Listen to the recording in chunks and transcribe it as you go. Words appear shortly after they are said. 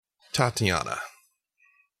Tatiana,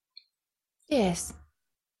 Yes.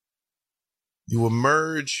 you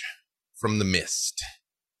emerge from the mist,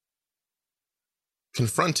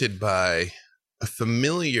 confronted by a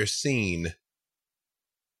familiar scene,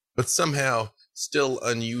 but somehow still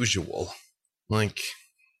unusual. Like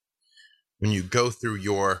when you go through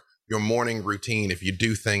your morning routine, if you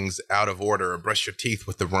do things out of order or brush your teeth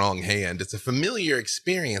with the wrong hand, it's a familiar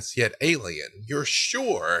experience yet alien. You're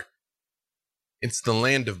sure it's the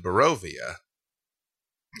land of Barovia.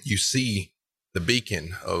 You see the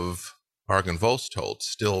beacon of Argynvolstold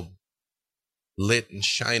still lit and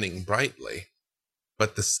shining brightly,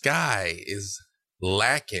 but the sky is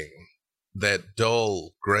lacking that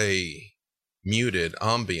dull, gray, muted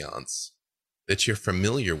ambiance that you're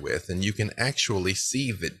familiar with, and you can actually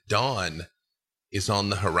see that dawn is on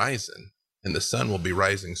the horizon and the sun will be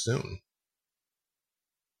rising soon.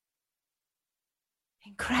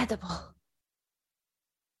 Incredible.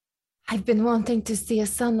 I've been wanting to see a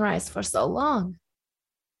sunrise for so long.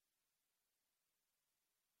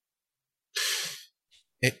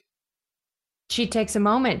 She takes a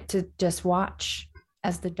moment to just watch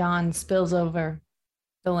as the dawn spills over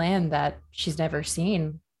the land that she's never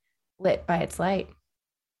seen, lit by its light.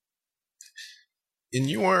 And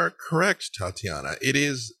you are correct, Tatiana. It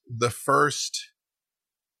is the first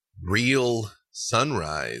real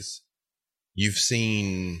sunrise you've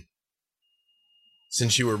seen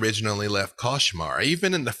since you originally left Koshmar.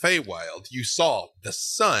 Even in the Feywild, you saw the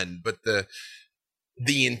sun, but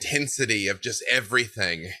the intensity of just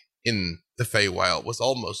everything in the Feywild was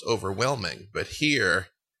almost overwhelming. But here,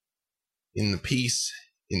 in the peace,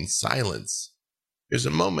 in silence, there's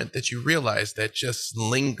a moment that you realize that just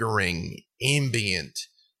lingering, ambient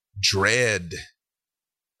dread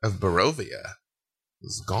of Barovia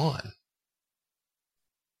is gone.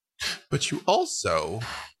 But you also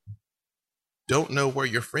don't know where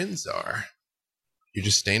your friends are. You're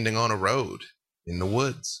just standing on a road in the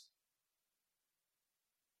woods.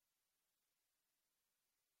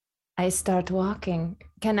 I start walking.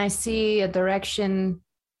 Can I see a direction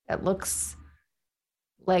that looks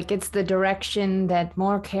like it's the direction that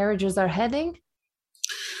more carriages are heading?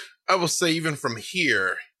 I will say, even from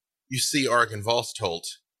here, you see Argynvolstold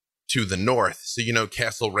to the north. So you know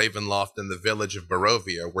Castle Ravenloft and the village of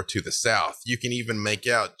Barovia were to the south. You can even make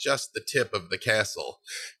out just the tip of the castle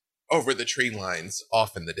over the tree lines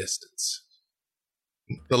off in the distance.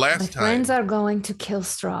 The last time... My friends are going to kill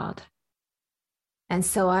Strahd. And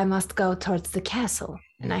so I must go towards the castle,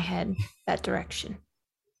 and I head that direction.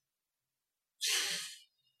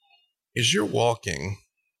 As you're walking,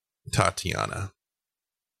 Tatiana,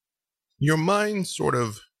 your mind sort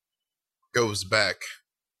of goes back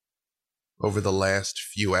over the last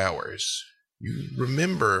few hours. You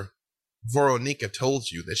remember Voronika told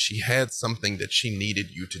you that she had something that she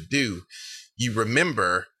needed you to do. You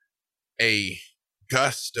remember a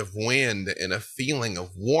gust of wind and a feeling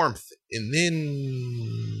of warmth, and then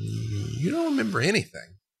you don't remember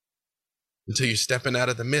anything until you're stepping out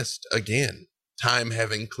of the mist again, time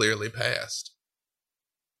having clearly passed.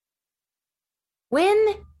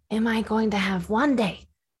 When am I going to have one day,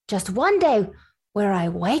 just one day, where I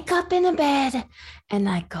wake up in a bed and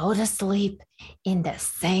I go to sleep in the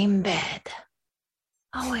same bed,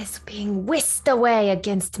 always being whisked away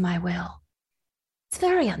against my will? It's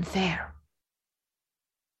very unfair.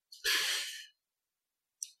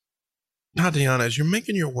 Tatiana, as you're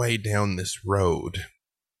making your way down this road,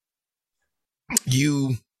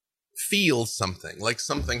 you feel something, like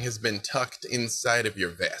something has been tucked inside of your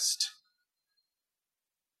vest.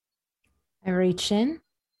 I reach in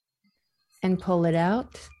and pull it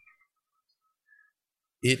out.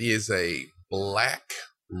 It is a black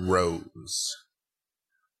rose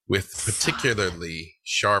with particularly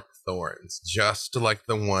sharp thorns, just like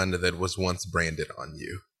the one that was once branded on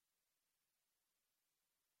you.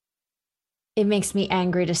 It makes me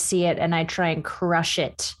angry to see it, and I try and crush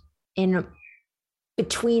it in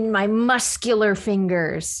between my muscular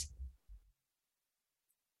fingers.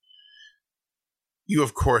 You,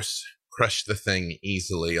 of course, crush the thing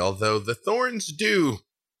easily, although the thorns do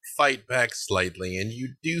fight back slightly, and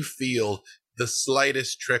you do feel the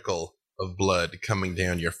slightest trickle of blood coming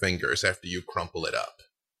down your fingers after you crumple it up.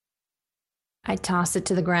 I toss it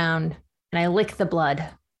to the ground, and I lick the blood.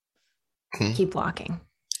 Keep walking.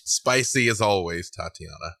 Spicy as always,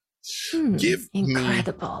 Tatiana.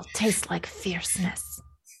 Incredible. Tastes like fierceness.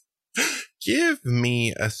 Give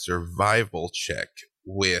me a survival check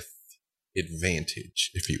with advantage,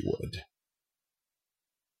 if you would.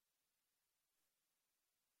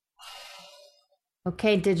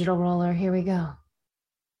 Okay, digital roller, here we go.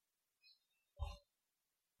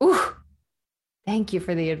 Ooh, Thank you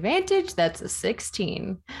for the advantage. That's a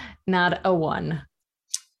 16, not a 1.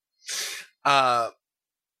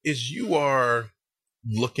 As you are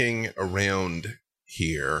looking around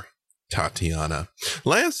here, Tatiana,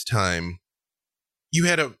 last time you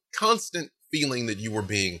had a constant feeling that you were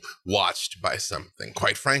being watched by something,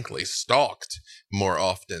 quite frankly, stalked more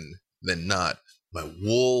often than not by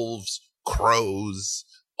wolves, crows,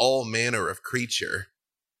 all manner of creature.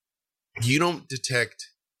 You don't detect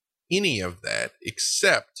any of that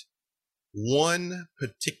except one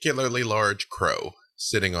particularly large crow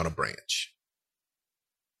sitting on a branch.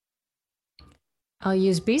 I'll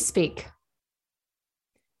use Bespeak.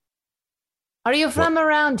 Are you from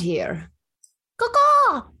around here?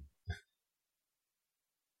 Caw-caw!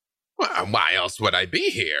 Well, why else would I be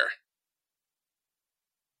here?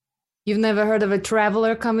 You've never heard of a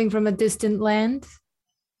traveler coming from a distant land?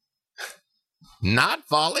 Not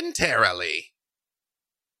voluntarily.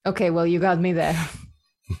 Okay, well, you got me there.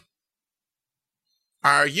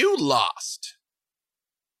 Are you lost?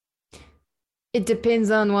 It depends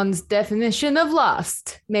on one's definition of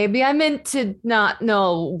lost. Maybe I meant to not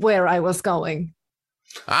know where I was going.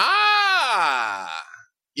 Ah!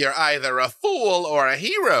 You're either a fool or a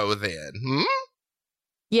hero then,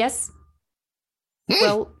 Yes.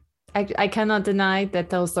 Well, I cannot deny that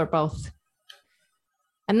those are both.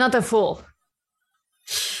 I'm not a fool.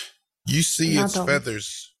 You see Not its always.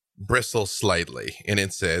 feathers bristle slightly, and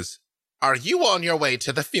it says, "Are you on your way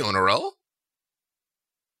to the funeral?"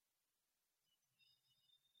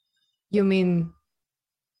 You mean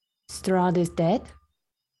Strahd is dead?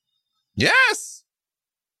 Yes!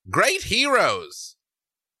 Great heroes!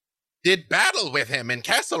 Did battle with him in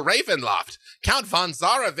Castle Ravenloft. Count von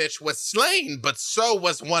Zarovich was slain, but so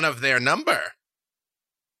was one of their number.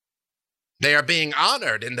 They are being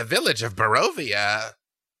honored in the village of Barovia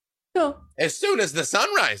No. as soon as the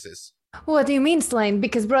sun rises. What do you mean slain?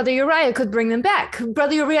 Because Brother Uriah could bring them back.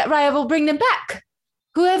 Brother Uriah will bring them back.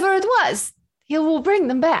 Whoever it was, he will bring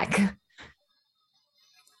them back.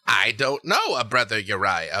 I don't know a Brother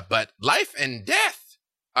Uriah, but life and death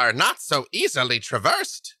are not so easily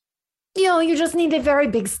traversed. You know, you just need a very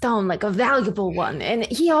big stone, like a valuable one, and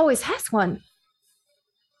he always has one.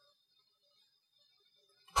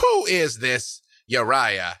 Who is this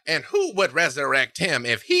Uriah, and who would resurrect him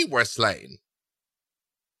if he were slain?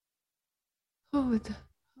 Bird,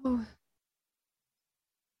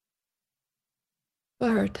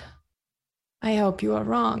 I hope you are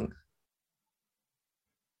wrong.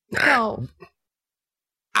 No.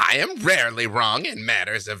 I am rarely wrong in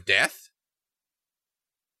matters of death.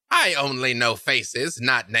 I only know faces,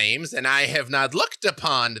 not names, and I have not looked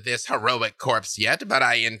upon this heroic corpse yet, but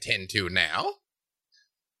I intend to now.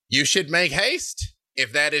 You should make haste,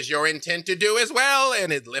 if that is your intent to do as well,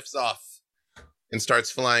 and it lifts off and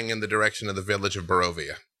starts flying in the direction of the village of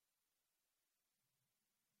Barovia.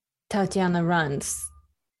 Tatiana runs.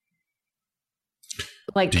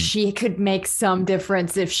 Like she could make some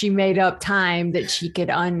difference if she made up time that she could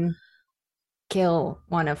unkill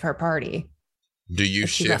one of her party. Do you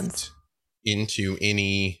shift into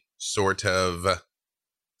any sort of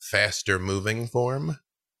faster moving form?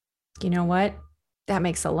 You know what? That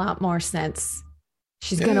makes a lot more sense.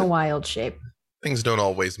 She's gonna wild shape. Things don't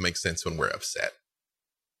always make sense when we're upset.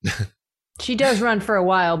 She does run for a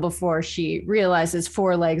while before she realizes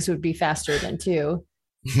 4 legs would be faster than 2.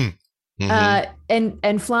 Mm-hmm.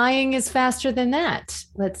 And flying is faster than that.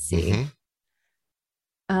 Let's see.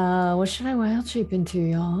 Mm-hmm. What should I wild shape into,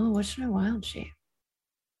 y'all? What should I wild shape?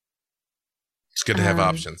 It's good to have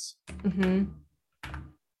options. Mm-hmm.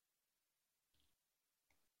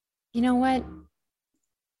 You know what?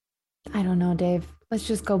 I don't know, Dave. Let's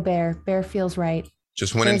just go bear. Bear feels right.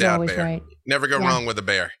 Just when in doubt, bear. Right. Never go wrong with a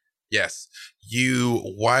bear. Yes. You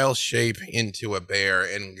wild shape into a bear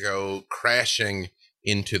and go crashing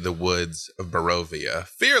into the woods of Barovia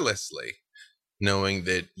fearlessly, knowing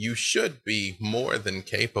that you should be more than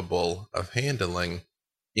capable of handling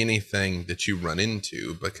anything that you run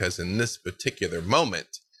into, because in this particular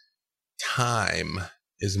moment, time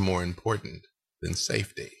is more important than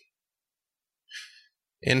safety.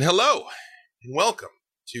 And hello, and welcome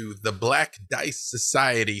to the Black Dice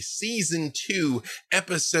Society Season 2,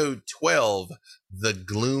 Episode 12, The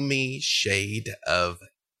Gloomy Shade of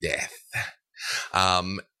Death.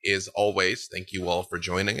 As always, thank you all for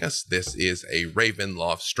joining us. This is a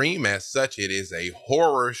Ravenloft stream. As such, it is a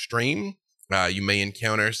horror stream. You may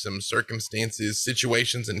encounter some circumstances,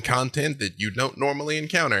 situations, and content that you don't normally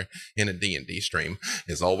encounter in a D&D stream.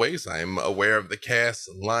 As always, I'm aware of the cast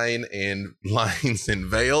line and lines and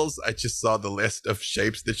veils. I just saw the list of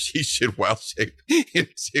shapes that she should wild shape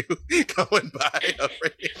into going by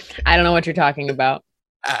over here. I don't know what you're talking about.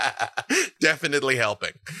 Definitely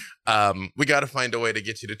helping. We got to find a way to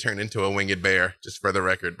get you to turn into a winged bear, just for the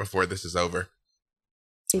record, before this is over.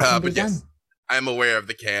 But yes, I'm aware of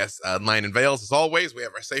the cast line and veils. As always, we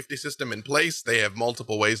have our safety system in place. They have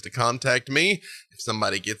multiple ways to contact me if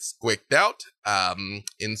somebody gets squicked out.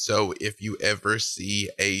 And so if you ever see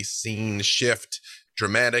a scene shift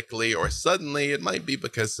dramatically or suddenly, it might be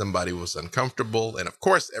because somebody was uncomfortable. And of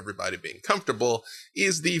course, everybody being comfortable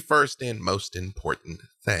is the first and most important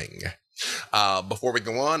thing. Before we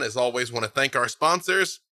go on, as always, want to thank our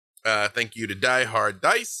sponsors. Thank you to Die Hard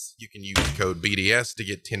Dice. You can use code BDS to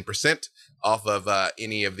get 10% off of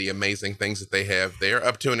any of the amazing things that they have there,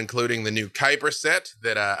 up to and including the new Kyber set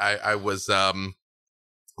that I was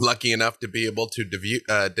lucky enough to be able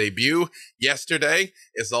to debut yesterday.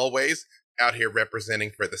 As always, out here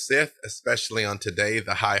representing for the Sith, especially on today,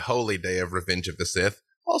 the high holy day of Revenge of the Sith.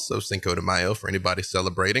 Also Cinco de Mayo for anybody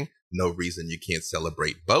celebrating. No reason you can't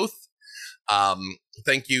celebrate both.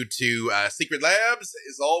 Thank you to Secret Labs,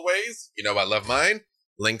 as always. You know I love mine.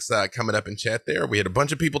 Links coming up in chat there. We had a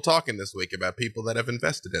bunch of people talking this week about people that have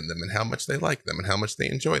invested in them and how much they like them and how much they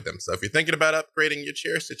enjoy them. So if you're thinking about upgrading your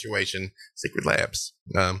chair situation, Secret Labs.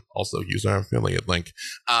 Also use our affiliate link.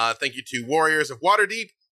 Thank you to Warriors of Waterdeep.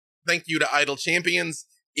 Thank you to Idle Champions.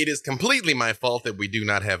 It is completely my fault that we do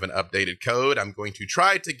not have an updated code. I'm going to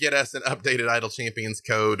try to get us an updated Idle Champions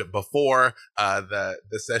code before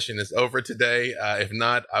the session is over today. If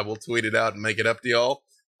not, I will tweet it out and make it up to y'all.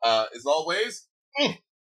 As always,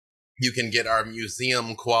 you can get our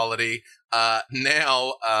museum quality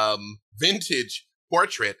now vintage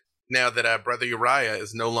portrait. Now that Brother Uriah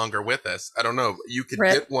is no longer with us, I don't know. You could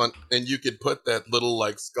get one, and you could put that little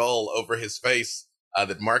like skull over his face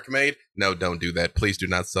that Mark made. No, don't do that. Please do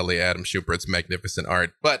not sully Adam Schupert's magnificent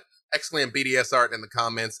art. But excellent BDS art in the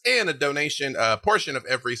comments, and a donation portion of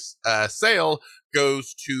every sale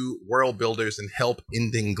goes to world builders and help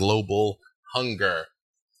ending global hunger.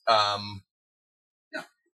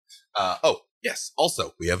 Oh, yes.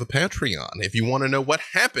 Also, we have a Patreon. If you want to know what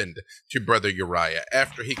happened to Brother Uriah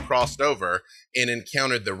after he crossed over and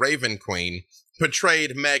encountered the Raven Queen,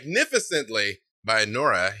 portrayed magnificently by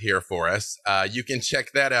Nora here for us, you can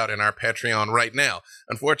check that out in our Patreon right now.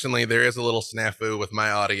 Unfortunately, there is a little snafu with my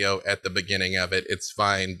audio at the beginning of it. It's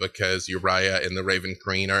fine because Uriah and the Raven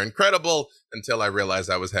Queen are incredible until I realized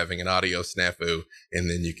I was having an audio snafu, and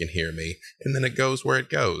then you can hear me, and then it goes where it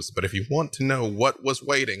goes. But if you want to know what was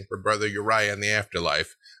waiting for Brother Uriah in the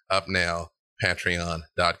afterlife, up now,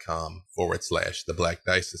 patreon.com/The Black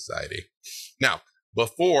Dice Society. Now,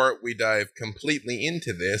 before we dive completely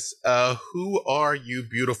into this, who are you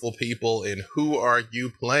beautiful people and who are you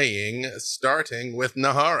playing, starting with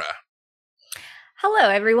Nahara? Hello,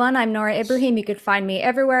 everyone. I'm Nora Ibrahim. You could find me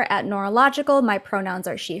everywhere at Noralogical. My pronouns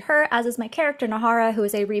are she, her, as is my character Nahara, who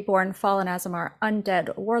is a reborn Fallen Aasimar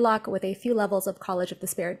undead warlock with a few levels of College of the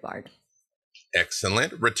Spirit Bard.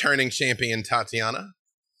 Excellent. Returning champion Tatiana.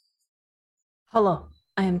 Hello,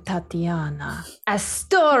 I am Tatiana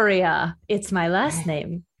Astoria. It's my last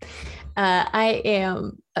name. I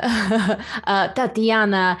am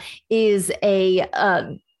Tatiana is a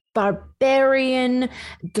barbarian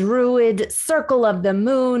druid, Circle of the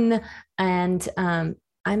Moon, and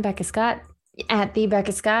I'm Becca Scott at the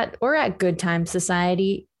Becca Scott or at Good Time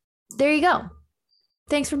Society. There you go.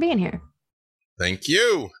 Thanks for being here. Thank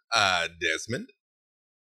you, Desmond.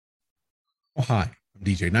 Oh, hi, I'm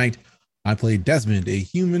DJ Knight. I play Desmond, a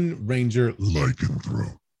human ranger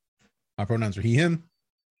lycanthrope. My pronouns are he, him.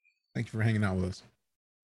 Thank you for hanging out with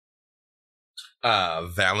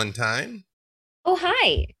us. Valentine. Oh,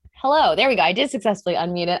 hi. Hello. There we go. I did successfully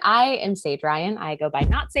unmute it. I am Sage Ryan. I go by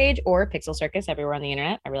Not Sage or Pixel Circus everywhere on the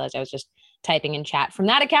internet. I realized I was just typing in chat from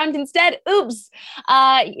that account instead. Oops.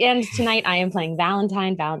 And tonight I am playing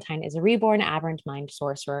Valentine. Valentine is a reborn aberrant mind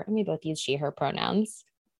sorcerer, and we both use she, her pronouns.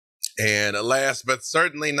 And last but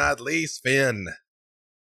certainly not least, Finn.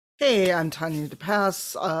 Hey, I'm Tanya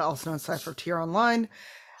DePass, also known as Cypher Tier Online.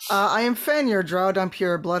 I am Finn, your Drow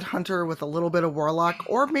Dumpier Blood Hunter with a little bit of Warlock,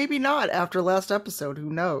 or maybe not after last episode,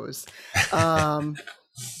 who knows? That's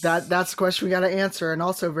the question we got to answer. And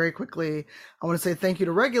also, very quickly, I want to say thank you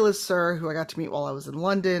to Regulus Sir, who I got to meet while I was in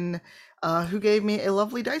London, who gave me a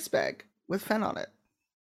lovely dice bag with Fenn on it.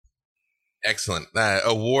 Excellent.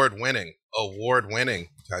 Award-winning.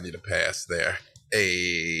 Tanya DePass there.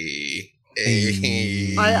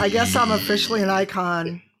 Hey. I guess I'm officially an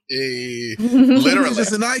icon. Hey. He's Literally.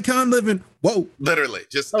 just an icon living. Whoa. Literally,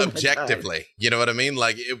 just Oh my objectively. You know what I mean?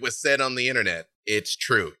 Like, it was said on the internet. It's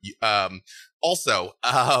true. Also,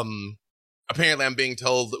 apparently I'm being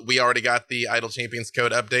told we already got the Idle Champions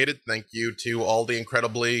code updated. Thank you to all the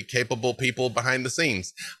incredibly capable people behind the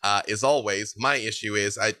scenes. As always, my issue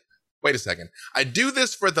is wait a second. I do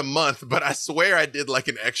this for the month, but I swear I did like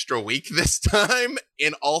an extra week this time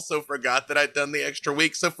and also forgot that I'd done the extra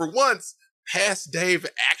week. So for once, past Dave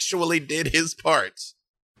actually did his part.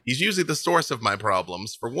 He's usually the source of my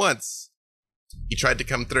problems. For once, he tried to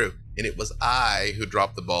come through, and it was I who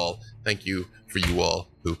dropped the ball. Thank you for you all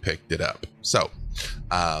who picked it up. So,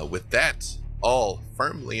 with that all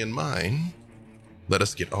firmly in mind, let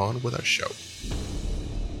us get on with our show.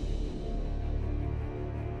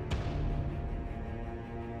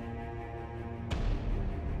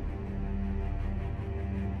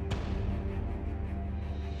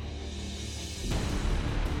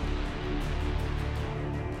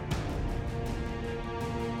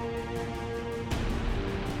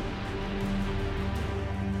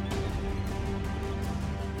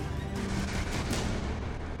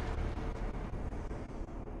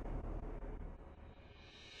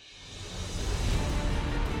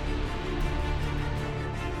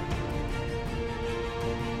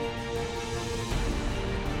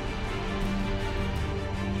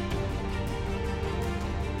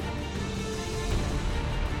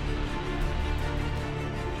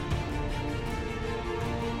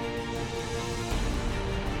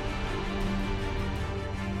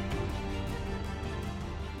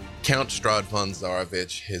 Count Strahd von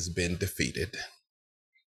Zarovich has been defeated.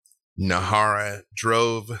 Nahara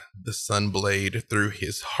drove the Sunblade through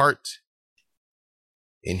his heart,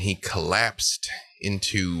 and he collapsed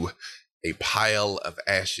into a pile of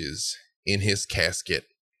ashes in his casket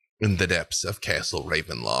in the depths of Castle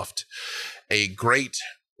Ravenloft. A great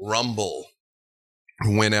rumble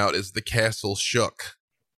went out as the castle shook,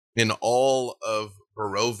 and all of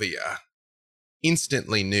Barovia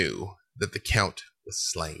instantly knew that the Count was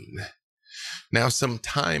slain. Now some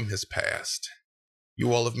time has passed.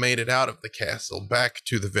 You all have made it out of the castle back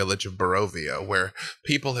to the village of Barovia, where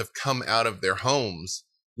people have come out of their homes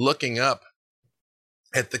looking up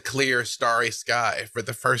at the clear starry sky for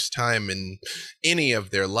the first time in any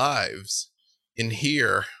of their lives. And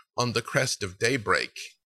here on the crest of daybreak,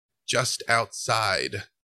 just outside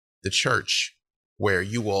the church where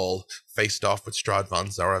you all faced off with Strahd von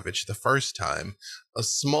Zarovich the first time, a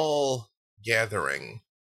small gathering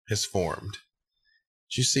has formed.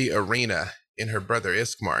 You see Arena and her brother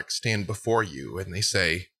Iskmark stand before you, and they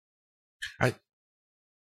say, I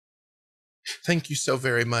thank you so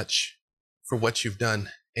very much for what you've done,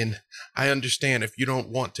 and I understand if you don't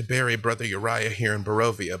want to bury Brother Uriah here in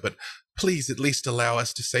Barovia, but please at least allow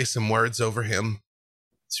us to say some words over him,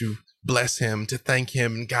 to bless him, to thank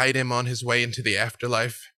him, and guide him on his way into the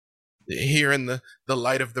afterlife. Here in the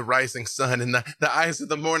light of the rising sun and the eyes of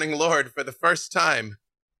the morning Lord for the first time,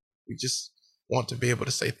 we just want to be able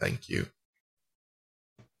to say thank you.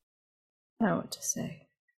 I know what to say.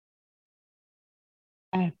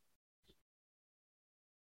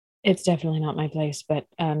 It's definitely not my place, but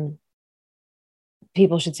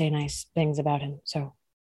people should say nice things about him, so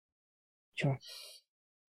sure.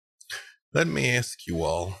 Let me ask you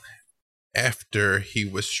all, after he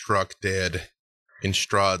was struck dead in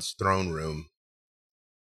Strahd's throne room,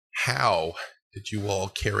 how did you all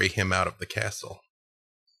carry him out of the castle?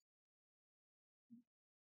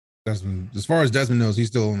 Desmond, as far as Desmond knows, he's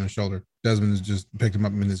still on his shoulder. Desmond has just picked him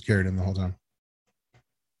up and has carried him the whole time.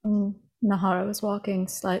 Nahara was walking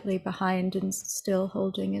slightly behind and still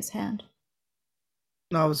holding his hand.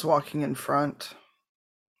 I was walking in front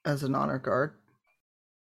as an honor guard.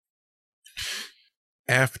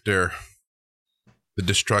 After the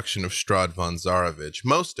destruction of Strahd von Zarovich,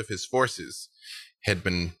 most of his forces had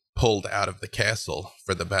been pulled out of the castle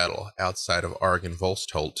for the battle outside of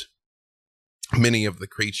Argynvolstholt. Many of the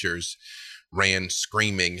creatures ran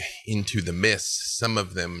screaming into the mist. Some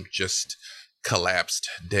of them just collapsed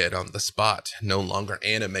dead on the spot, no longer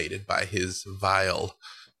animated by his vile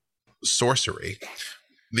sorcery.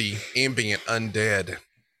 The ambient undead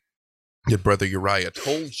that Brother Uriah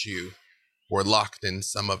told you were locked in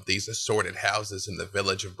some of these assorted houses in the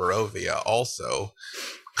village of Barovia also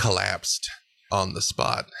collapsed on the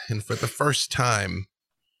spot. And for the first time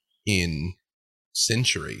in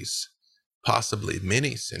centuries, possibly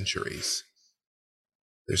many centuries,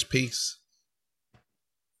 there's peace.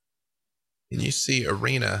 And you see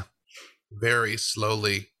Arena very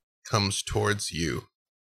slowly comes towards you,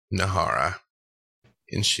 Nahara,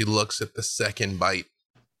 and she looks at the second bite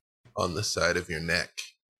on the side of your neck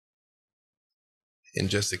and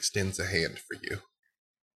just extends a hand for you.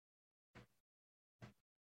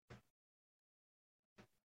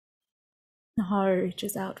 Nahara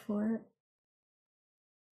reaches out for it.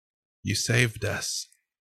 You saved us.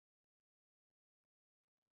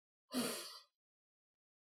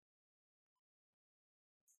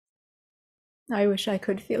 I wish I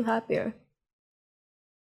could feel happier.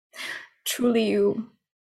 Truly, you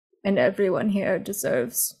and everyone here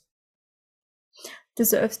deserves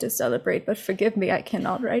to celebrate, but forgive me, I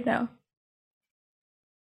cannot right now.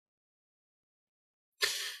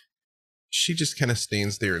 She just kind of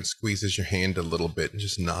stands there and squeezes your hand a little bit and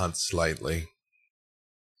just nods slightly.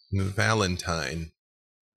 And Valentine,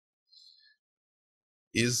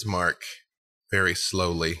 Ismark very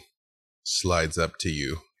slowly slides up to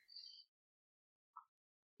you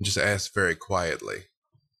and just asks very quietly,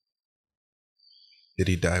 did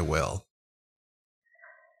he die well?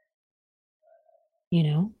 You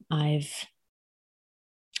know, I've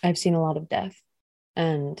seen a lot of death,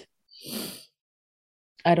 and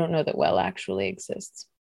I don't know that well actually exists.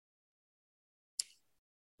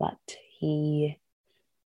 But he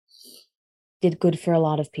did good for a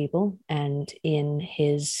lot of people, and in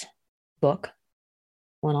his book,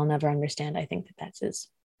 one I'll never understand, I think that that's as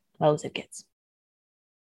well as it gets.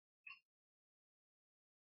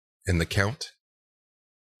 And the Count?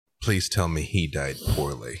 Please tell me he died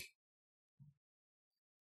poorly.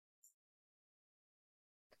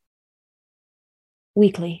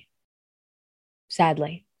 Weakly,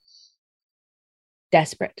 sadly,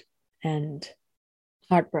 desperate, and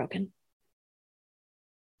heartbroken.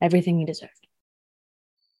 Everything he deserved.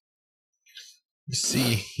 You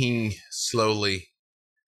see, he slowly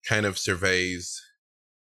kind of surveys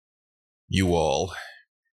you all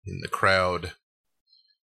in the crowd.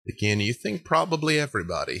 Again, you think probably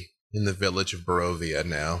everybody in the village of Barovia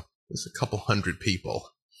now. There's a couple hundred people,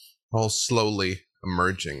 all slowly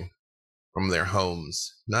emerging from their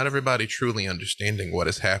homes. Not everybody truly understanding what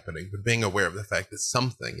is happening, but being aware of the fact that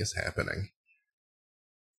something is happening.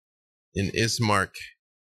 And Ismark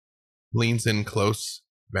leans in close,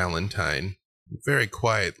 Valentine, and very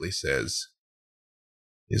quietly says,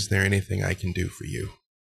 is there anything I can do for you?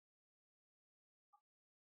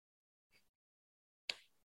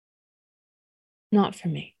 Not for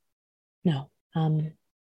me. No.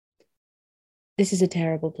 This is a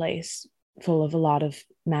terrible place, full of a lot of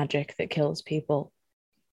magic that kills people.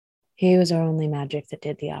 Here was our only magic that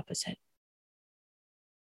did the opposite.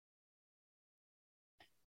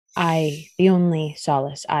 The only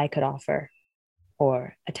solace I could offer,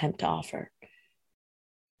 or attempt to offer,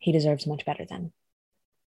 he deserves much better than.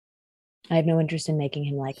 I have no interest in making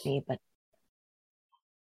him like me, but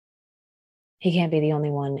he can't be the only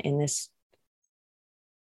one in this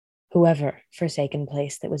whoever forsaken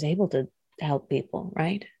place that was able to help people,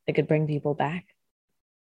 right? That could bring people back.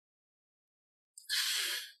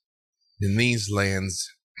 In these lands,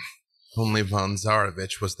 only von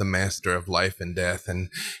Zarovich was the master of life and death, and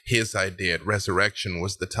his idea at resurrection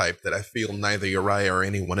was the type that I feel neither Uriah or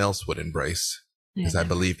anyone else would embrace, as I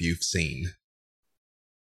believe you've seen.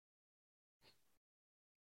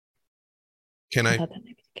 Can I thought that might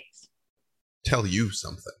be the case. Tell you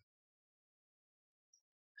something?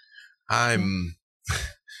 I'm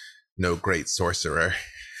no great sorcerer,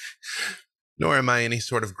 nor am I any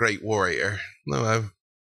sort of great warrior, though I've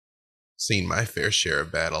seen my fair share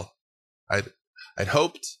of battle. I'd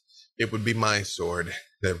hoped it would be my sword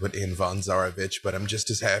that would end von Zarovich, but I'm just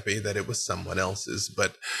as happy that it was someone else's.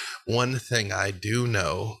 But one thing I do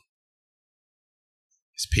know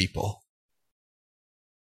is people.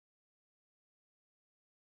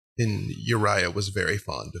 And Uriah was very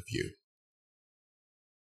fond of you.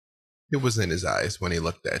 It was in his eyes when he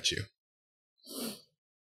looked at you.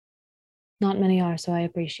 Not many are, so I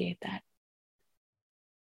appreciate that.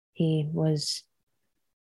 He was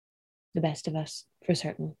the best of us, for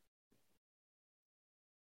certain.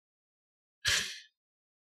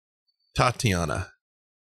 Tatiana,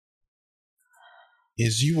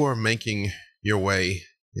 as you are making your way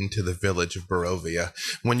into the village of Barovia,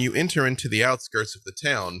 when you enter into the outskirts of the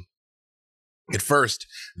town, at first,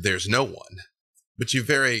 there's no one. But you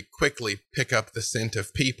very quickly pick up the scent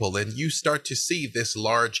of people, and you start to see this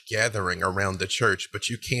large gathering around the church, but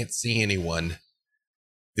you can't see anyone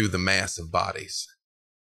through the mass of bodies.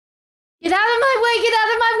 Get out of my way! Get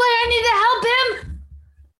out of my way! I need to help him!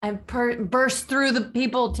 I burst through the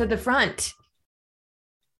people to the front.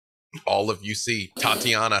 All of you see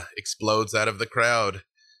Tatiana explodes out of the crowd.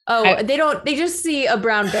 Oh, they just see a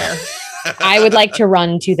brown bear. I would like to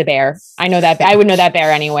run to the bear. I would know that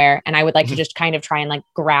bear anywhere. And I would like to just kind of try and like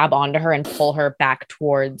grab onto her and pull her back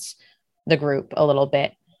towards the group a little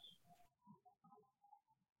bit.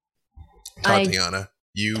 Tatiana,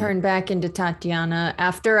 you turn back into Tatiana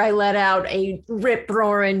after I let out a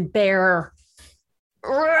rip-roaring bear.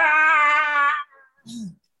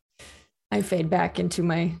 I fade back into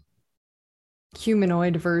my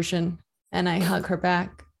humanoid version and I hug her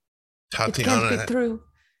back. It can't Tatiana, get through.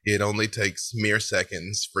 it only takes mere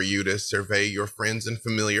seconds for you to survey your friends and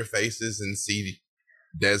familiar faces and see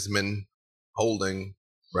Desmond holding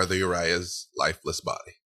Brother Uriah's lifeless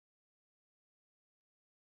body.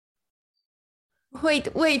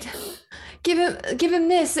 Wait. Give him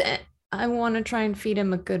this. I want to try and feed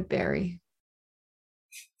him a good berry.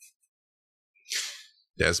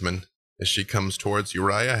 Desmond, as she comes towards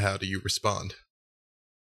Uriah, how do you respond?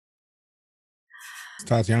 It's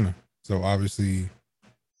Tatiana. So obviously,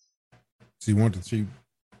 she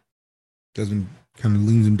Desmond kind of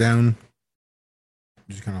leans him down,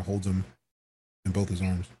 just kind of holds him in both his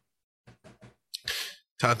arms.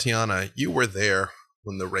 Tatiana, you were there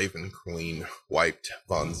when the Raven Queen wiped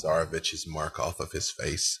von Zarovich's mark off of his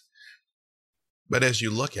face. But as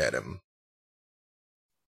you look at him,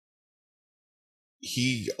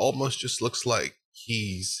 he almost just looks like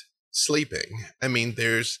he's sleeping. I mean,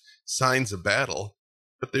 there's signs of battle,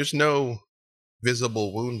 but there's no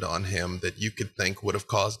visible wound on him that you could think would have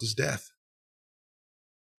caused his death.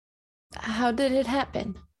 How did it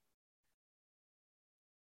happen?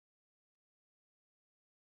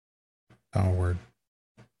 Not a word.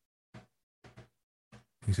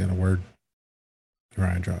 He said a word.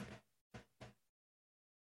 Uriah dropped.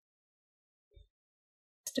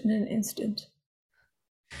 Just in an instant.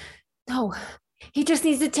 No, he just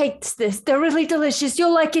needs to taste this. They're really delicious.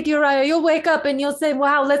 You'll like it, Uriah. You'll wake up and you'll say,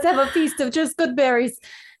 wow, let's have a feast of just good berries.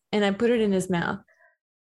 And I put it in his mouth.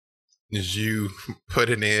 As you put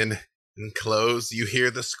it in and close, you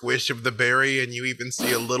hear the squish of the berry, and you even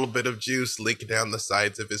see a little bit of juice leak down the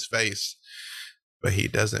sides of his face. But he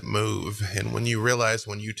doesn't move, and when you realize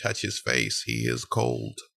when you touch his face, he is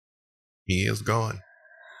cold. He is gone.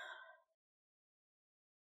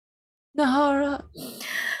 Nahara.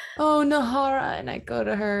 Oh, Nahara. And I go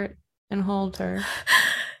to her and hold her.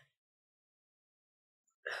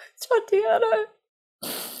 Tatiana.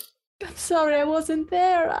 I'm sorry I wasn't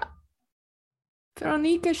there.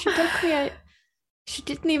 Veronica, she took me. She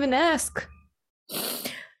didn't even ask.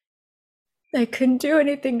 I couldn't do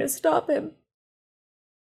anything to stop him.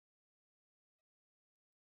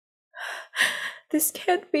 This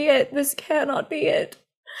can't be it. This cannot be it.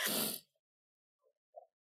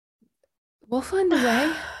 We'll find a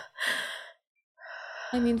way.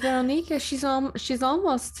 I mean, Veronica, she's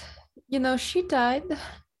almost, she died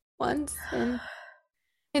once, and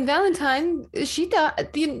Valentine, she died.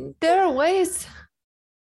 There are ways.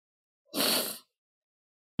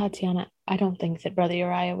 Tatiana, I don't think that Brother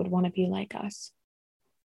Uriah would want to be like us.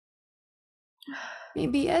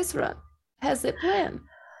 Maybe Ezra has a plan.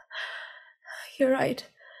 You're right.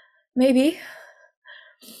 Maybe,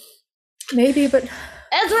 but...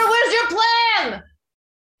 Ezra, where's your plan?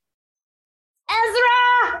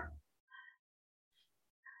 Ezra!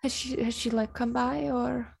 Has she like come by,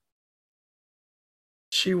 or?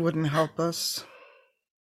 She wouldn't help us.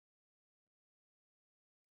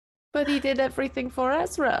 But he did everything for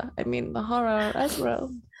Ezra. I mean, the horror Ezra.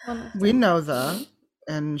 We know that,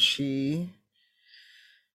 and she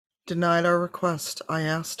denied our request. I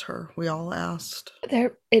asked her. We all asked.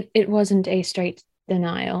 It wasn't a straight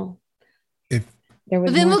denial. If there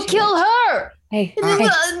was then we'll kill her. Hey, and then hey,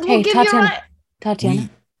 we'll give Tatiana. you right. Tatiana.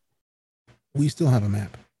 We still have a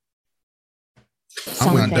map.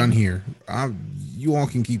 I'm not done here. You all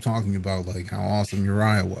can keep talking about like how awesome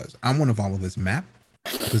Uriah was. I want to follow this map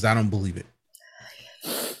because I don't believe it.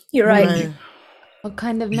 You're right. What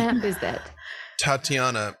kind of map is that?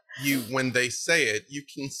 Tatiana, when they say it, you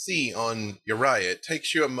can see on Uriah, it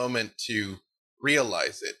takes you a moment to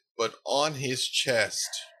realize it, but on his chest,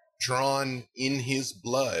 drawn in his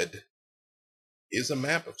blood, is a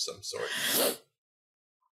map of some sort.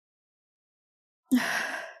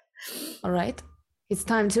 All right. It's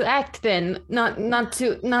time to act then. Not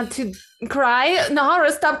to cry.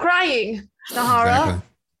 Nahara, stop crying. Nahara.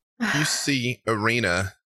 Exactly. You see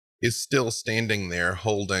Irina is still standing there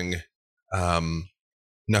holding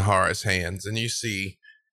Nahara's hands, and you see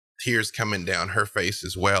tears coming down her face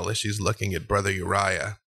as well as she's looking at Brother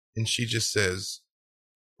Uriah, and she just says,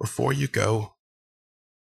 before you go,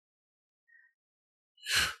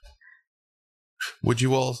 would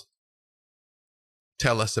you all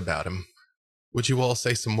tell us about him? Would you all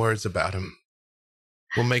say some words about him?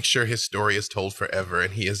 We'll make sure his story is told forever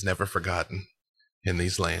and he is never forgotten in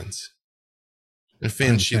these lands. And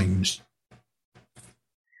Finn,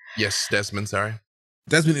 yes, Desmond, sorry.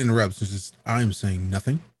 Desmond interrupts. Just, I'm saying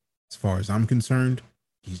nothing. As far as I'm concerned,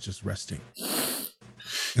 he's just resting.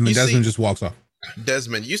 And then Desmond just walks off.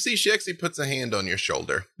 Desmond, you see she actually puts a hand on your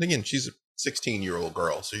shoulder. Again, she's a 16-year-old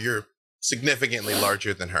girl, so you're significantly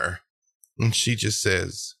larger than her. And she just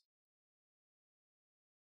says,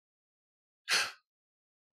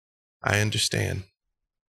 I understand.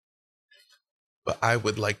 But I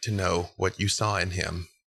would like to know what you saw in him.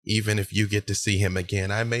 Even if you get to see him again,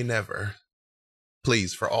 I may never.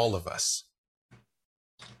 Please, for all of us,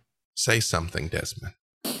 say something, Desmond.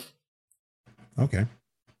 Okay.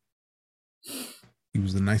 He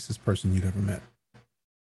was the nicest person you'd ever met.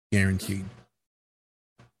 Guaranteed.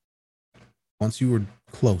 Once you were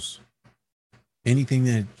close, anything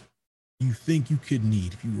that you think you could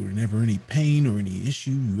need, if you were in ever any pain or any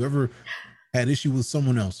issue, you ever had issue with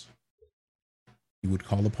someone else, he would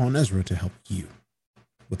call upon Ezra to help you.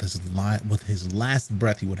 With his last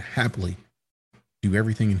breath, he would happily do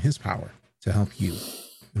everything in his power to help you.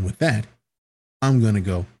 And with that, I'm going to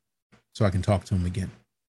go so I can talk to him again.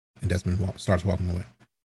 And Desmond starts walking away.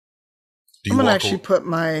 I'm going to actually put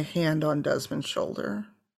my hand on Desmond's shoulder.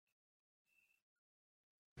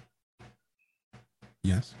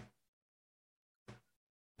 Yes.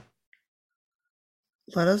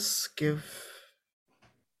 Let us give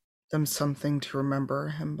them something to remember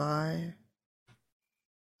him by.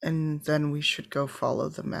 And then we should go follow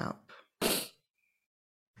the map.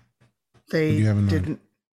 They didn't.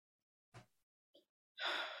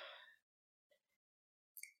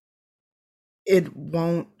 It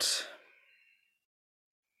won't.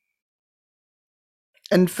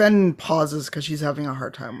 And Fen pauses because she's having a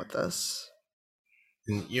hard time with this.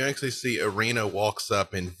 And you actually see Irina walks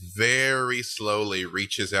up and very slowly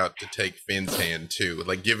reaches out to take Finn's hand too,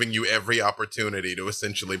 like giving you every opportunity to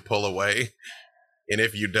essentially pull away. And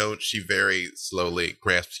if you don't, she very slowly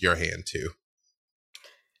grasps your hand too.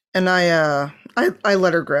 And I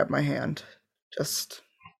let her grab my hand. Just,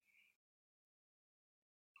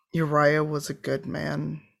 Uriah was a good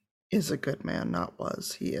man. Is a good man, not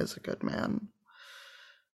was. He is a good man.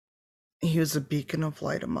 He was a beacon of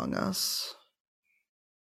light among us.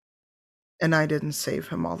 And I didn't save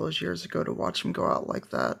him all those years ago to watch him go out like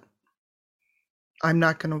that. I'm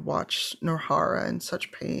not going to watch Norhara in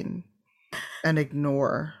such pain and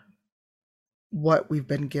ignore what we've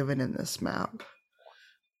been given in this map.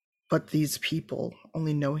 But these people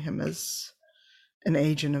only know him as an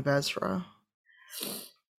agent of Ezra.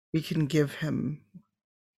 We can give him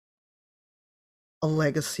a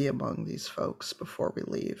legacy among these folks before we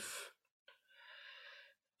leave.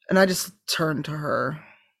 And I just turned to her.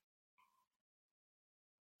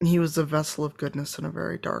 He was a vessel of goodness in a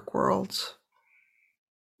very dark world.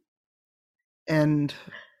 And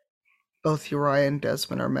both Uriah and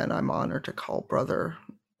Desmond are men I'm honored to call brother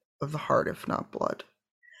of the heart, if not blood.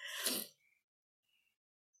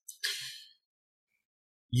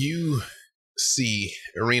 You see,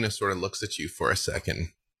 Irina sort of looks at you for a second.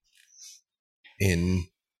 And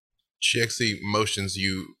she actually motions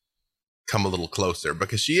you come a little closer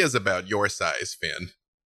because she is about your size, Finn.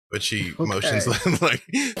 But she motions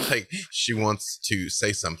like she wants to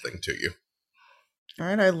say something to you. All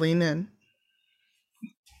right, I lean in.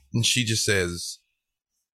 And she just says,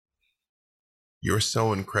 "You're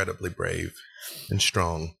so incredibly brave and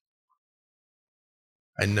strong.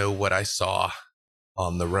 I know what I saw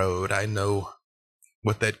on the road. I know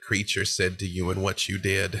what that creature said to you and what you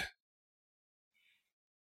did.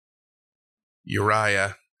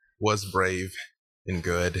 Uriah was brave and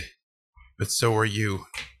good, but so are you.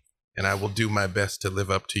 And I will do my best to live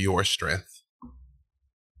up to your strength."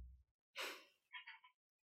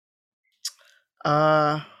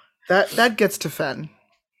 That gets to Fen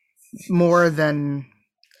more than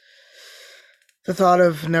the thought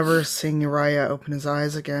of never seeing Uriah open his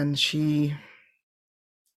eyes again. She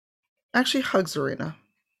actually hugs Irina.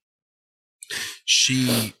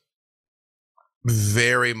 She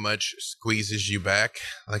very much squeezes you back,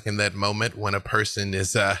 like in that moment when a person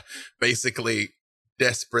is basically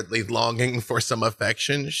desperately longing for some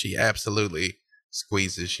affection. She absolutely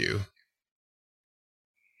squeezes you.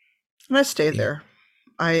 And I stay there.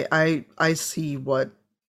 I see what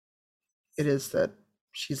it is that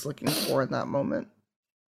she's looking for in that moment.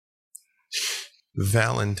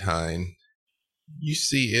 Valentine, you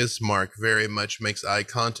see Ismark very much makes eye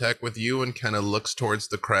contact with you and kind of looks towards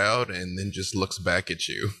the crowd and then just looks back at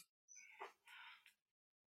you.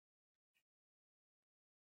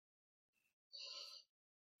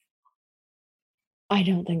 I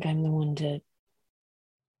don't think I'm the one to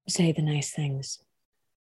say the nice things.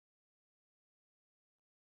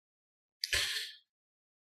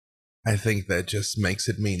 I think that just makes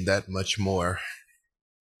it mean that much more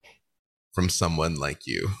from someone like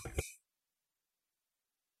you.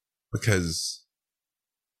 Because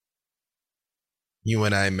you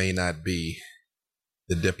and I may not be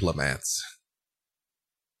the diplomats,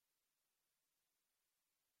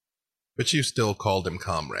 but you still called him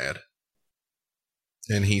comrade.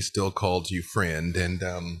 And he still called you friend, and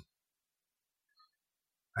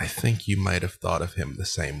I think you might have thought of him the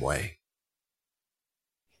same way.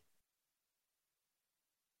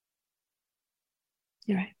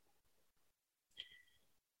 You're right.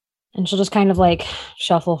 And she'll just kind of like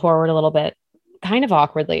shuffle forward a little bit, kind of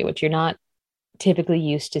awkwardly, which you're not typically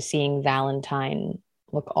used to seeing Valentine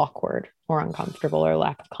look awkward or uncomfortable or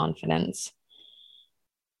lack of confidence.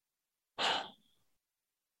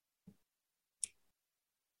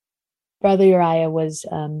 Brother Uriah was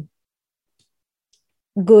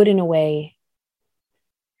good in a way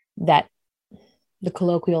that the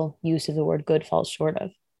colloquial use of the word good falls short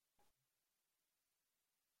of.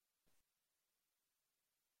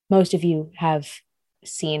 Most of you have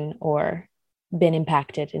seen or been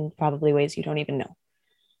impacted in probably ways you don't even know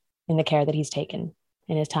in the care that he's taken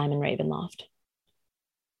in his time in Ravenloft.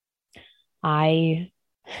 I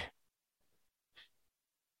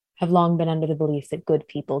have long been under the belief that good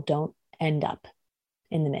people don't end up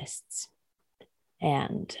in the mists.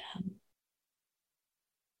 And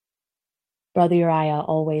Brother Uriah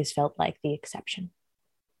always felt like the exception.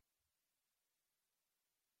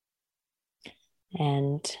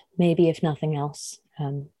 And maybe if nothing else,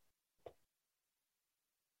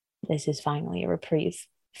 this is finally a reprieve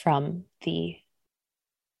from the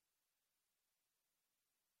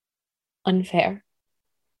unfair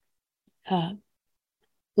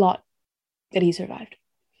lot that he survived.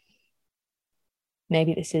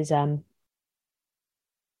 Maybe this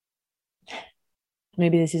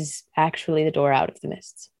is actually the door out of the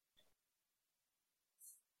mists.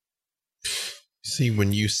 See,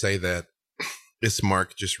 when you say that,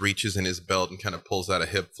 Ismark just reaches in his belt and kind of pulls out a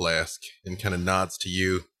hip flask and kind of nods to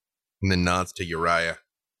you and then nods to Uriah.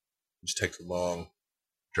 Just takes a long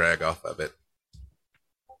drag off of it.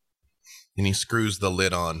 And he screws the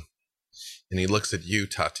lid on and he looks at you,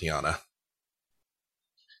 Tatiana.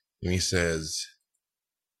 And he says,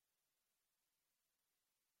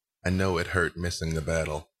 I know it hurt missing the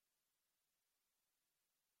battle.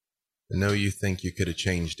 I know you think you could have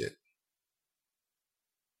changed it.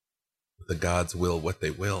 But the gods will what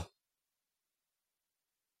they will.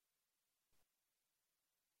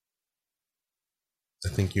 I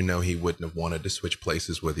think you know he wouldn't have wanted to switch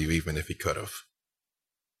places with you even if he could have.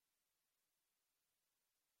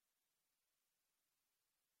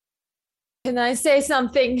 Can I say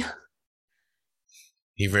something?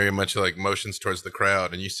 He very much like motions towards the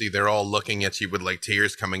crowd, and you see they're all looking at you with like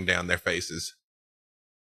tears coming down their faces.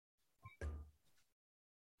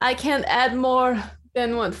 I can't add more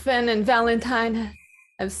than what Finn and Valentine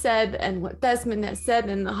have said and what Desmond has said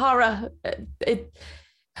and Nahara.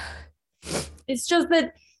 It's just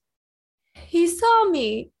that he saw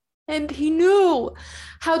me and he knew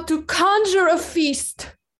how to conjure a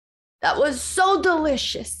feast that was so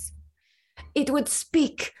delicious. It would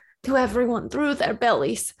speak to everyone through their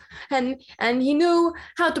bellies. And he knew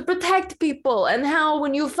how to protect people and how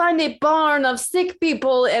when you find a barn of sick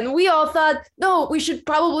people and we all thought, no, we should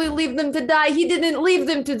probably leave them to die. He didn't leave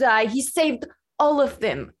them to die. He saved all of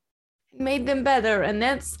them, made them better. And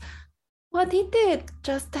that's what he did,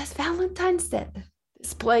 just as Valentine said.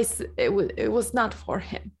 This place, it was not for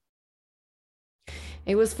him.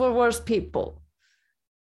 It was for worse people.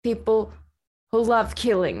 People who loved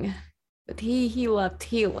killing. But he loved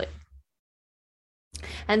healing.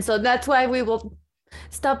 And so that's why we will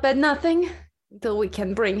stop at nothing until we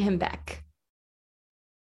can bring him back.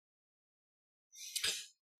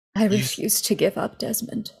 I refuse to give up,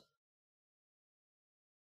 Desmond.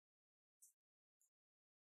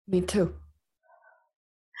 Me too.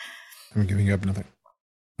 I'm giving up nothing.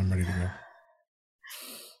 I'm ready to go.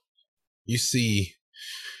 You see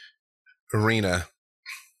Irina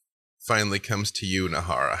finally comes to you,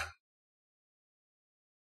 Nahara.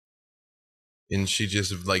 And she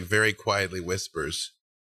just like very quietly whispers,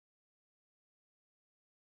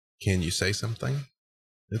 can you say something?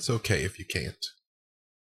 It's okay if you can't,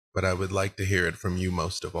 but I would like to hear it from you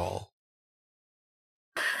most of all.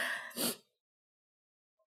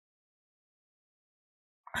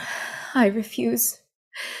 I refuse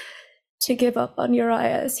to give up on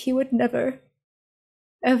Uriah, as he would never,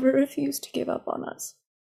 ever refuse to give up on us.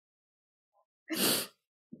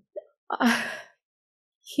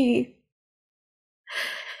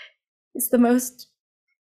 is the most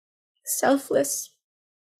selfless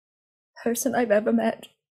person I've ever met.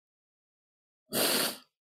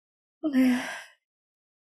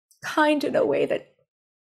 Kind in a way that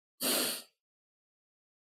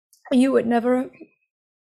you would never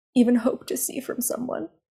even hope to see from someone.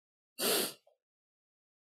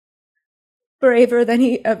 Braver than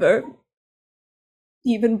he ever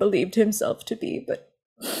even believed himself to be, but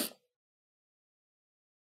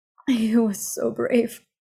he was so brave.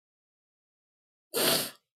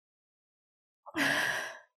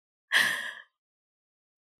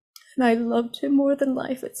 And I loved him more than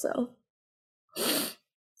life itself.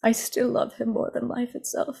 I still love him more than life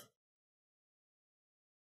itself.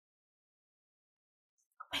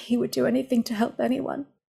 He would do anything to help anyone,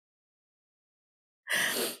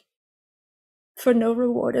 for no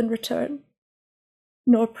reward in return,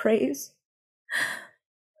 nor praise.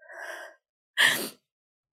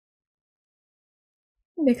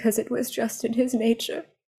 Because it was just in his nature.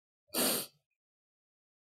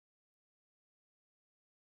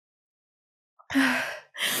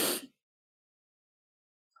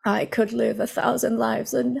 I could live 1,000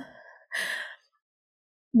 lives and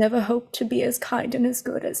never hope to be as kind and as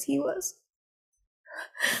good as he was.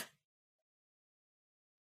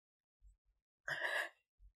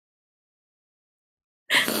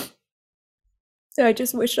 I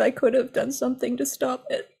just wish I could have done something to stop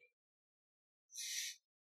it.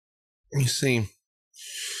 You see,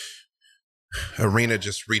 Irina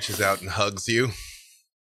just reaches out and hugs you.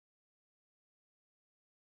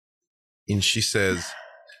 And she says,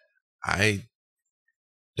 I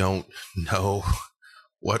don't know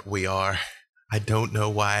what we are. I don't know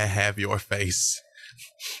why I have your face.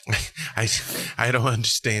 I don't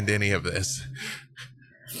understand any of this.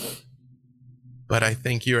 But I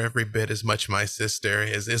think you're every bit as much my sister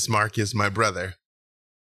as Ismark is my brother.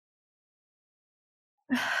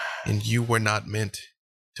 And you were not meant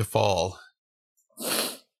to fall.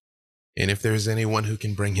 And if there's anyone who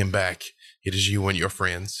can bring him back, it is you and your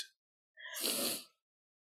friends.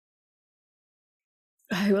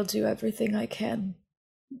 I will do everything I can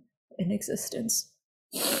in existence.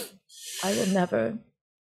 I will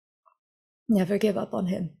never give up on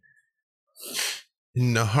him.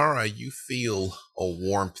 In Nahara, you feel a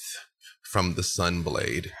warmth from the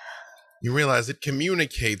Sunblade. You realize it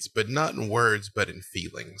communicates, but not in words, but in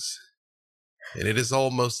feelings. And it is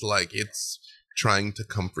almost like it's trying to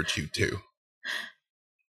comfort you too.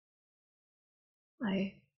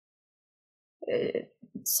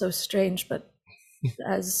 It's so strange, but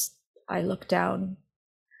as I look down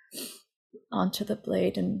onto the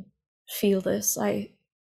blade and feel this, I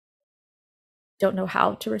don't know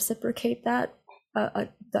how to reciprocate that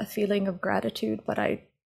feeling of gratitude, but I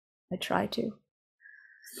try to.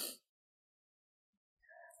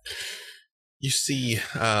 You see,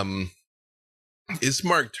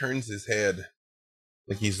 Ismark turns his head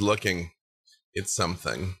like he's looking at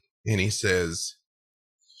something, and he says,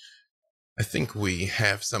 I think we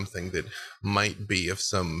have something that might be of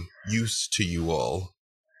some use to you all,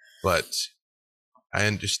 but I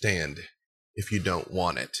understand if you don't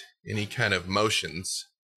want it. And he kind of motions,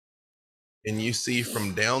 and you see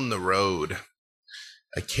from down the road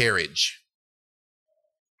a carriage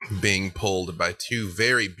being pulled by two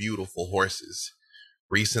very beautiful horses,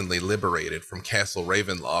 recently liberated from Castle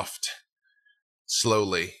Ravenloft.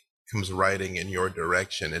 Slowly comes riding in your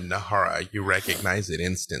direction, and Nahara, you recognize it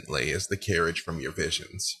instantly as the carriage from your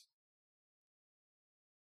visions.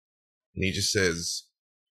 And he just says,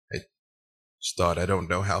 I just thought, I don't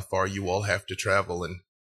know how far you all have to travel, and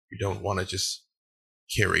you don't want to just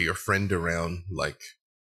carry your friend around like...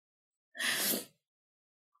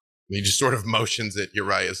 He just sort of motions at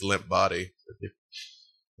Uriah's limp body.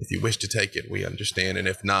 If you wish to take it, we understand, and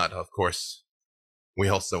if not, of course, we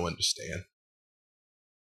also understand.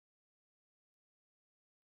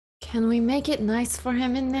 Can we make it nice for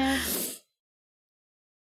him in there?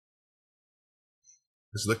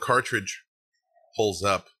 As the cartridge pulls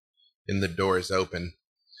up and the doors open,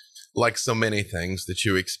 like so many things that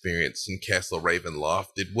you experience in Castle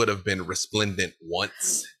Ravenloft, it would have been resplendent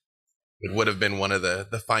once. It would have been one of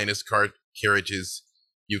the finest carriages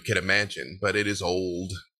you could imagine, but it is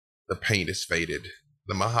old. The paint is faded.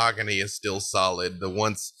 The mahogany is still solid. The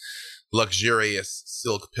once luxurious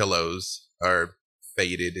silk pillows are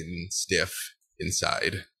faded and stiff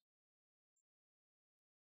inside.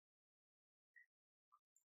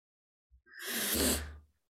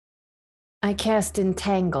 I cast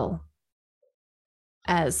Entangle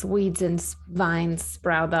as weeds and vines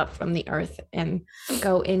sprout up from the earth and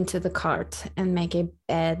go into the cart and make a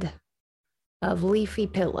bed of leafy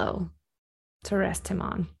pillow to rest him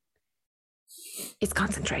on. It's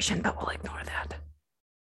concentration, but we'll ignore that.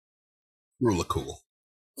 Rule of cool.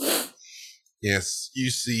 Yes, you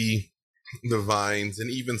see the vines and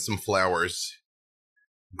even some flowers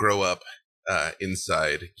grow up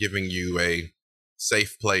inside, giving you a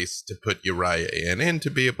safe place to put Uriah in and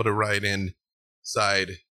to be able to ride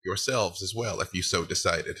inside yourselves as well, if you so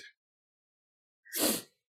decided.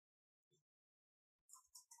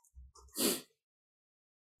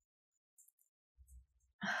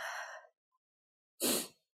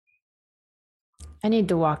 I need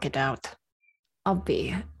to walk it out. I'll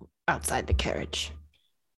be outside the carriage.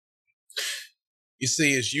 You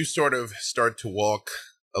see, as you sort of start to walk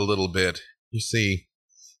a little bit, you see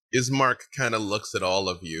Ismark kind of looks at all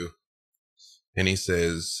of you and he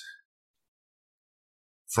says,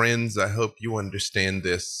 "Friends, I hope you understand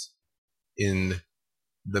this in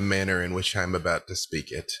the manner in which I'm about to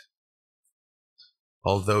speak it.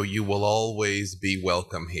 Although you will always be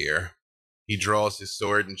welcome here." He draws his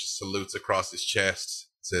sword and just salutes across his chest,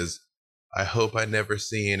 says, "I hope I never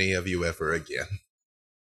see any of you ever again."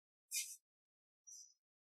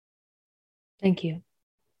 Thank you.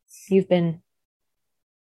 You've been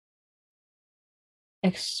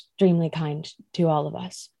extremely kind to all of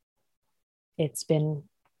us. It's been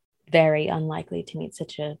very unlikely to meet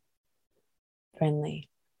such a friendly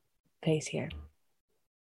face here.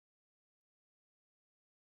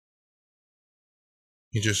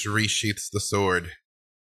 He just resheaths the sword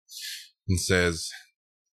and says,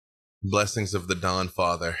 "Blessings of the Dawn,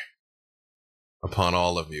 Father, upon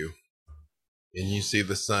all of you." And you see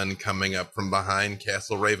the sun coming up from behind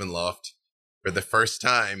Castle Ravenloft for the first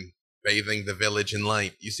time, bathing the village in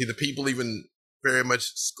light. You see the people even very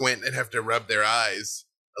much squint and have to rub their eyes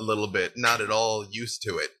a little bit, not at all used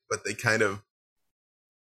to it, but they kind of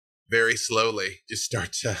very slowly just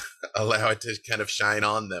start to allow it to kind of shine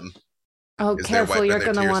on them. Oh, as they're careful. wiping You're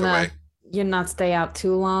their going to tears want away. to not stay out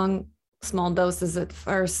too long. Small doses at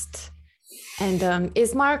first. And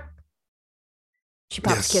Ismark, she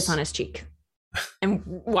pops a kiss on his cheek and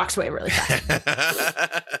walks away really fast.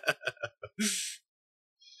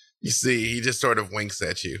 You see, he just sort of winks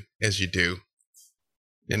at you as you do.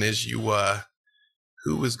 And as you,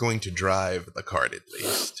 who is going to drive the cart at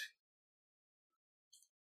least?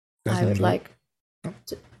 I would like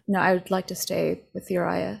to, no, I would like to stay with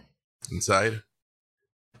Uriah. Inside?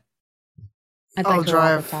 I'd I'll like to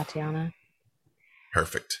drive. walk with Tatiana.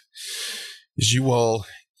 Perfect. As you all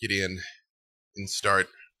get in and start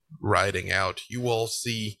riding out, you all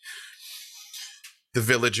see the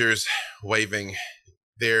villagers waving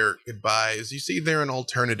their goodbyes. You see they're an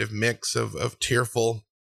alternative mix of tearful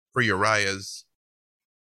for Uriah's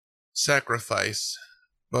sacrifice,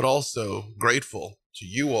 but also grateful to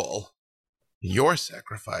you all, your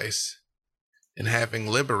sacrifice, and having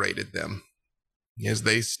liberated them as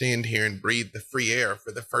they stand here and breathe the free air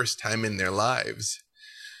for the first time in their lives.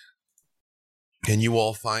 And you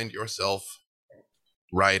all find yourself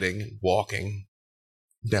riding and walking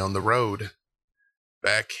down the road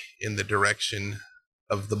back in the direction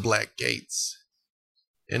of the Black Gates.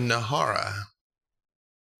 And Nahara,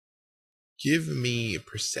 give me a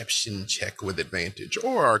perception check with advantage,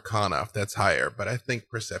 or Arcana if that's higher, but I think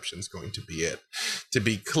perception's going to be it. To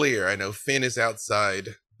be clear, I know Finn is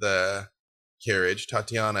outside the carriage.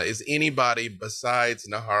 Tatiana, is anybody besides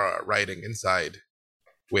Nahara riding inside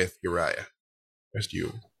with Uriah? Rest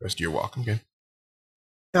of your walk, okay?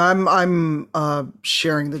 I'm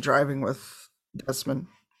sharing the driving with Desmond.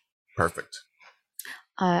 Perfect.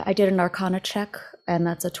 I did an Arcana check, and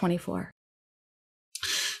that's a 24.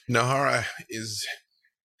 Nahara is...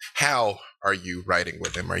 How are you riding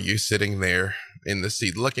with him? Are you sitting there in the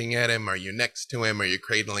seat looking at him? Are you next to him? Are you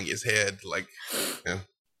cradling his head? Like, you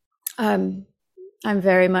know? I'm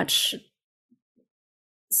very much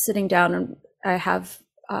sitting down, and I have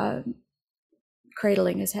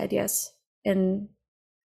cradling his head, yes, and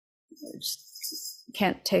just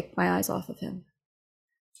can't take my eyes off of him.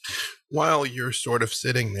 While you're sort of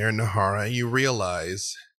sitting there, Nahara, you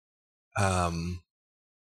realize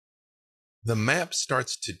the map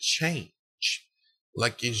starts to change.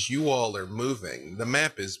 Like as you all are moving, the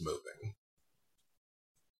map is moving.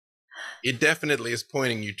 It definitely is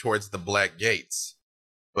pointing you towards the Black Gates,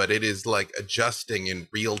 but it is like adjusting in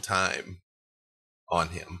real time on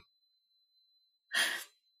him.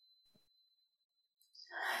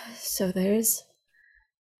 So this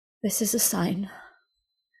is a sign.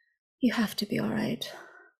 You have to be all right.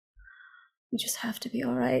 You just have to be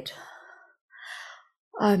all right.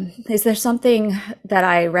 Is there something that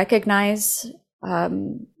I recognize?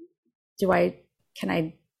 Can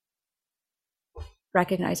I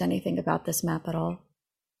recognize anything about this map at all?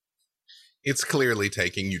 It's clearly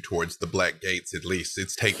taking you towards the Black Gates, at least.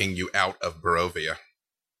 It's taking you out of Barovia.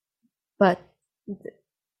 But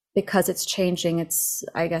because it's changing, it's,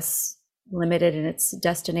 I guess, limited in its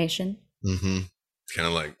destination. Mm-hmm. It's kind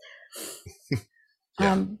of like...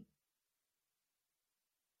 yeah.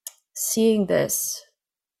 Seeing this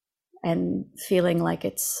and feeling like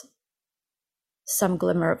it's some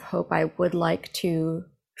glimmer of hope, I would like to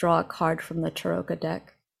draw a card from the Taroka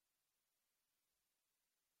deck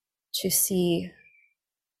to see.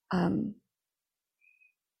 I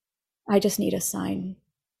just need a sign.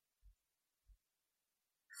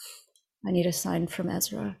 I need a sign from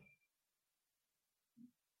Ezra.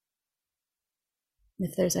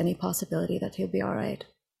 If there's any possibility that he'll be all right.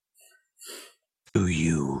 Do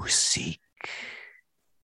you seek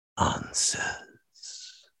answers?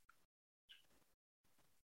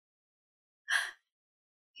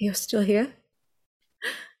 You're still here?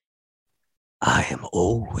 I am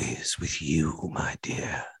always with you, my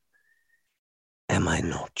dear. Am I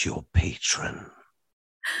not your patron?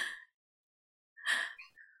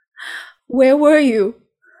 Where were you?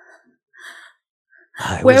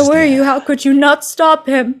 Where were you? How could you not stop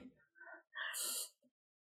him?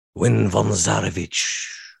 When von Zarevich,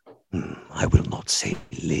 I will not say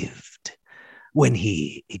lived, when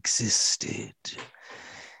he existed,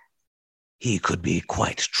 he could be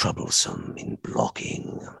quite troublesome in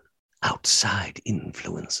blocking outside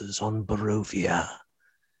influences on Barovia.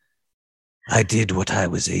 I did what I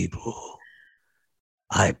was able.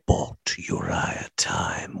 I bought Uriah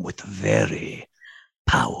time with a very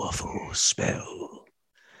powerful spell.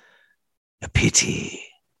 A pity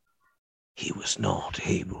he was not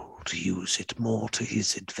able to use it more to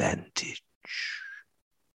his advantage.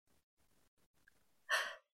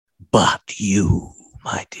 But you,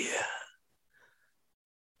 my dear,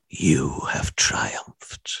 you have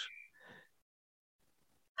triumphed.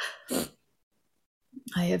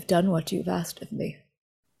 I have done what you've asked of me.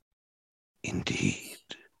 Indeed.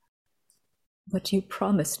 What you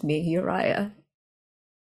promised me, Uriah.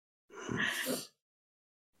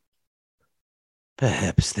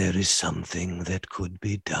 Perhaps there is something that could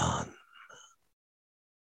be done.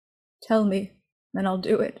 Tell me, and I'll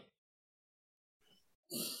do it.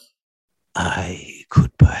 I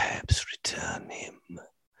could perhaps return him,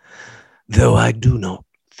 though I do not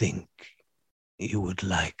think you would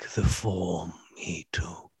like the form he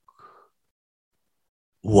took.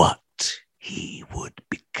 What he would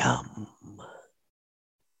become.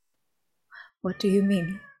 What do you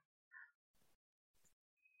mean?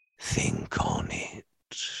 Think on it.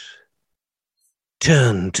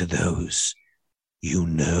 Turn to those you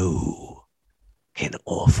know can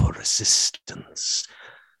offer assistance.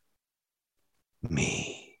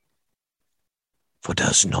 Me. For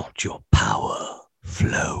does not your power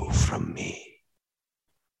flow from me?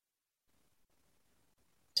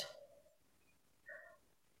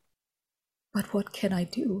 But what can I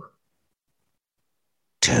do?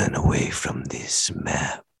 Turn away from this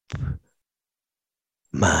map.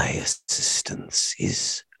 My assistance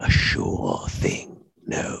is a sure thing,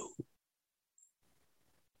 no.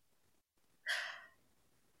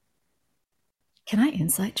 Can I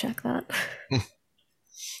insight check that?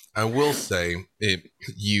 I will say,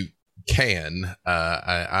 you can.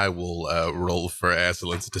 I will roll for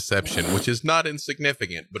Aslan's deception, which is not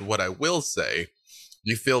insignificant. But what I will say,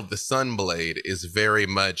 you feel the Sunblade is very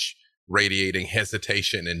much radiating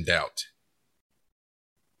hesitation and doubt.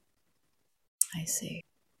 I see.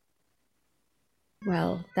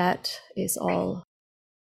 Well, that is all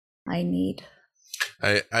I need.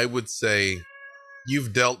 I would say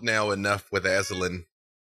you've dealt now enough with Aslan.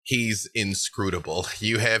 He's inscrutable.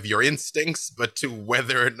 You have your instincts, but to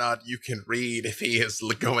whether or not you can read if he is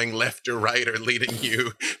going left or right or leading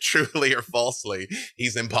you truly or falsely,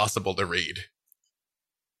 he's impossible to read.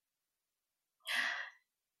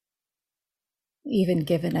 Even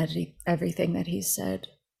given everything that he said.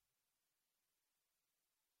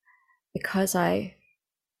 Because I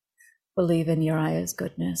believe in Uriah's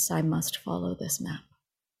goodness, I must follow this map.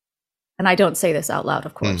 And I don't say this out loud,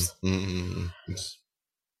 of course.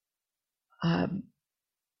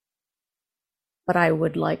 But I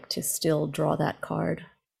would like to still draw that card.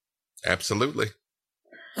 Absolutely.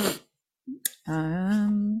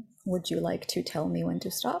 Would you like to tell me when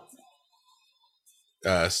to stop?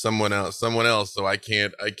 Someone else, so I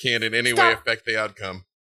can't in any way affect the outcome.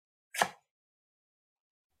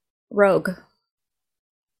 Rogue.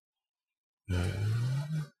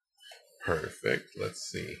 Perfect. Let's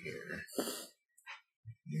see here.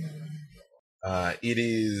 It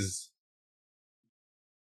is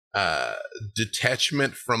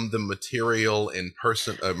detachment from the material and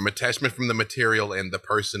attachment from the material and the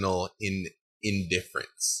personal in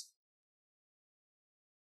indifference.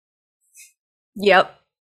 Yep.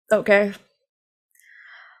 Okay.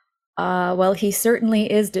 Well, he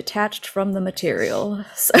certainly is detached from the material,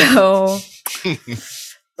 so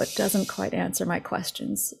but doesn't quite answer my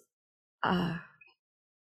questions.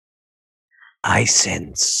 I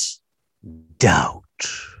sense doubt,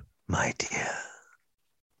 my dear.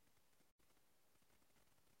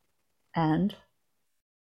 And?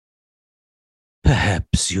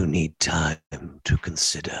 Perhaps you need time to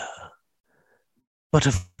consider. But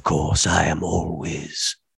of course, I am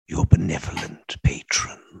always your benevolent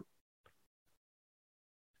patron.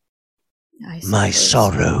 My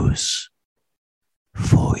sorrows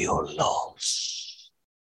for your loss.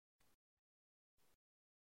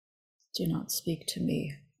 Do not speak to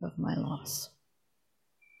me of my loss.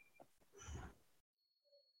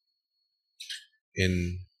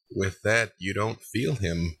 And with that, you don't feel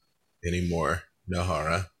him anymore,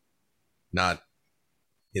 Nahara. Not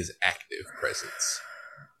his active presence.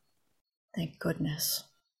 Thank goodness.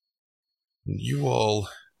 You all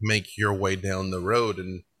make your way down the road,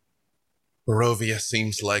 and Barovia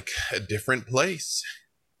seems like a different place.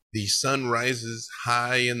 The sun rises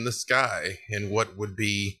high in the sky in what would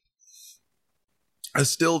be a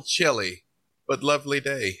still chilly but lovely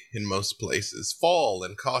day in most places. Fall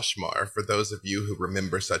in Kashmar, for those of you who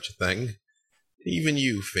remember such a thing. Even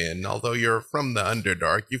you, Finn, although you're from the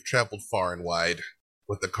Underdark, you've traveled far and wide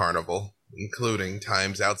with the carnival, including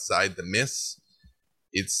times outside the Mists.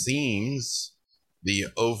 It seems the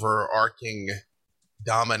overarching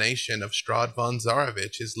domination of Strahd von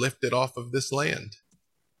Zarovich is lifted off of this land.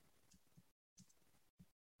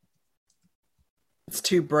 It's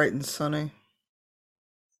too bright and sunny.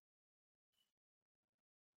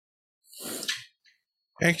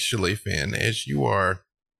 Actually, Finn, as you are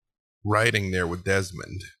riding there with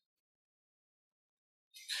Desmond,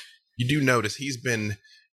 you do notice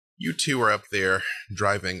you two are up there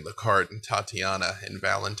driving the cart, and Tatiana and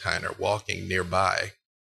Valentine are walking nearby.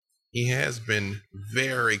 He has been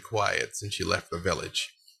very quiet since you left the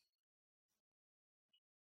village.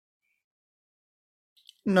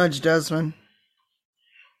 Nudge Desmond.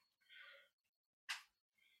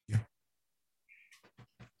 Yeah.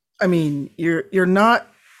 I mean, you're not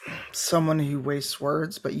someone who wastes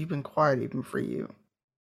words, but you've been quiet even for you.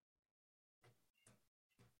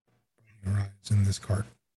 Your eyes in this cart.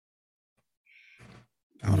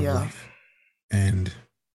 Out of life. And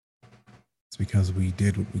it's because we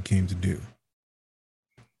did what we came to do.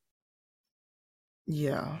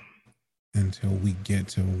 Yeah. Until we get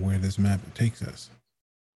to where this map takes us.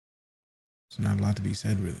 There's not a lot to be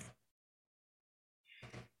said, really.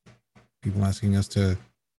 People asking us to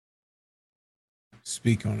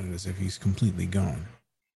speak on it as if he's completely gone.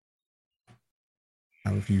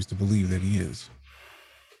 I refuse to believe that he is.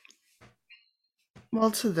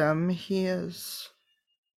 Well, to them, he is.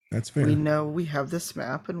 That's fair. We know we have this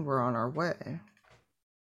map and we're on our way.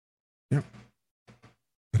 Yep.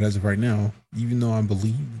 But as of right now, even though I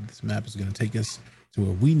believe this map is going to take us to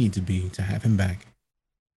where we need to be to have him back,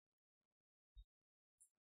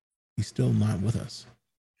 he's still not with us.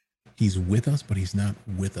 He's with us, but he's not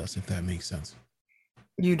with us, if that makes sense.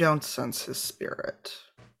 You don't sense his spirit.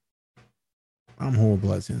 I'm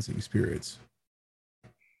horrible at sensing spirits.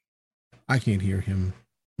 I can't hear him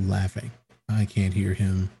laughing. I can't hear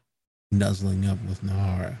him nuzzling up with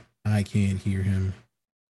Nahara. I can't hear him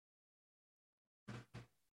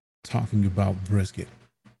talking about brisket.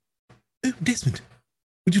 Oh, Desmond,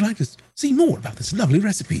 would you like to see more about this lovely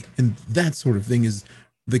recipe? And that sort of thing is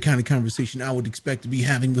the kind of conversation I would expect to be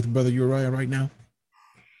having with Brother Uriah right now.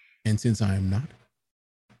 And since I am not,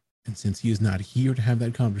 and since he is not here to have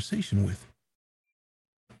that conversation with,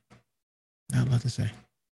 not a lot to say.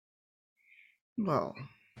 Well,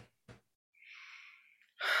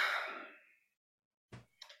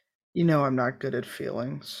 you know I'm not good at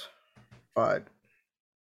feelings, but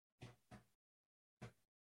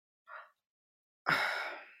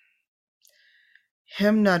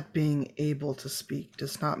him not being able to speak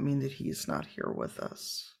does not mean that he's not here with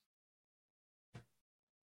us.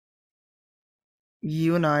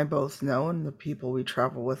 You and I both know, and the people we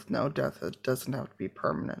travel with know, death doesn't have to be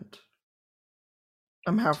permanent.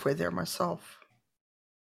 I'm halfway there myself.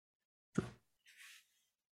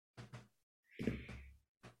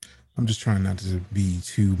 I'm just trying not to be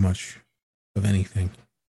too much of anything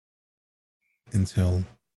until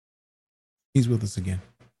he's with us again.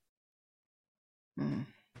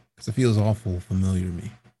 Because it feels awful familiar to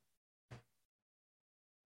me.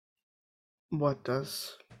 What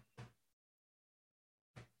does?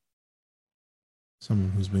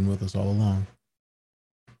 Someone who's been with us all along.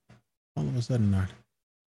 All of a sudden not.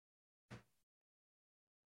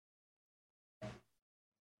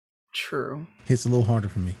 True. Hits a little harder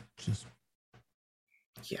for me. Just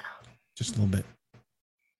a little bit.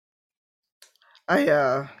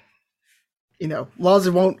 Laws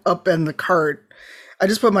won't upend the cart. I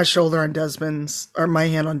just put my my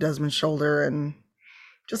hand on Desmond's shoulder and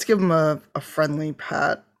just give him a friendly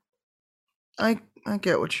pat. I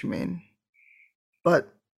get what you mean.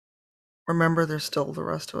 But remember, there's still the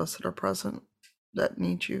rest of us that are present that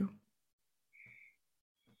need you.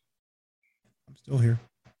 I'm still here.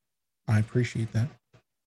 I appreciate that.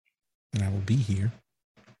 And I will be here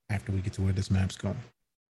after we get to where this map's going.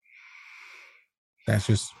 That's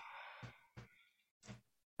just,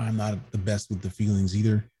 I'm not the best with the feelings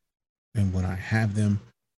either. And when I have them,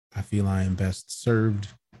 I feel I am best served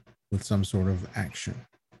with some sort of action.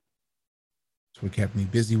 So it kept me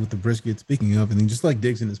busy with the brisket, speaking of, and then just like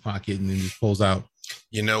digs in his pocket and then just pulls out.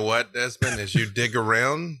 You know what, Desmond? As you dig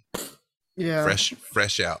around,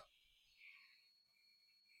 fresh out.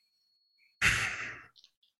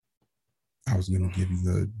 I was going to give you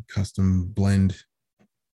the custom blend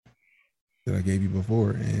that I gave you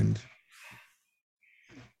before, and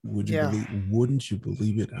wouldn't you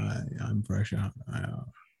believe it? I'm fresh out.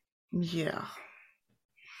 Yeah.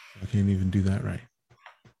 I can't even do that right.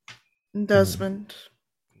 Desmond,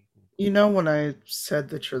 when I said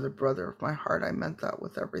that you're the brother of my heart, I meant that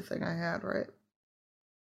with everything I had, right?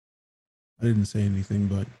 I didn't say anything,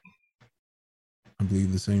 but I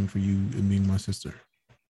believe the same for you and being my sister.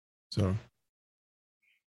 So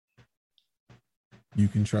you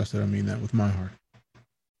can trust that I mean that with my heart.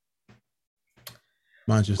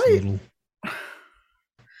 Mine's just a little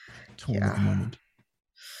torn at the moment.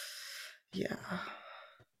 Yeah.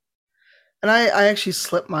 And I actually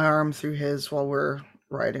slipped my arm through his while we're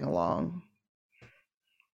riding along.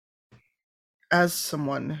 As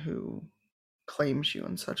someone who claims you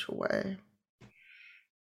in such a way,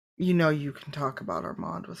 you can talk about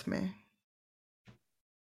Armand with me.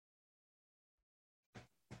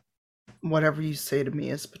 Whatever you say to me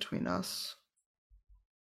is between us.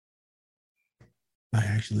 I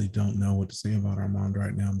actually don't know what to say about Armand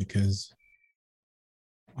right now because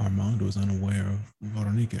Armand was unaware of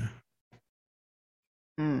Veronica.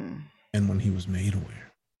 And when he was made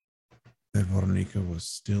aware that Veronica was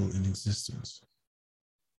still in existence,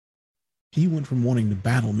 he went from wanting to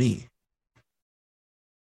battle me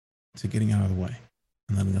to getting out of the way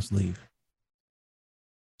and letting us leave.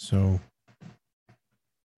 So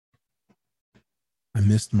I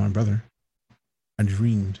missed my brother. I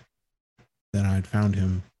dreamed that I'd found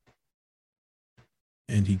him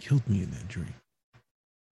and he killed me in that dream.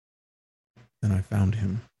 Then I found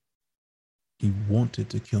him. He wanted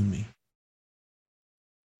to kill me.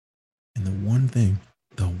 And the one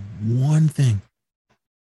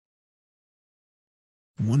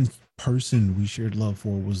person we shared love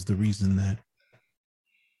for was the reason that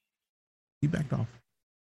he backed off.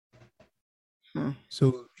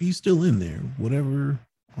 So he's still in there. Whatever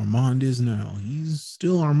Armand is now, he's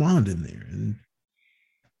still Armand in there. And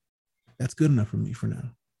that's good enough for me for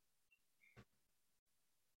now.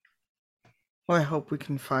 Well, I hope we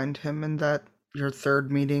can find him and that your third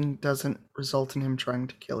meeting doesn't result in him trying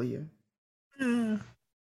to kill you.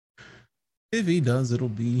 If he does, it'll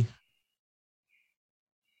be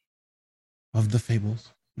of the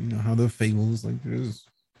fables. You know how the fables, like there's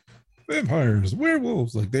vampires,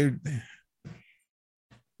 werewolves, like they're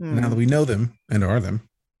now that we know them and are them,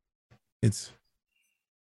 it'll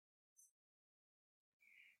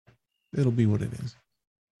be what it is.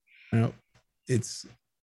 Now, it's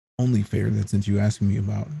only fair that since you asked me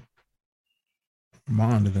about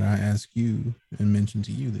Armand, that I ask you and mention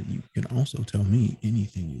to you that you can also tell me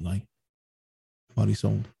anything you like about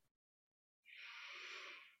Isolde.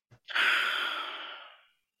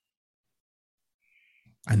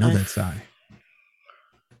 I know that sigh.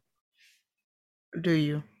 Do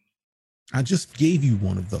you? I just gave you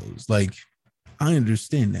one of those. Like, I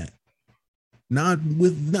understand that. Not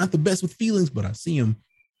the best with feelings, but I see him.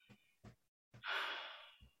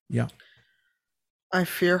 Yeah. I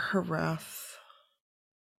fear her wrath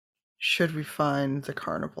should we find the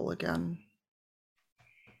carnival again.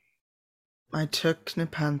 I took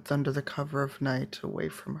Nepenthe under the cover of night away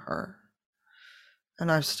from her,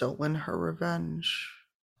 and I've stolen her revenge.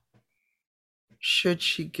 Should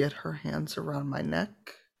she get her hands around my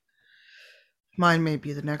neck, mine may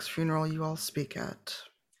be the next funeral you all speak at.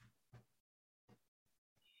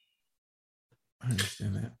 I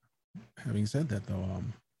understand that. Having said that, though,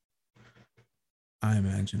 I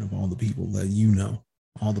imagine of all the people that you know,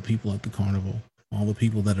 all the people at the carnival, all the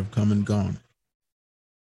people that have come and gone,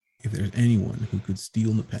 if there's anyone who could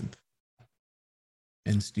steal Nepenthe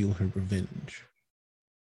and steal her revenge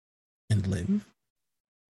and live,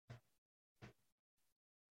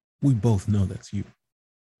 we both know that's you.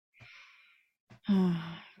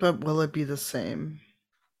 But will it be the same?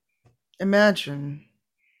 Imagine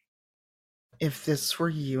if this were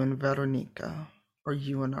you and Veronica, or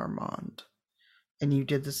you and Armand, and you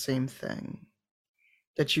did the same thing,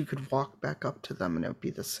 that you could walk back up to them and it would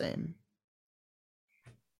be the same.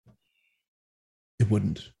 It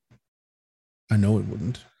wouldn't. I know it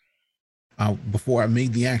wouldn't. Before I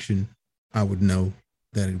made the action, I would know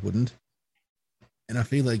that it wouldn't. And I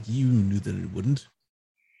feel like you knew that it wouldn't.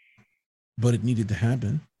 But it needed to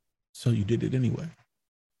happen, so you did it anyway.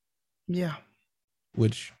 Yeah.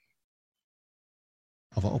 Which,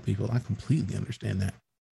 of all people, I completely understand that.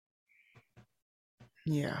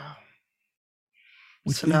 Yeah.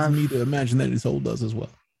 Which So leads me to imagine that his soul does as well.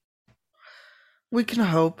 We can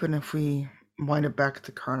hope, and if we wind up back at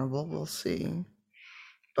the carnival, we'll see.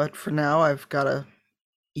 But for now, I've got a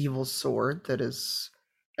evil sword that has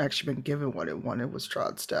actually been given what it wanted, was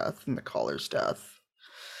Strahd's death and the caller's death.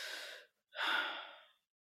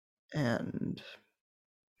 And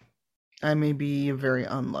I may be a very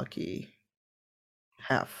unlucky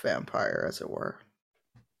half vampire, as it were.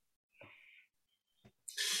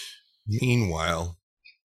 Meanwhile,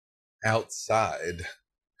 outside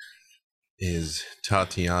is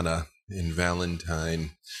Tatiana and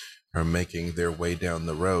Valentine are making their way down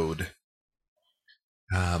the road.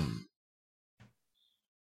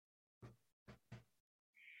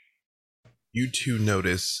 You two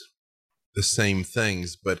notice the same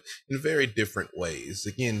things, but in very different ways.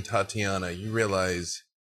 Again, Tatiana, you realize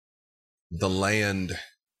the land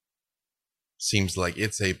seems like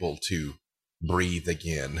it's able to breathe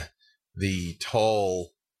again. The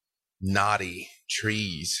tall, knotty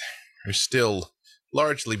trees are still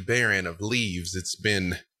largely barren of leaves. It's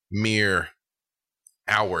been mere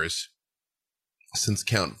hours since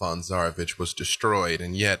Count von Zarovich was destroyed,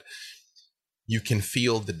 and yet you can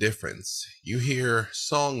feel the difference. You hear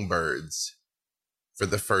songbirds for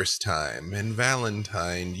the first time, and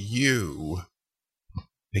Valentine, you,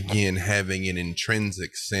 again, having an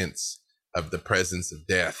intrinsic sense of the presence of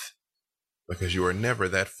death, because you are never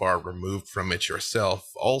that far removed from it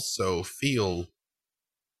yourself, also feel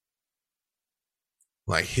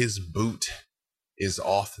like his boot is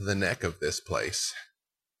off the neck of this place.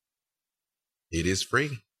 It is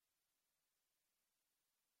free.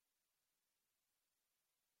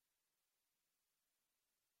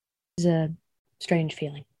 It's a strange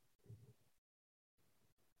feeling.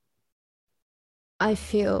 I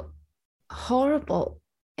feel horrible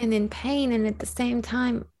and in pain, and at the same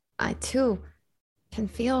time, I too can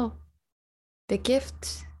feel the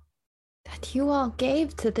gift that you all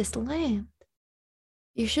gave to this land.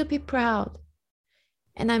 You should be proud.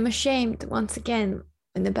 And I'm ashamed once again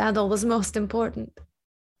when the battle was most important.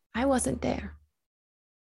 I wasn't there.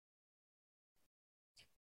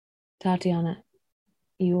 Tatiana,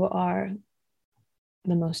 you are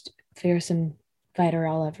the most fearsome fighter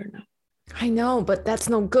I'll ever know. I know, but that's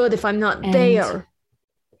no good if I'm not And there.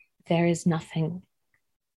 there is nothing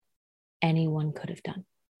anyone could have done.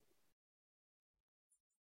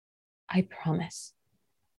 I promise.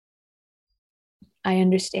 I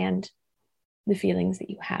understand the feelings that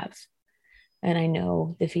you have, and I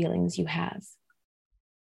know the feelings you have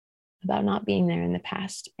about not being there in the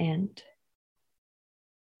past, and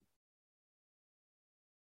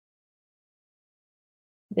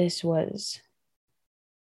this was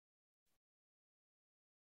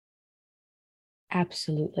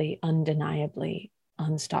absolutely, undeniably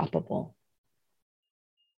unstoppable.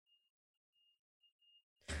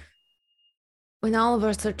 When all of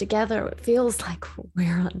us are together, it feels like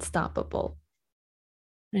we're unstoppable.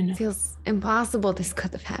 I know. It feels impossible this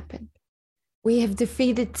could have happened. We have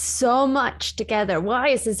defeated so much together. Why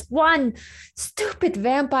is this one stupid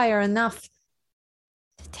vampire enough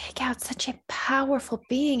to take out such a powerful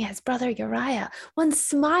being as Brother Uriah, one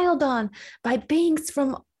smiled on by beings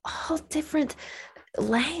from all different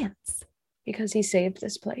lands? Because he saved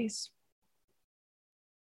this place.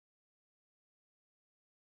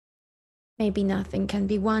 Maybe nothing can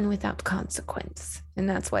be won without consequence, and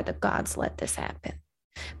that's why the gods let this happen.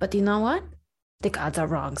 But you know what? The gods are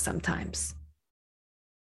wrong sometimes.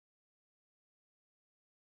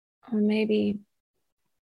 Or maybe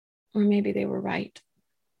they were right,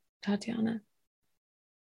 Tatiana.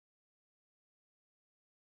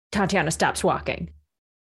 Tatiana stops walking.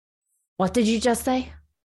 What did you just say?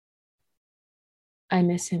 I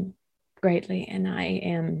miss him greatly, and I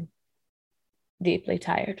am deeply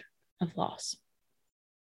tired of loss.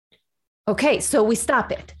 Okay, so we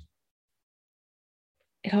stop it.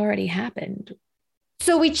 It already happened.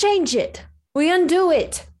 So we change it. We undo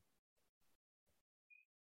it.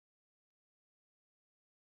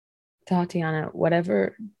 Tatiana,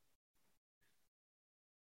 whatever.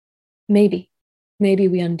 Maybe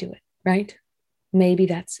we undo it, right? Maybe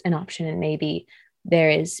that's an option, and maybe there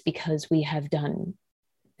is, because we have done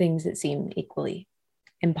things that seem equally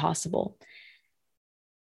impossible.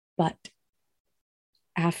 But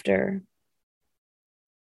after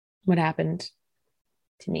what happened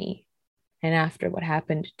to me, and after what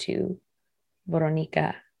happened to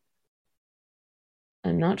Veronica,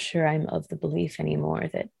 I'm not sure I'm of the belief anymore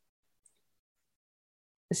that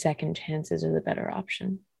the second chances are the better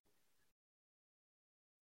option.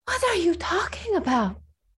 What are you talking about?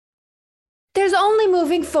 There's only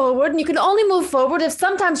moving forward, and you can only move forward if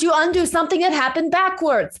sometimes you undo something that happened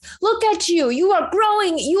backwards. Look at you. You are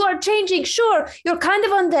growing. You are changing. Sure, you're kind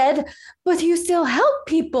of undead, but you still help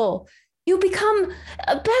people. You become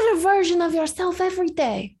a better version of yourself every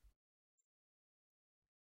day.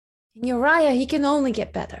 And Uriah, he can only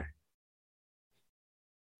get better.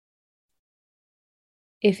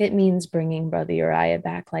 If it means bringing Brother Uriah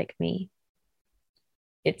back like me,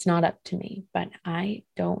 it's not up to me, but I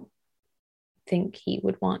don't think he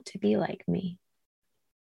would want to be like me.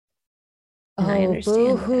 And I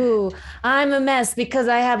understand boo-hoo. that. I'm a mess because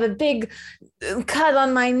I have a big cut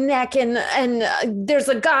on my neck and there's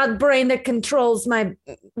a god brain that controls my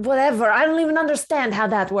whatever. I don't even understand how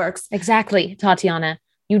that works. Exactly, Tatiana.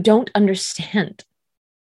 You don't understand.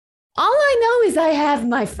 All I know is I have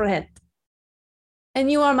my friend.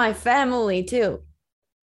 And you are my family too.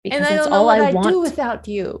 Because and I that's don't know all what I I'd want. do without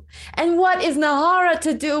you. And what is Nahara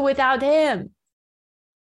to do without him?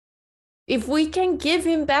 If we can give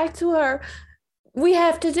him back to her, we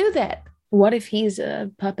have to do that. What if he's a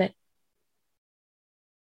puppet?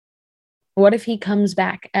 What if he comes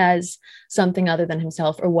back as something other than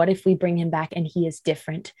himself? Or what if we bring him back and he is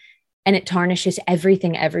different and it tarnishes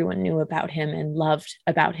everything everyone knew about him and loved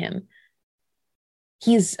about him?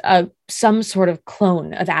 He's some sort of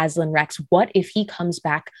clone of Aslan Rex. What if he comes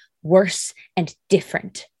back worse and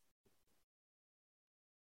different?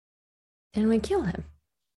 Then we kill him.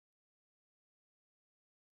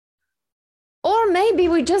 Or maybe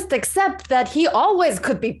we just accept that he always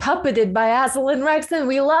could be puppeted by Aslan Rex and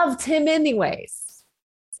we loved him anyways.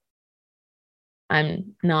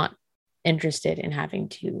 I'm not interested in having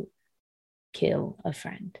to kill a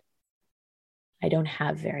friend. I don't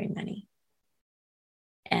have very many.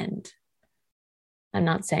 And I'm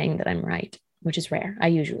not saying that I'm right, which is rare. I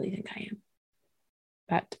usually think I am.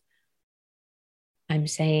 But I'm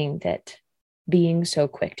saying that being so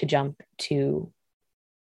quick to jump to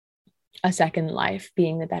a second life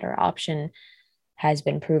being the better option has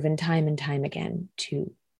been proven time and time again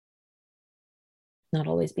to not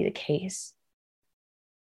always be the case.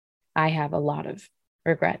 I have a lot of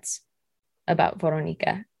regrets about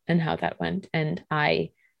Veronica and how that went, and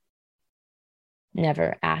I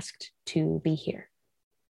never asked to be here,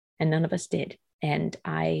 and none of us did. And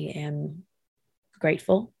I am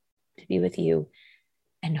grateful to be with you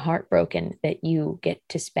and heartbroken that you get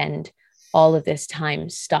to spend all of this time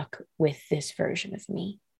stuck with this version of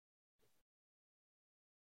me.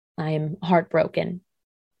 I am heartbroken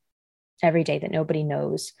every day that nobody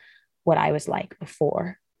knows what I was like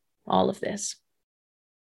before all of this.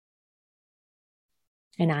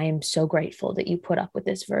 And I am so grateful that you put up with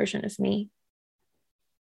this version of me,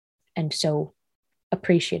 and so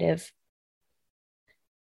appreciative.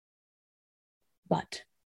 But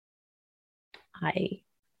I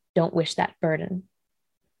don't wish that burden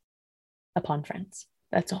upon friends.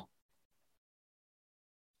 That's all.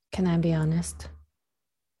 Can I be honest?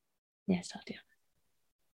 Yes, Tatiana.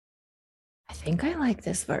 I think I like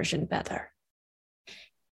this version better.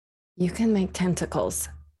 You can make tentacles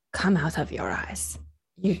come out of your eyes.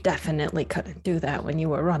 You definitely couldn't do that when you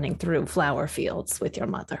were running through flower fields with your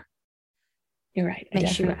mother. You're right. I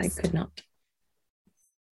Makes you definitely rest. could not.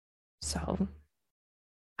 So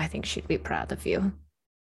I think she'd be proud of you.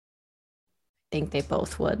 I think they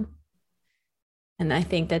both would. And I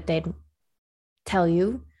think that they'd tell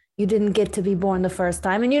you you didn't get to be born the first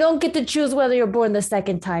time, and you don't get to choose whether you're born the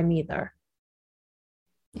second time either.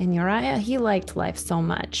 And Uriah, he liked life so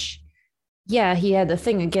much. Yeah, he had a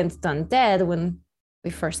thing against undead when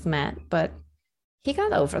we first met, but he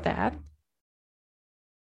got over that.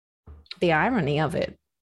 The irony of it.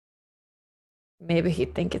 Maybe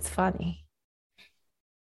he'd think it's funny.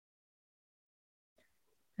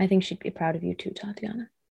 I think she'd be proud of you too, Tatiana.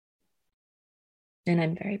 And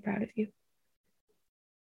I'm very proud of you.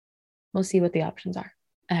 We'll see what the options are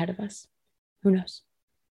ahead of us. Who knows?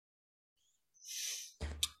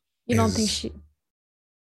 You don't think she...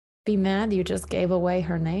 be mad you just gave away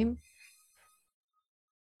her name?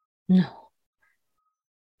 No.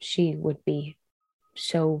 She would be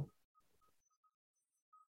so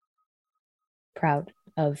proud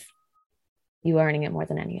of you earning it more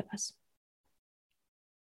than any of us.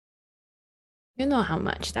 You know how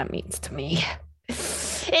much that means to me.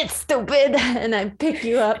 It's stupid. And I pick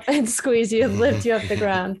you up and squeeze you and lift you off the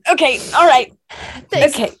ground. Okay, all right.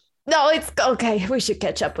 Thanks. Okay. No, it's okay. We should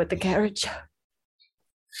catch up with the carriage.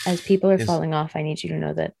 As people are Yes. falling off, I need you to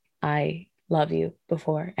know that I love you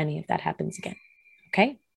before any of that happens again.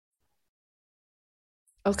 Okay?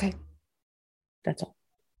 Okay. That's all.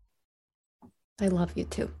 I love you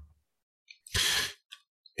too.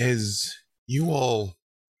 As you all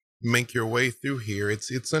make your way through here,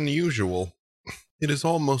 it's unusual. It is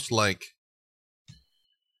almost like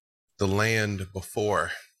the land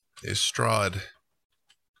before Estrad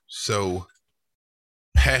so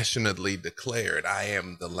passionately declared, I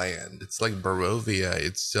am the land. It's like Barovia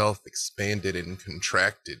itself expanded and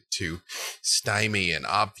contracted to stymie and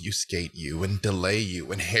obfuscate you and delay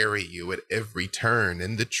you and harry you at every turn.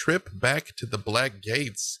 And the trip back to the Black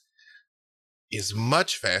Gates is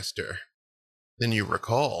much faster than you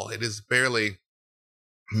recall. It is barely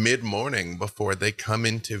mid-morning before they come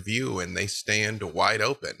into view and they stand wide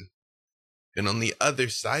open. And on the other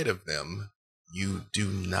side of them, you do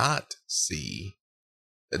not see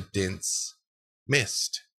a dense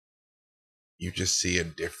mist. You just see a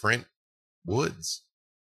different woods.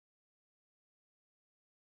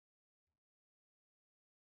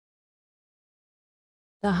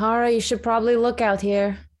 Nahara, you should probably look out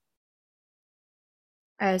here.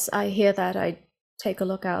 As I hear that, I take a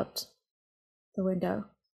look out the window.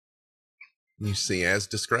 You see, as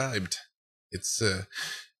described, it's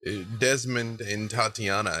Desmond and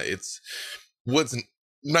Tatiana. It's woods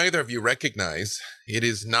neither of you recognize. It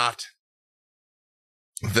is not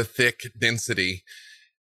the thick density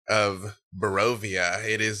of Barovia.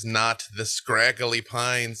 It is not the scraggly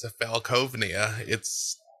pines of Falkovnia.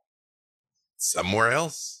 It's somewhere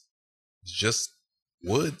else. It's just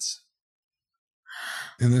woods.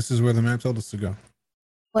 And this is where the map told us to go.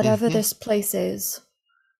 Whatever Mhm. this place is,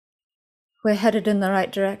 we're headed in the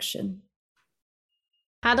right direction.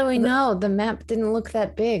 How do we know? The map didn't look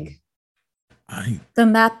that big. The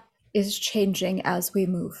map is changing as we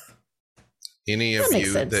move. Any That of makes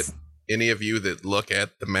you sense. that look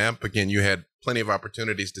at the map, again, you had plenty of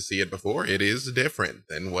opportunities to see it before. It is different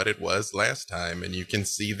than what it was last time, and you can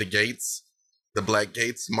see the gates, the Black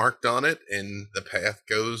Gates marked on it, and the path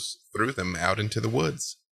goes through them out into the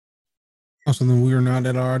woods. Oh, so then we are not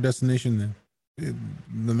at our destination then.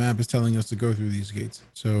 The map is telling us to go through these gates.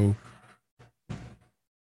 So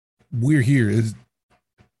we're here. It's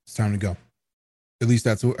time to go. At least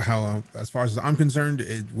that's how, as far as I'm concerned,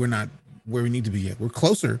 we're not where we need to be yet. We're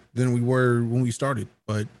closer than we were when we started,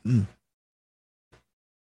 but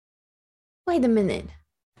Wait a minute.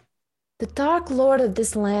 The Dark Lord of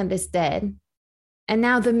this land is dead, and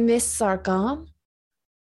now the mists are gone?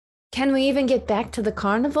 Can we even get back to the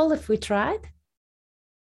carnival if we tried?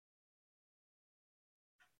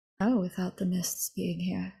 Oh, without the mists being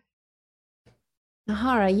here.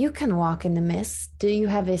 Nahara, you can walk in the mist. Do you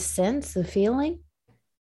have a sense of feeling?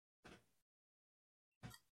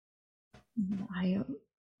 I don't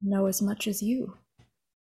know as much as you.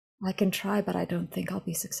 I can try, but I don't think I'll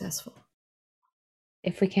be successful.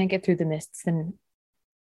 If we can't get through the mists, then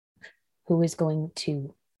who is going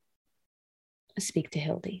to speak to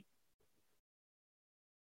Hildy?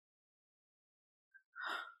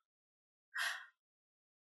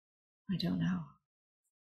 I don't know.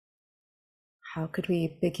 How could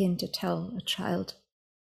we begin to tell a child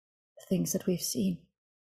the things that we've seen?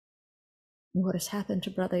 And what has happened to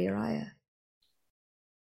Brother Uriah?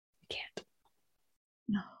 We can't.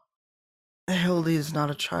 No. Hildy is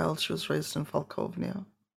not a child. She was raised in Falkovnia.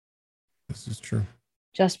 this is true.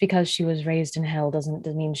 Just because she was raised in hell doesn't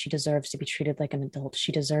mean she deserves to be treated like an adult.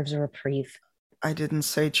 She deserves a reprieve. I didn't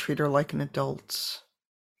say treat her like an adult.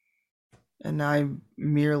 And I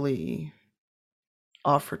merely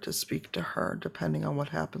offered to speak to her depending on what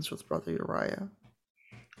happens with Brother Uriah.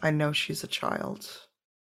 I know she's a child.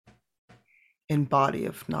 In body,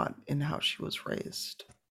 if not in how she was raised.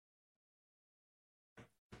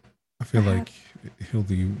 I feel like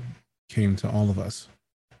Hildy came to all of us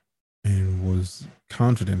and was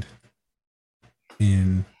confident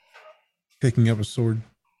in picking up a sword,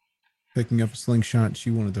 picking up a slingshot. She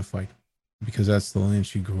wanted to fight because that's the land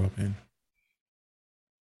she grew up in.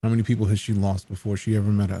 How many people has she lost before she ever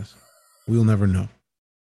met us? We'll never know.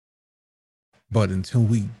 But until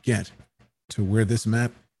we get to where this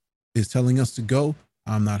map is telling us to go,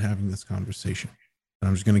 I'm not having this conversation.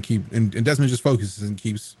 I'm just going to keep, and Desmond just focuses and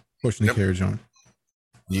keeps pushing the carriage on.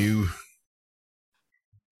 You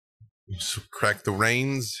crack the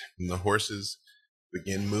reins, and the horses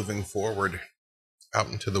begin moving forward out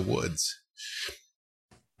into the woods.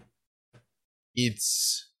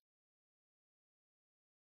 It's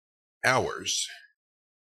hours,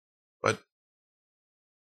 but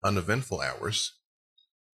uneventful hours.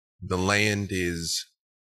 The land is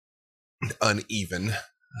uneven,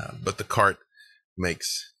 but the cart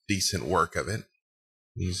makes decent work of it.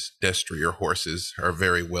 These destrier horses are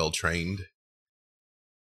very well trained.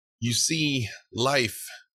 You see life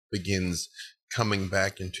begins coming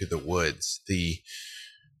back into the woods. The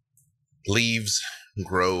leaves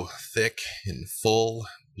grow thick and full.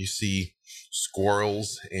 You see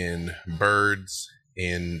squirrels and birds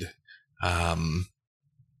and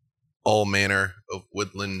all manner of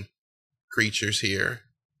woodland creatures here.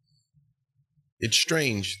 It's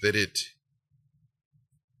strange that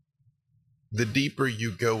the deeper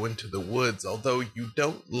you go into the woods, although you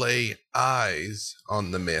don't lay eyes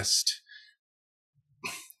on the mist,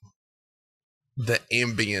 the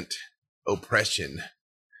ambient oppression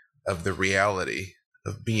of the reality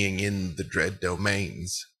of being in the dread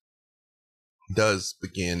domains does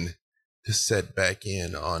begin to set back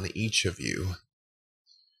in on each of you.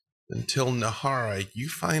 Until Nahara, you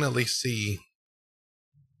finally see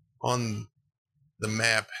on the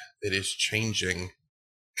map that is changing,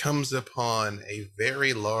 comes upon a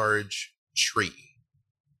very large tree.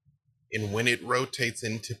 And when it rotates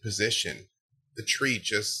into position, the tree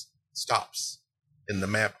just stops and the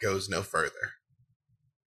map goes no further.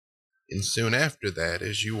 And soon after that,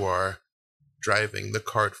 as you are driving the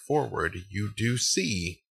cart forward, you do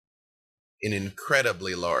see an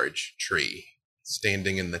incredibly large tree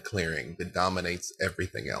standing in the clearing that dominates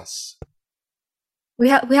everything else. We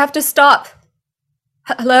have to stop.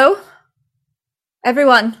 Hello?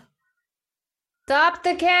 Everyone. Stop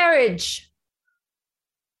the carriage.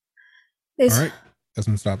 All right.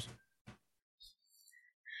 Desmond stops.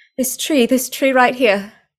 This tree right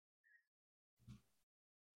here.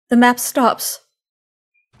 The map stops.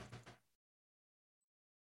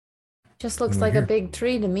 Just looks like a big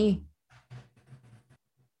tree to me.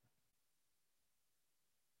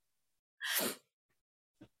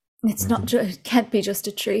 It's not. It can't be just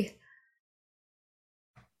a tree.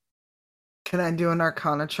 Can I do an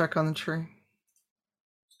Arcana check on the tree?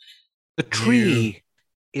 The tree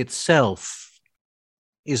itself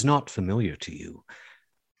is not familiar to you,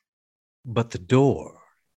 but the door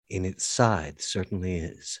in its side certainly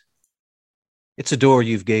is. It's a door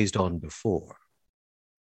you've gazed on before.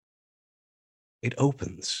 It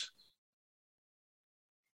opens,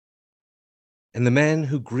 and the man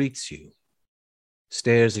who greets you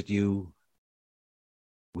stares at you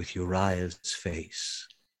with Uriah's face,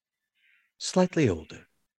 slightly older.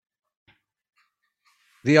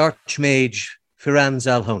 The Archmage Firanz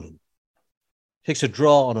Alhonen takes a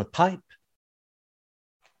draw on a pipe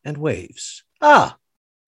and waves. Ah,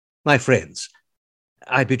 my friends,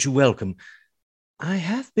 I bid you welcome. I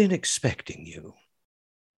have been expecting you.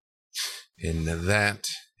 And that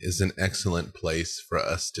is an excellent place for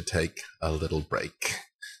us to take a little break.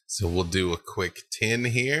 So we'll do a quick 10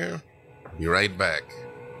 here. Be right back.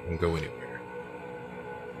 Don't go anywhere.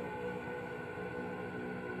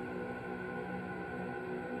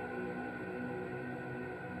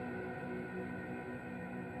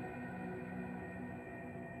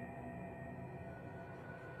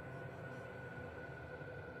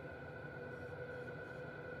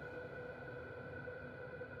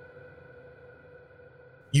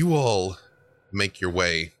 You all make your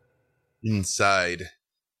way inside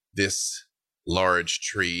this large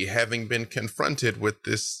tree, having been confronted with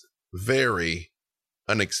this very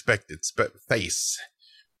unexpected face.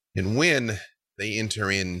 And when they enter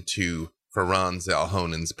into Firanz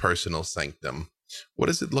Alhonen's personal sanctum, what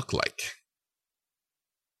does it look like?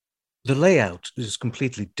 The layout is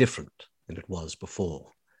completely different than it was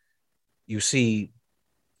before. You see,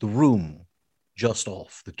 the room just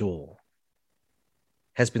off the door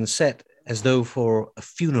has been set as though for a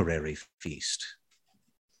funerary feast.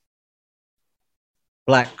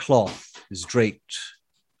 Black cloth is draped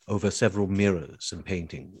over several mirrors and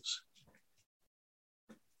paintings.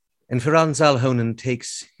 And Firanz Alhonen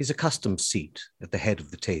takes his accustomed seat at the head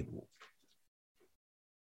of the table.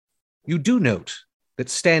 You do note that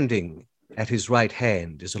standing at his right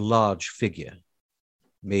hand is a large figure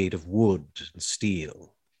made of wood and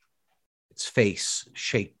steel, its face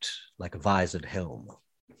shaped like a visored helm.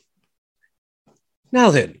 Now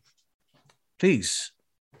then, please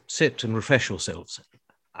sit and refresh yourselves.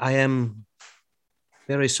 I am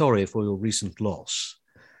very sorry for your recent loss,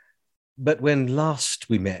 But when last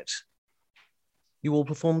we met, you all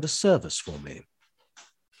performed a service for me.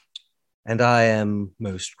 And I am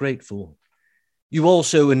most grateful. You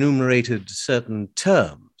also enumerated certain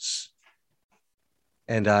terms,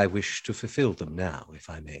 and I wish to fulfill them now, if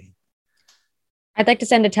I may. I'd like to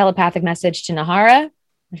send a telepathic message to Nahara.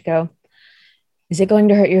 I'd go, is it going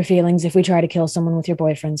to hurt your feelings if we try to kill someone with your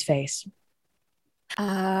boyfriend's face?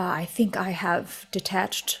 I think I have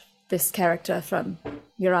detached this character from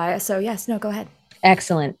Uriah, so yes, no, go ahead.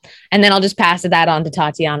 Excellent. And then I'll just pass that on to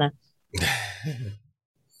Tatiana.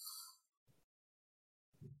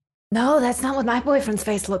 No, that's not what my boyfriend's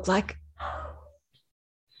face looked like.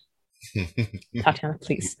 Tatiana,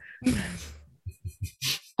 please.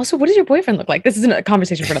 Also, what does your boyfriend look like? This isn't a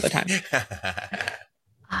conversation for another time.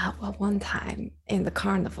 Well, one time in the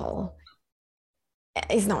carnival,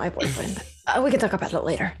 he's not my boyfriend. We can talk about it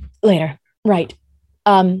later. Later. Right.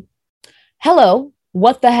 Hello.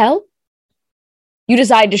 What the hell? You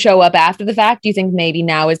decide to show up after the fact? Do you think maybe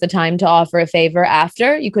now is the time to offer a favor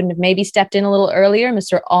after? You couldn't have maybe stepped in a little earlier,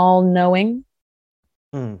 Mr. All-Knowing?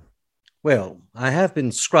 Well, I have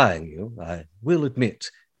been scrying you, I will admit,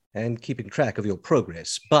 and keeping track of your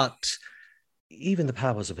progress, but even the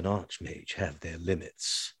powers of an archmage have their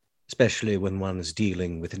limits, especially when one is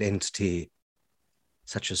dealing with an entity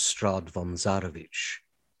such as Strahd von Zarovich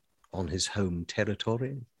on his home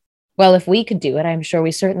territory. Well, if we could do it, I'm sure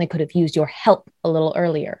we certainly could have used your help a little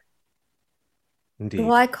earlier. Indeed.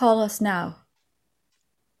 Why call us now?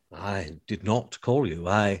 I did not call you.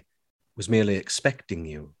 I was merely expecting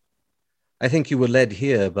you. I think you were led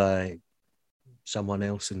here by someone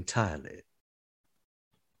else entirely.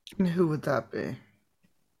 And who would that be?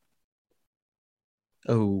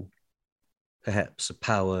 Oh, perhaps a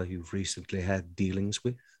power you've recently had dealings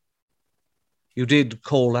with? You did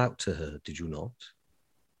call out to her, did you not?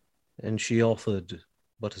 And she offered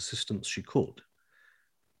what assistance she could.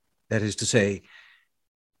 That is to say,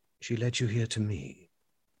 she led you here to me.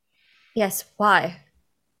 Yes, why?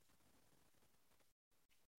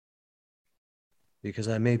 Because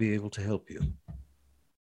I may be able to help you.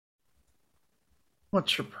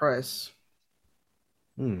 What's your price?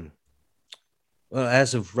 Well,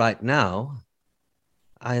 as of right now,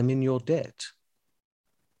 I am in your debt.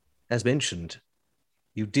 As mentioned,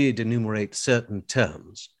 you did enumerate certain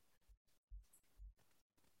terms,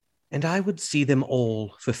 and I would see them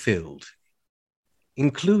all fulfilled,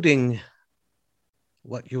 including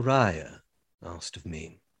what Uriah asked of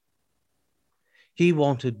me. He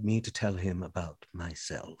wanted me to tell him about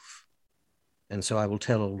myself, and so I will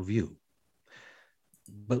tell all of you.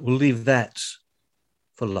 But we'll leave that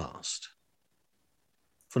for last.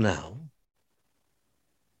 For now,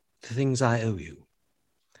 the things I owe you.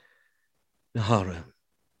 Nahara,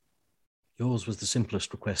 yours was the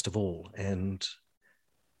simplest request of all, and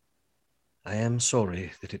I am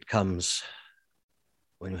sorry that it comes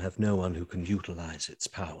when you have no one who can utilize its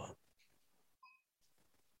power.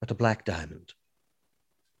 But a black diamond.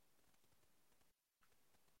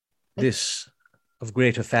 This, of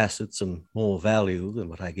greater facets and more value than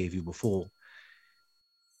what I gave you before.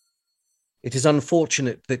 It is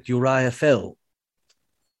unfortunate that Uriah fell.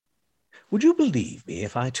 Would you believe me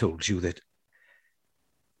if I told you that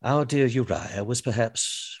our dear Uriah was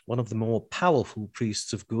perhaps one of the more powerful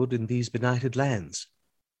priests of good in these benighted lands?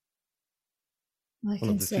 I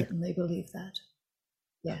can certainly believe that.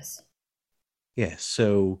 Yes. Yes,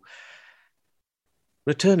 so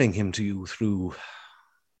returning him to you through,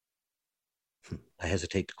 I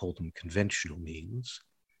hesitate to call them conventional means,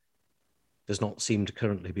 does not seem to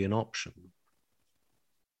currently be an option.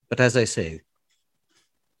 But as I say,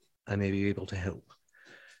 I may be able to help.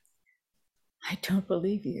 I don't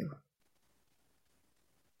believe you.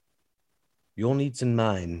 Your needs and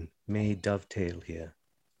mine may dovetail here.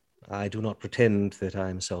 I do not pretend that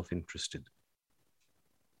I am self-interested.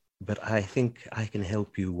 But I think I can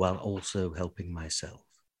help you while also helping myself.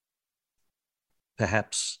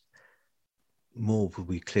 Perhaps more will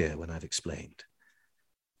be clear when I've explained.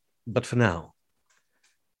 But for now,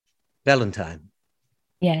 Valentine.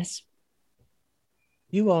 Yes.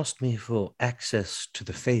 You asked me for access to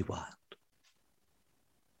the Feywild.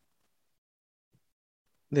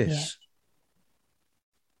 This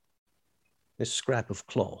scrap of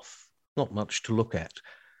cloth, not much to look at.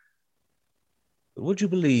 But would you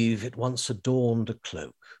believe it once adorned a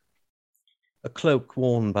cloak? A cloak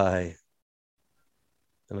worn by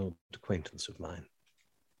an old acquaintance of mine.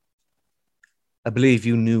 I believe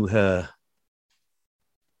you knew her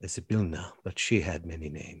as Ibilna, but she had many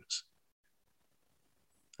names.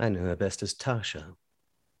 I knew her best as Tasha.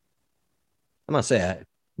 I must say I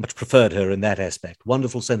much preferred her in that aspect.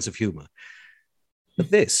 Wonderful sense of humor. But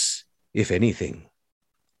this if anything,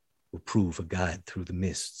 will prove a guide through the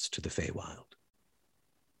mists to the Feywild.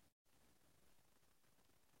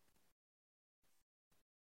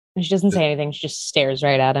 And she doesn't say anything. She just stares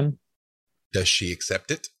right at him. Does she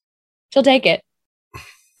accept it? She'll take it.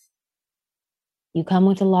 You come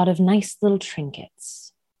with a lot of nice little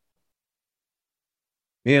trinkets.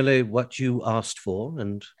 Merely what you asked for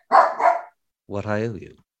and what I owe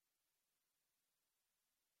you.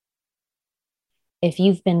 If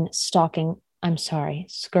you've been scrying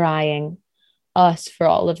us for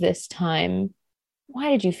all of this time,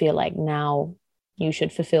 why did you feel like now you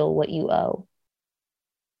should fulfill what you owe?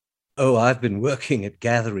 Oh, I've been working at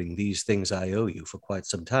gathering these things I owe you for quite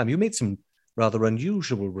some time. You made some rather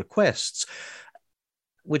unusual requests,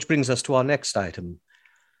 which brings us to our next item.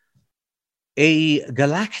 A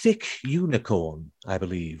galactic unicorn, I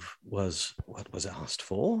believe, was what was asked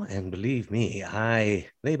for. And believe me, I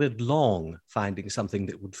labored long finding something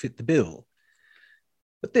that would fit the bill.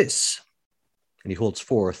 But this, and he holds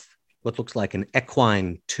forth what looks like an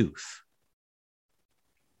equine tooth.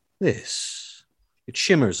 This, it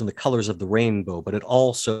shimmers in the colors of the rainbow, but it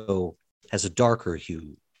also has a darker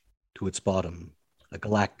hue to its bottom, a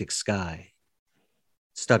galactic sky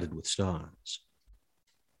studded with stars.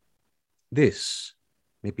 This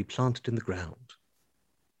may be planted in the ground.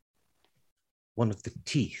 One of the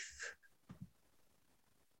teeth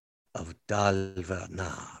of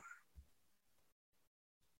Dalvarnar.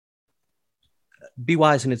 Be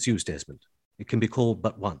wise in its use, Desmond. It can be called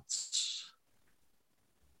but once.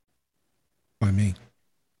 By me.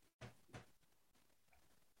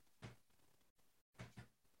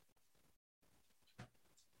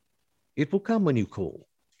 It will come when you call,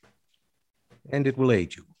 and it will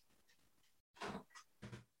aid you.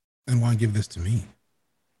 And why give this to me?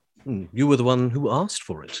 You were the one who asked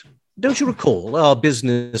for it. Don't you recall our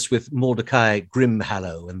business with Mordecai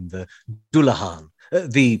Grimhallow and the Dullahan,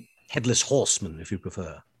 the Headless Horseman, if you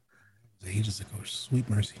prefer? Ages ago, sweet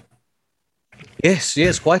mercy.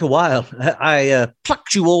 Yes, quite a while. I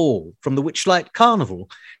plucked you all from the Witchlight Carnival,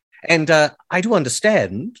 and I do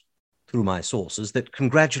understand, through my sources, that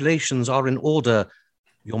congratulations are in order,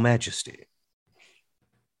 Your Majesty.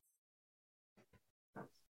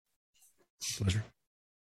 Pleasure.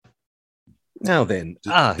 Now then,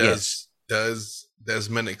 yes. Does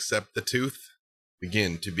Desmond accept the tooth?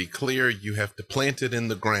 Again, to be clear, you have to plant it in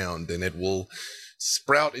the ground and it will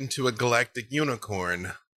sprout into a galactic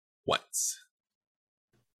unicorn once.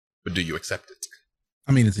 But do you accept it?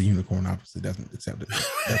 I mean, it's a unicorn, obviously doesn't accept it.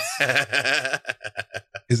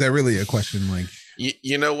 Is that really a question? Like,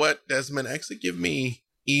 you know what, Desmond? Actually, give me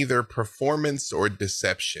either performance or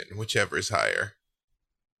deception, whichever is higher.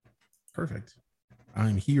 Perfect.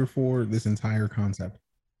 I'm here for this entire concept.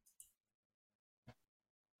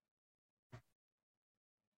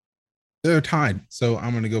 They're tied, so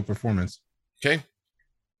I'm going to go performance. Okay.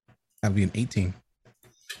 That'll be an 18.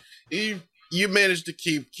 You managed to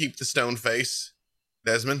keep the stone face,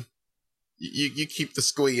 Desmond. You keep the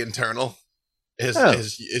squee internal,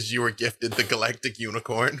 as you were gifted the galactic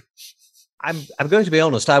unicorn. I'm going to be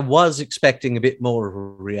honest. I was expecting a bit more of a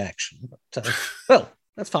reaction, but well,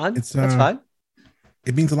 that's fine. That's fine.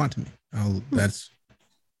 It means a lot to me. That's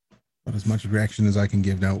about as much reaction as I can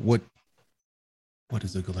give. Now, what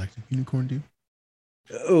does a galactic unicorn do?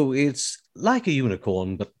 Oh, it's like a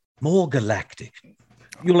unicorn, but more galactic.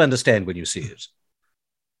 You'll understand when you see it.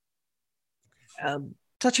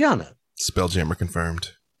 Tatiana. Spelljammer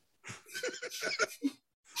confirmed.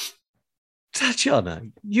 Tatiana,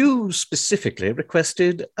 you specifically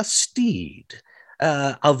requested a steed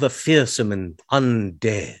of a fearsome and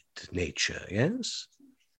undead nature, yes?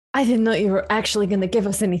 I didn't know you were actually going to give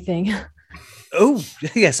us anything. Oh,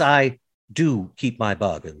 yes, I do keep my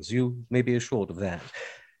bargains. You may be assured of that.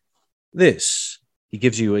 This, he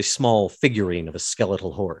gives you a small figurine of a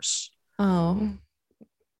skeletal horse. Oh.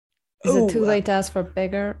 Is it too late to ask for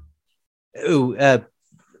bigger?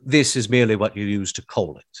 This is merely what you use to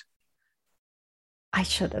call it. I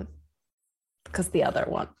should have, because the other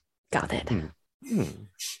one got it.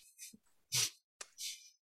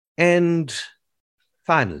 And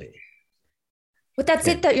finally. But that's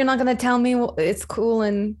it, that you're not going to tell me it's cool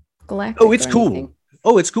and galactic? Oh, it's cool. Anything?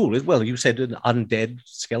 Oh, it's cool. Well, you said an undead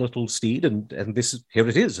skeletal steed, and this is, here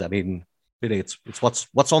it is. I mean, really, it's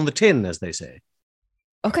what's on the tin, as they say.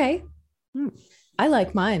 Okay. I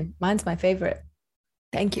like mine. Mine's my favorite.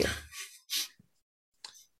 Thank you.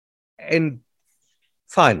 And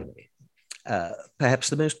finally, perhaps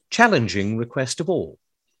the most challenging request of all.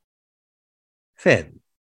 Fen.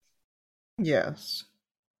 Yes.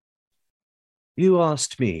 You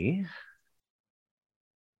asked me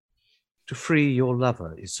to free your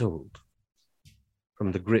lover, Isolde,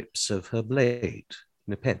 from the grips of her blade,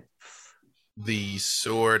 Nepenthe. The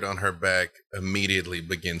sword on her back immediately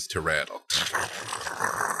begins to rattle.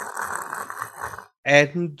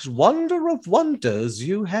 And wonder of wonders,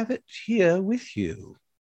 you have it here with you.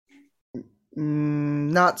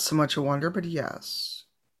 Not so much a wonder, but yes.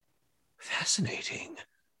 Fascinating.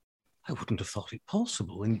 I wouldn't have thought it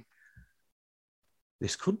possible, and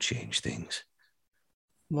this could change things.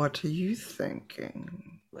 What are you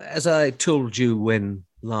thinking? As I told you when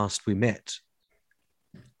last we met,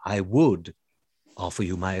 I would offer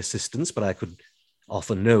you my assistance, but I could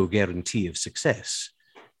offer no guarantee of success.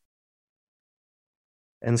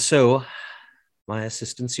 And so, my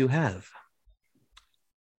assistance you have.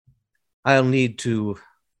 I'll need to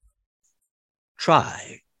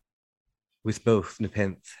try with both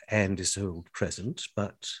Nepenthe and Isolde present,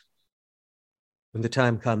 but when the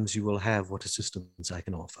time comes, you will have what assistance I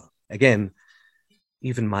can offer. Again,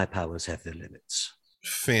 even my powers have their limits.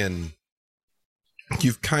 Finn,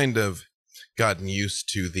 you've kind of gotten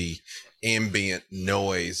used to the ambient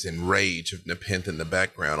noise and rage of Nepenthe in the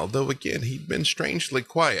background, although again, he'd been strangely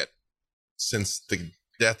quiet since the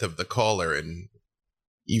death of the caller, and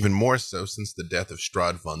even more so since the death of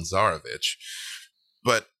Strahd von Zarovich.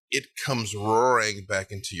 But it comes roaring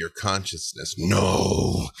back into your consciousness.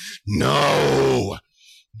 No, no,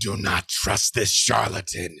 do not trust this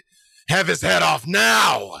charlatan. Have his head off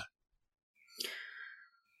now!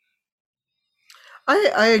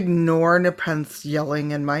 I ignore Nepenthe's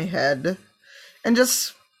yelling in my head and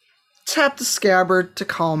just tap the scabbard to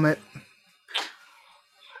calm it.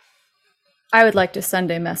 I would like to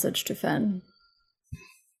send a message to Fen.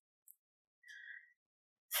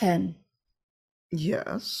 Fen.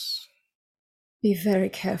 Yes? Be very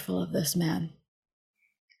careful of this man.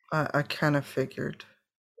 I kind of figured.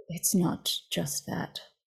 It's not just that.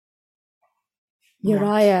 What?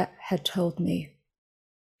 Uriah had told me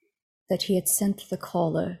that he had sent the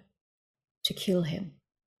caller to kill him.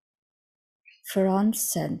 Ferran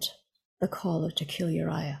sent the caller to kill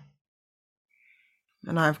Uriah.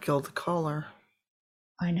 And I've killed the caller.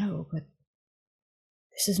 I know, but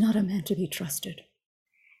this is not a man to be trusted.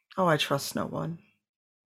 Oh, I trust no one.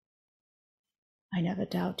 I never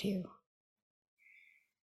doubt you.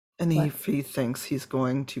 And What? if he thinks he's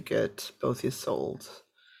going to get both Isolde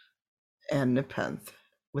and Nepenthe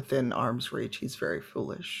within arm's reach, he's very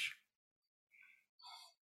foolish.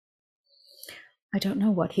 I don't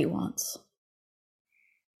know what he wants.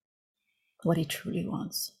 What he truly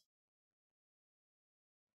wants.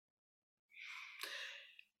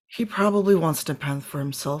 He probably wants Nepenthe for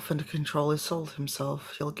himself and to control Isolde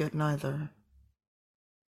himself. He'll get neither.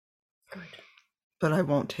 Good. But I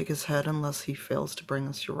won't take his head unless he fails to bring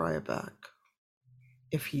us Uriah back.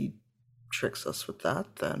 If he tricks us with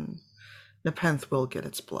that, then Nepenthe will get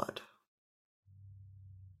its blood.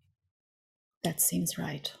 That seems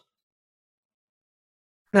right.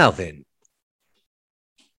 Now then,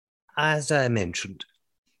 as I mentioned,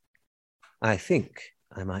 I think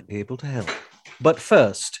I might be able to help. But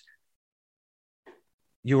first,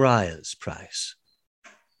 Uriah's price.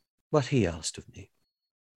 What he asked of me.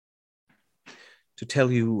 To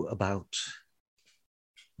tell you about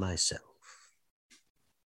myself.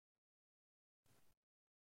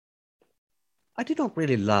 I did not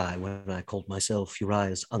really lie when I called myself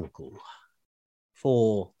Uriah's uncle,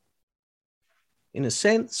 for, in a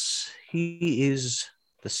sense, he is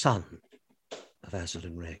the son of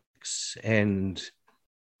Azalin Rex, and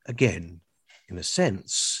again, in a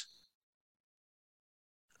sense,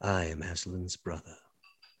 I am Azalin's brother.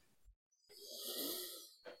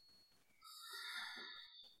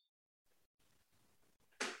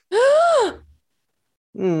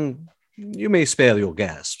 You may spare your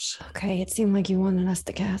gasps. Okay, it seemed like you wanted us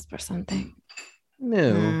to gasp or something.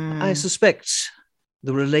 No, I suspect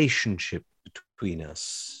the relationship between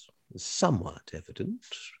us is somewhat evident.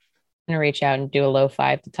 I'm gonna reach out and do a low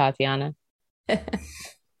five to Tatiana.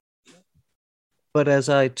 But as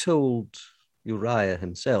I told Uriah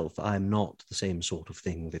himself, I'm not the same sort of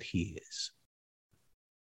thing that he is.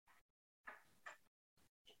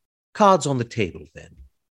 Cards on the table, then.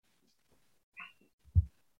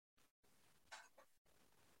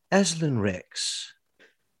 Azalin Rex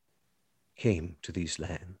came to these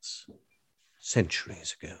lands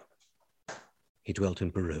centuries ago. He dwelt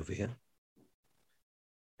in Barovia.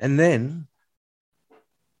 And then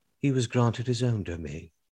he was granted his own domain,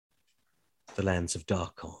 the lands of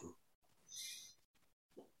Darkon.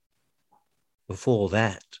 Before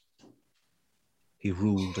that, he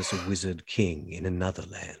ruled as a wizard king in another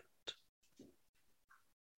land,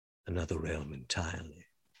 another realm entirely.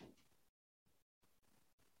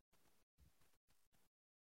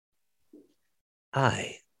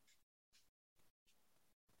 I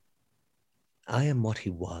am what he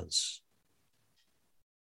was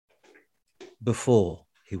before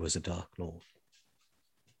he was a Dark Lord.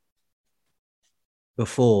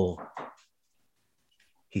 Before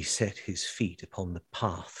he set his feet upon the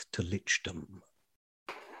path to lichdom.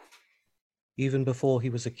 Even before he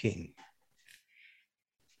was a king.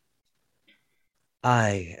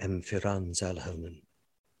 I am Firanz Alhonen.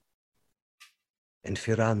 And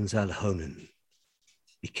Firanz Alhonen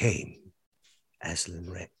became Aslan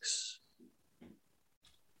Rex.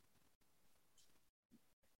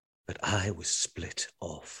 But I was split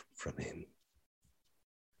off from him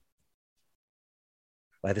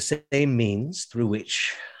by the same means through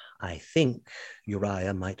which I think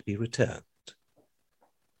Uriah might be returned.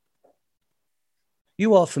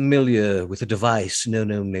 You are familiar with a device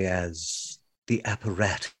known only as the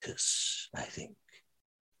apparatus, I think.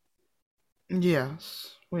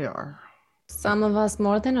 Yes, we are. Some of us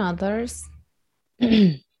more than others.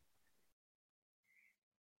 Indeed.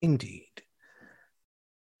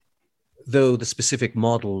 Though the specific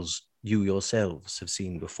models you yourselves have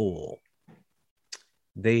seen before,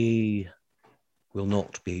 they will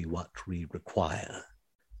not be what we require.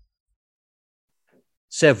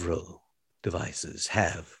 Several devices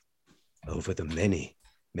have, over the many,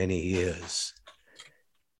 many years,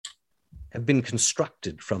 have been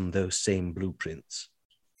constructed from those same blueprints.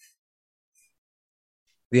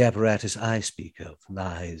 The apparatus I speak of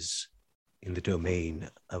lies in the domain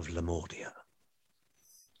of Lamordia.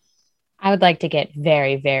 I would like to get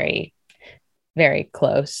very, very, very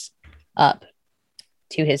close up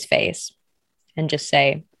to his face and just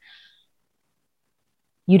say,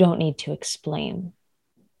 you don't need to explain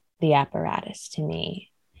the apparatus to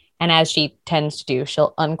me. And as she tends to do,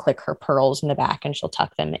 she'll unclick her pearls in the back and she'll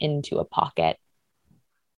tuck them into a pocket.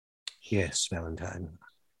 Yes, Valentine,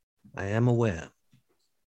 I am aware.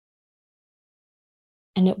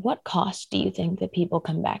 And at what cost do you think that people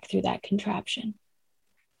come back through that contraption?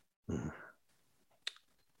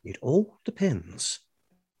 It all depends,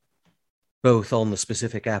 both on the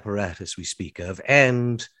specific apparatus we speak of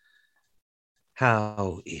and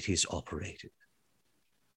how it is operated.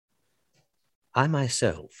 I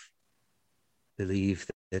myself believe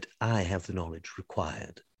that I have the knowledge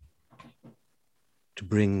required to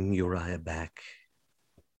bring Uriah back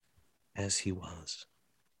as he was.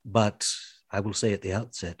 But I will say at the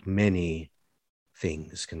outset, many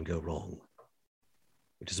things can go wrong.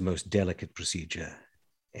 It is a most delicate procedure,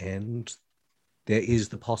 and there is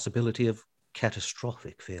the possibility of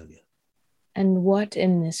catastrophic failure. And what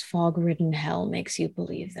in this fog-ridden hell makes you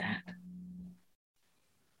believe that?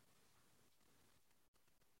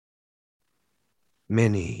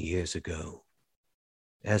 Many years ago,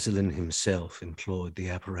 Aslan himself employed the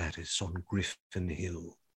apparatus on Griffin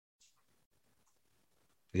Hill.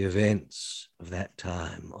 The events of that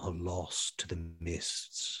time are lost to the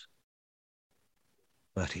mists.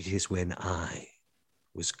 But it is when I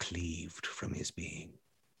was cleaved from his being.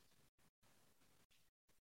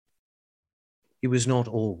 He was not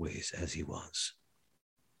always as he was.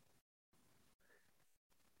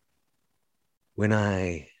 When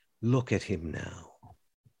I look at him now,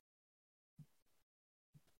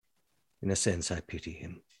 in a sense, I pity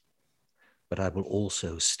him, but I will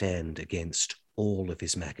also stand against all of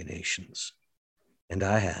his machinations. And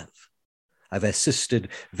I have. I've assisted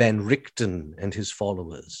Van Richten and his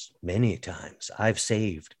followers many times. I've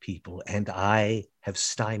saved people, and I have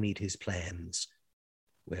stymied his plans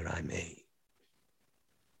where I may.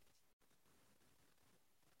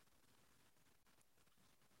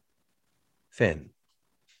 Fen.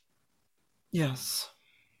 Yes.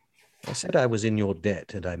 I said I was in your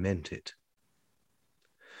debt, and I meant it.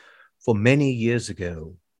 For many years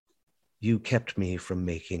ago, you kept me from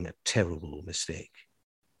making a terrible mistake.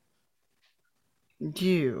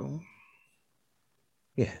 You?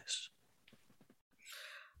 Yes.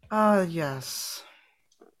 Yes.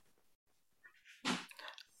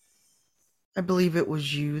 I believe it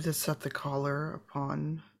was you that set the collar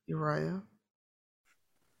upon Uriah.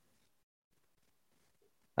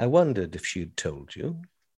 I wondered if she'd told you.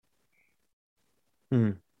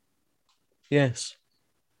 Yes.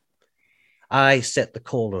 I set the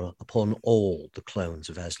collar upon all the clones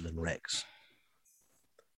of Aslan Rex.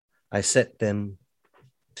 I set them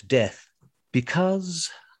to death because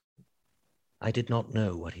I did not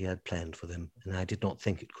know what he had planned for them, and I did not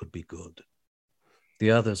think it could be good.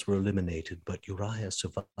 The others were eliminated, but Uriah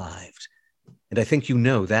survived. And I think you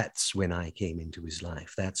know that's when I came into his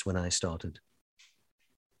life. That's when I started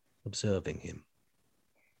observing him.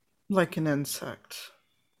 Like an insect.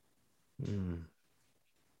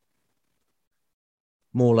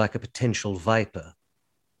 more like a potential viper.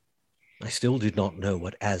 I still did not know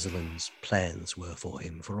what Aslan's plans were for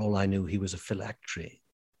him. For all I knew, he was a phylactery.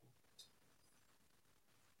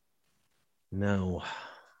 No.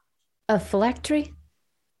 A phylactery?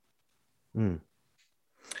 A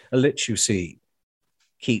lich, you see,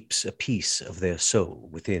 keeps a piece of their soul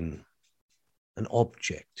within an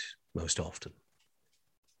object most often.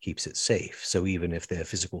 Keeps it safe, so even if their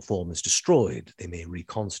physical form is destroyed, they may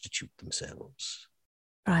reconstitute themselves.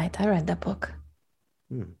 Right, I read that book.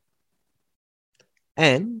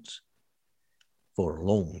 And for a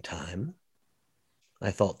long time,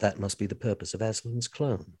 I thought that must be the purpose of Aslan's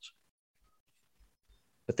clones.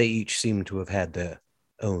 But they each seem to have had their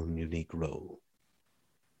own unique role.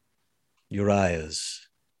 Uriah's,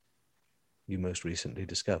 you most recently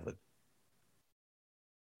discovered.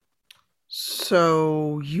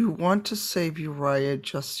 So you want to save Uriah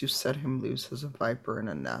just to set him loose as a viper in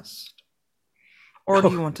a nest? Or do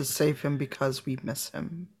you want to save him because we miss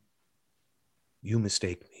him? You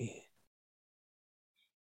mistake me.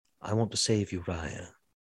 I want to save Uriah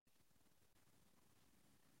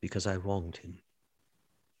because I wronged him.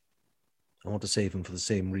 I want to save him for the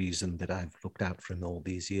same reason that I've looked out for him all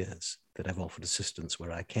these years, that I've offered assistance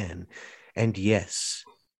where I can. And yes,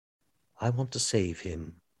 I want to save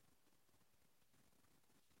him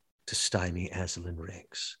to stymie Aslan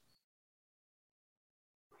Rex.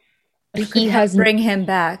 If he has bring him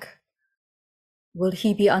back, will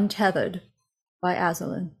he be untethered by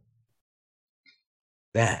Aslan?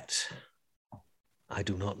 That I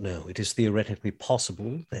do not know. It is theoretically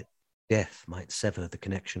possible that death might sever the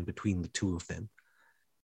connection between the two of them.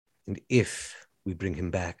 And if we bring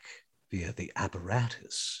him back via the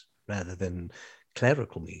apparatus rather than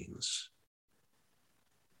clerical means,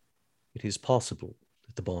 it is possible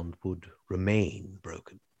that the bond would remain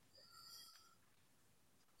broken.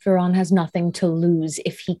 Veron has nothing to lose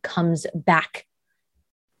if he comes back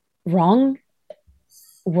wrong,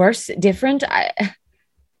 worse, different.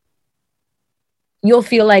 You'll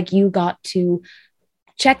feel like you got to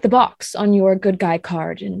check the box on your good guy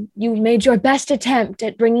card and you made your best attempt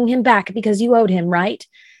at bringing him back because you owed him, right?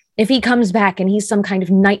 If he comes back and he's some kind of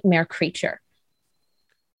nightmare creature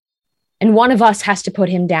and one of us has to put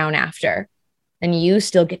him down after, then you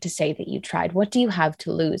still get to say that you tried. What do you have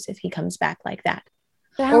to lose if he comes back like that?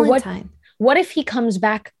 Valentine. Or what if he comes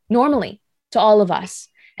back normally to all of us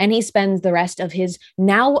and he spends the rest of his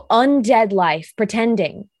now undead life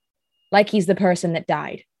pretending like he's the person that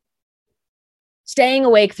died, staying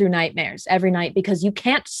awake through nightmares every night because you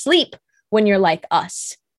can't sleep when you're like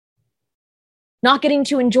us, not getting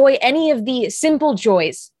to enjoy any of the simple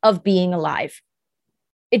joys of being alive.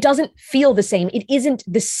 It doesn't feel the same. It isn't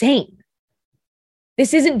the same.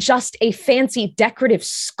 This isn't just a fancy decorative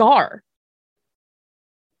scar.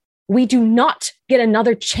 We do not get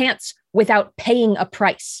another chance without paying a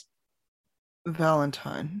price.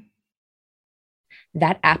 Valentine.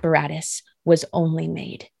 That apparatus was only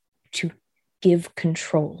made to give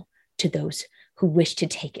control to those who wish to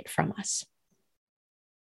take it from us.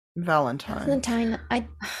 Valentine, I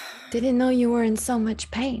didn't know you were in so much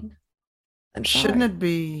pain. I'm sorry.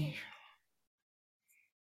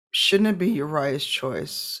 Shouldn't it be Uriah's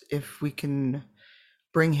choice if we can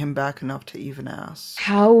bring him back enough to even ask?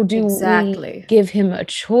 How do we give him a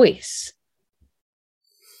choice?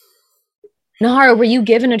 Nahara, were you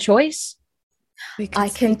given a choice? I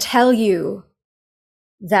can tell you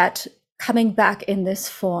that coming back in this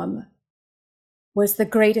form was the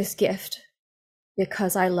greatest gift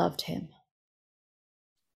because I loved him.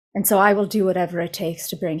 And so I will do whatever it takes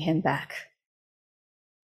to bring him back.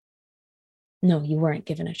 No, you weren't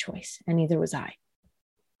given a choice, and neither was I.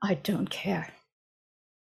 I don't care.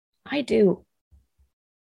 I do.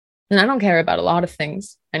 And I don't care about a lot of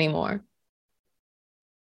things anymore.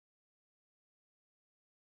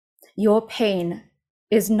 Your pain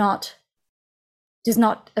does not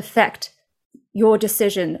affect your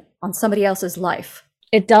decision on somebody else's life.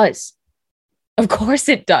 It does. Of course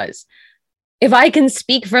it does. If I can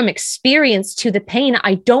speak from experience to the pain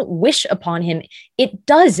I don't wish upon him, it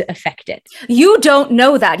does affect it. You don't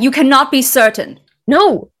know that. You cannot be certain.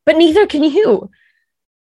 No, but neither can you.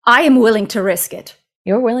 I am willing to risk it.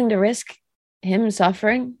 You're willing to risk him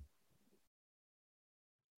suffering?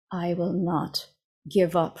 I will not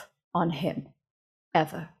give up on him,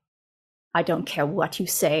 ever. I don't care what you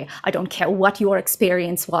say. I don't care what your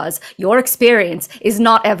experience was. Your experience is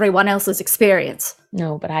not everyone else's experience.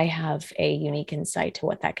 No, but I have a unique insight to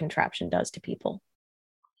what that contraption does to people.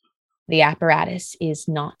 The apparatus is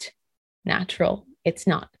not natural. It's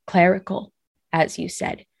not clerical, as you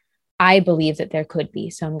said. I believe that there could be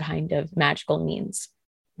some kind of magical means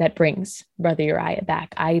that brings Brother Uriah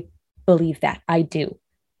back. I believe that. I do.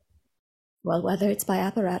 Well, whether it's by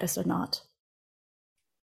apparatus or not,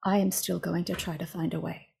 I am still going to try to find a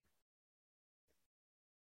way.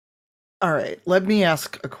 All right, let me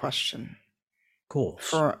ask a question. Of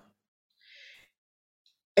course. How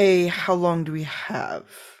long do we have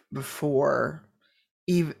before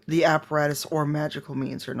the apparatus or magical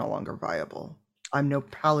means are no longer viable? I'm no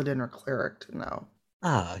paladin or cleric to know.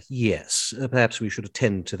 Yes. Perhaps we should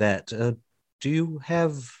attend to that. Do you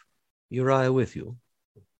have Uriah with you?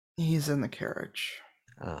 He's in the carriage.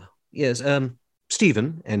 Yes.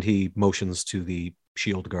 Stephen, and he motions to the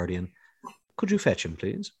shield guardian. Could you fetch him,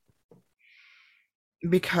 please?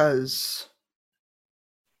 Because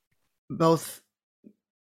both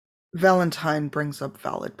Valentine brings up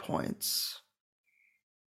valid points.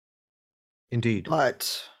 Indeed.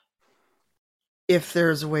 But if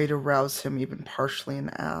there's a way to rouse him even partially and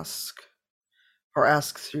ask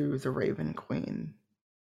through the Raven Queen,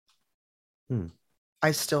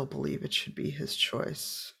 I still believe it should be his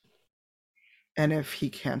choice. And if he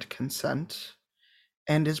can't consent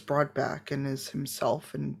and is brought back and is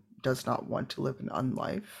himself and does not want to live an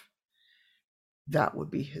unlife, that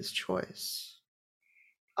would be his choice.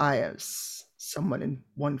 I, as someone in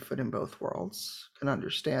one foot in both worlds, can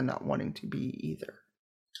understand not wanting to be either.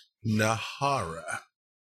 Nahara,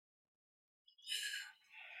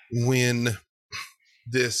 when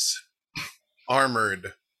this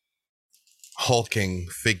armored, hulking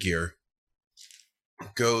figure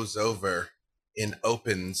goes over and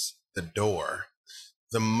opens the door,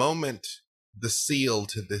 the moment the seal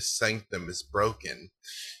to this sanctum is broken,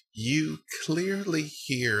 you clearly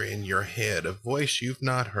hear in your head a voice you've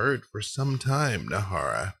not heard for some time,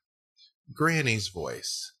 Nahara. Granny's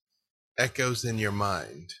voice echoes in your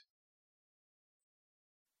mind.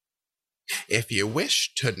 If you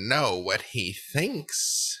wish to know what he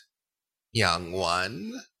thinks, young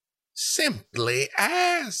one, simply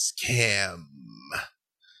ask him.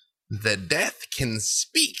 The death can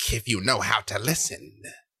speak if you know how to listen.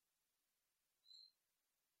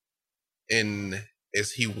 And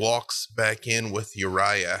as he walks back in with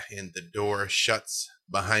Uriah and the door shuts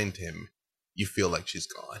behind him, you feel like she's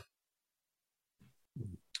gone.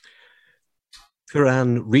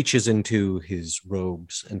 Firan reaches into his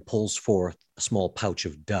robes and pulls forth a small pouch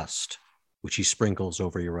of dust, which he sprinkles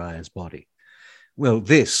over Uriah's body. Well,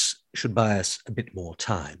 this should buy us a bit more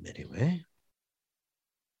time, anyway.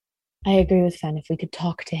 I agree with Fen. If we could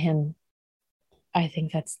talk to him, I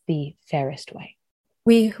think that's the fairest way.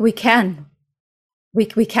 We can. We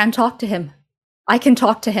can talk to him. I can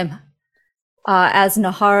talk to him. As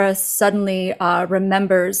Nahara suddenly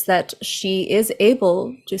remembers that she is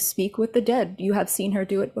able to speak with the dead. You have seen her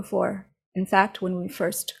do it before. In fact, when we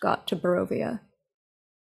first got to Barovia.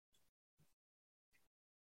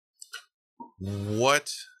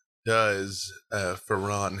 What does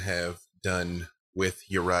Firan have done with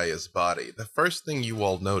Uriah's body? The first thing you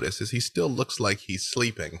all notice is he still looks like he's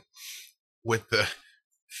sleeping, with the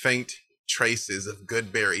faint traces of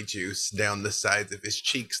good berry juice down the sides of his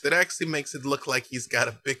cheeks that actually makes it look like he's got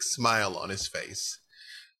a big smile on his face.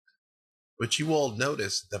 But you all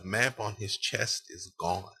notice the map on his chest is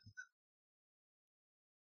gone.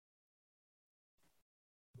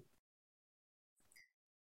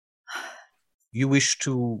 You wish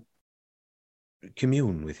to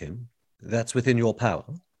commune with him? That's within your power?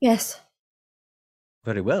 Yes.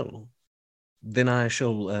 Very well. Then I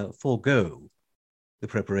shall forego the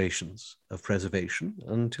preparations of preservation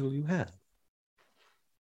until you have.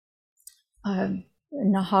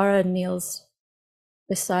 Nahara kneels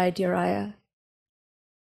beside Uriah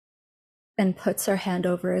and puts her hand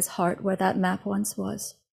over his heart where that map once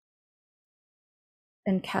was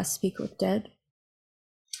and casts Speak with Dead.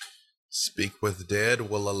 Speak with Dead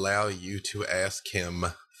will allow you to ask him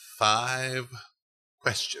 5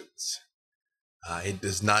 questions. It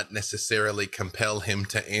does not necessarily compel him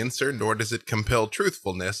to answer, nor does it compel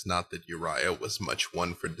truthfulness. Not that Uriah was much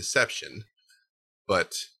one for deception,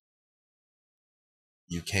 but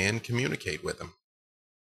you can communicate with him.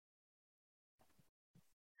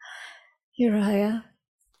 Uriah,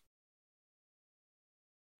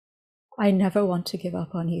 I never want to give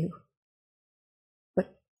up on you.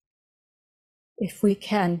 But if we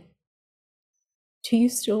can, do you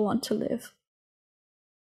still want to live?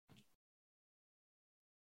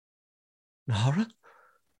 Nahara?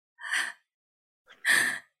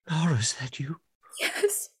 Nahara, is that you?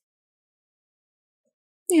 Yes.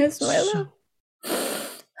 Yes, my love.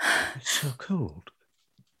 It's so cold.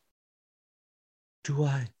 Do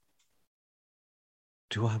I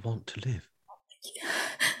want to live?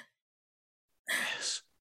 Yes.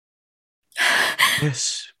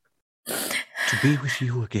 Yes. To be with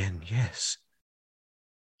you again, yes.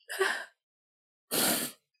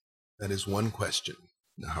 That is one question,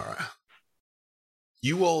 Nahara.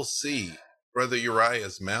 You all see Brother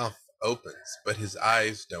Uriah's mouth opens, but his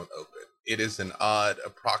eyes don't open. It is an odd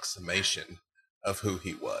approximation of who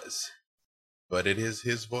he was, but it is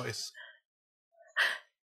his voice.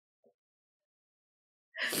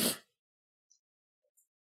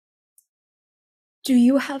 Do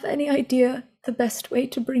you have any idea the best way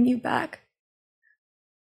to bring you back?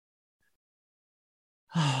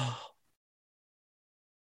 I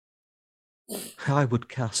would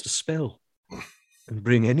cast a spell and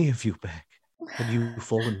bring any of you back had you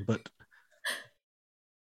fallen, but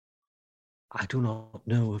I do not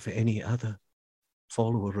know of any other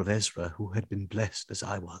follower of Ezra who had been blessed as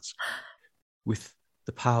I was, with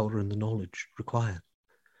the power and the knowledge required.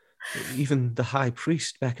 Even the high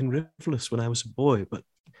priest back in Rivulus when I was a boy, but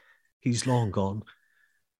he's long gone.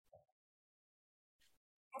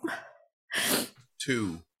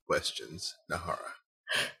 2 questions, Nahara.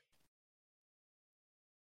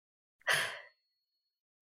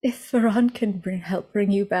 If Varan can help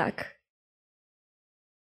bring you back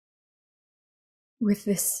with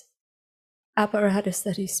this apparatus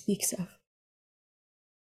that he speaks of,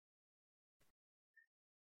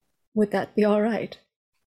 would that be all right?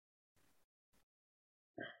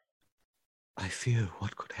 I fear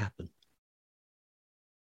what could happen.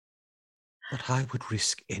 But I would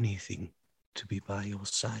risk anything to be by your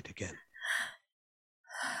side again.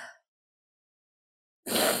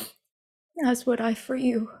 As would I for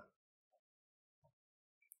you.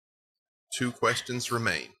 2 questions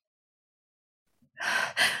remain.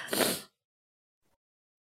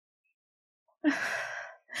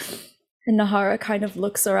 And Nahara kind of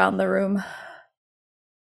looks around the room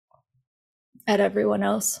at everyone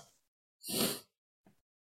else.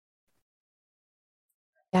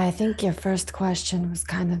 Yeah, I think your first question was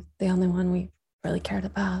kind of the only one we really cared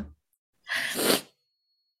about.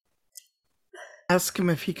 Ask him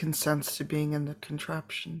if he consents to being in the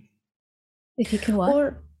contraption. If he can what?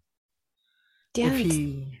 Or If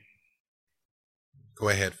he... Go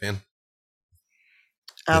ahead, Finn.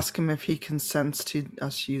 Ask him if he consents to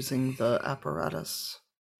us using the apparatus.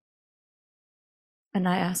 And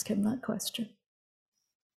I ask him that question.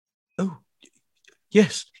 Oh,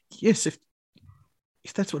 yes, if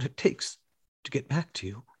that's what it takes to get back to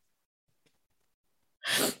you.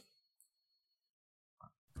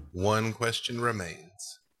 1 question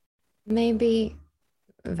remains. Maybe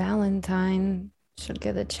Valentine should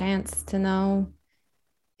get a chance to know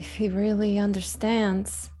if he really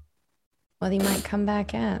understands what he might come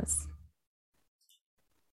back as.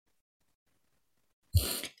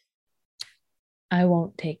 I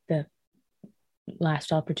won't take the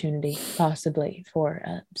last opportunity, possibly, for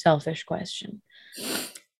a selfish question.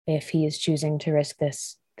 If he is choosing to risk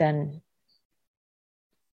this, then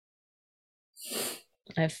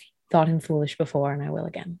I've thought him foolish before and I will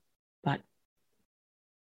again. But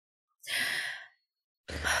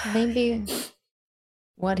maybe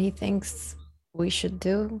what he thinks we should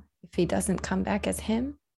do if he doesn't come back as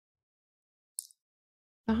him?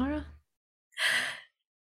 Nahara?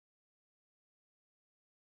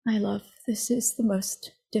 My love, this is the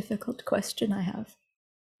most difficult question I have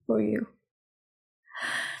for you.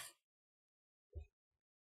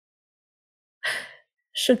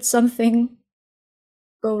 Should something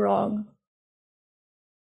go wrong,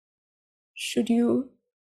 should you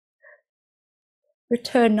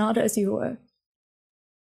return not as you were,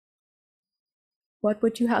 what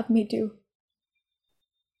would you have me do?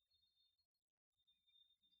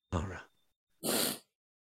 Laura,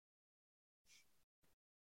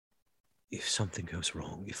 if something goes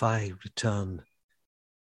wrong, if I return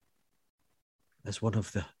as one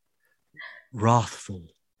of the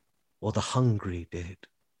wrathful or the hungry dead,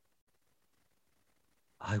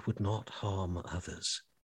 I would not harm others.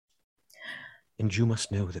 And you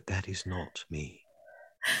must know that that is not me.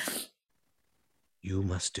 You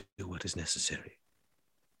must do what is necessary.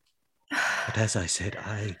 But as I said,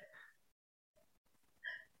 I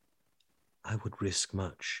would risk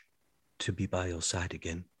much to be by your side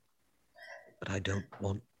again. But I don't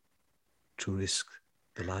want to risk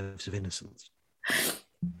the lives of innocents.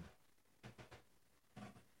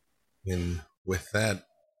 And with that,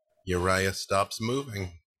 Uriah stops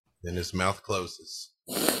moving, and his mouth closes.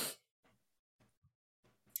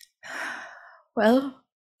 Well,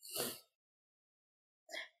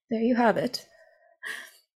 there you have it.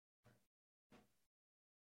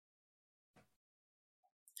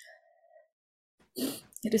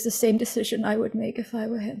 It is the same decision I would make if I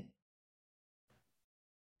were him.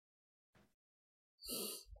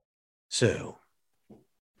 So,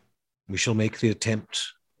 We shall make the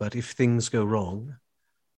attempt, but if things go wrong,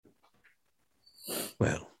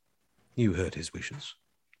 well, you heard his wishes.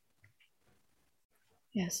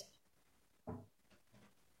 Yes.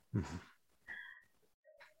 Mm-hmm.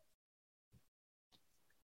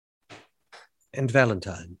 And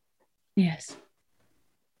Valentine. Yes.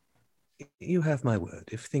 You have my word.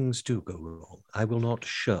 If things do go wrong, I will not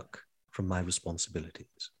shirk from my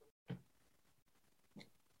responsibilities.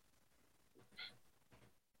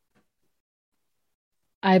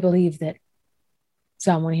 I believe that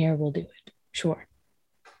someone here will do it. Sure.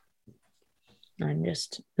 I'm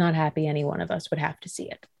just not happy any one of us would have to see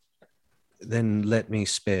it. Then let me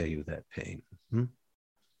spare you that pain.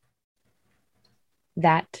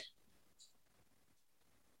 That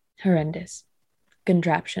horrendous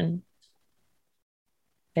contraption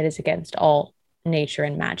that is against all nature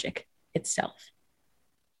and magic itself.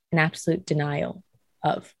 An absolute denial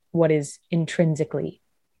of what is intrinsically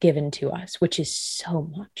given to us, which is so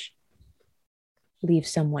much. Leave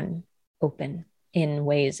someone open in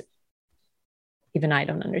ways even I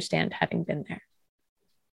don't understand, having been there.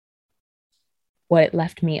 What it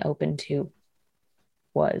left me open to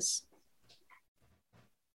was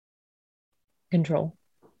control,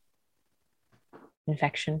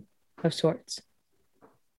 infection of sorts.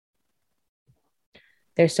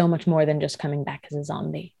 There's so much more than just coming back as a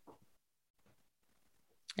zombie.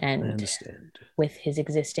 And I understand. With his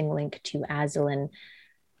existing link to Azalin,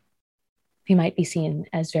 he might be seen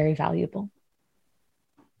as very valuable,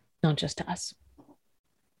 not just to us.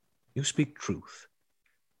 You speak truth.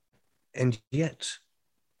 And yet,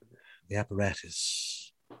 the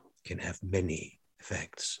apparatus can have many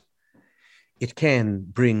effects. It can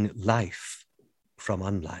bring life from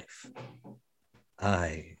unlife.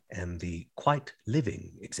 I am the quite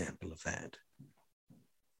living example of that.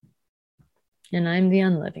 And I'm the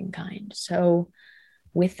unliving kind. So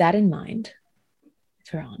with that in mind,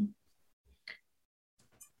 Theron,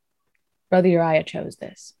 Brother Uriah chose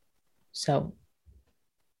this. So,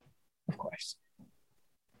 of course,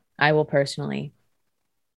 I will personally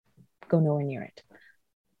go nowhere near it.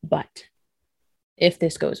 But if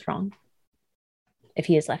this goes wrong, if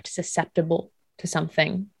he is left susceptible to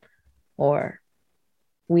something, or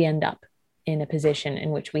we end up in a position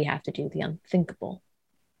in which we have to do the unthinkable,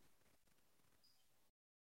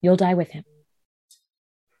 you'll die with him.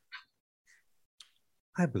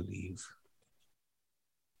 I believe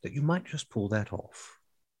that you might just pull that off.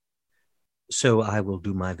 So I will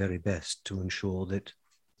do my very best to ensure that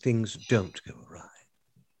things don't go awry.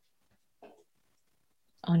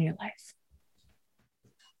 On your life.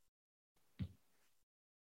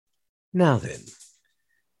 Now then,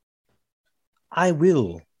 I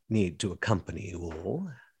will need to accompany you all,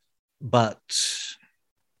 but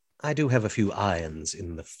I do have a few irons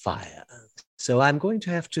in the fire. So I'm going to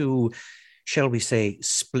have to, shall we say,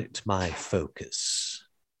 split my focus.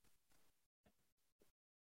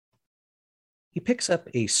 He picks up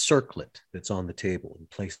a circlet that's on the table and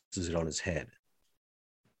places it on his head.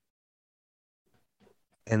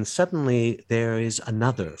 And suddenly there is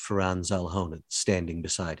another Ferran Zalhonan standing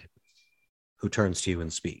beside him, who turns to you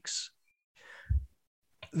and speaks.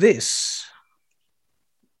 This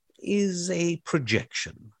is a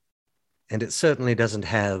projection, and it certainly doesn't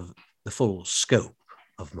have the full scope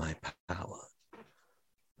of my power,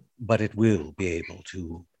 but it will be able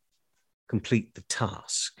to complete the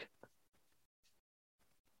task.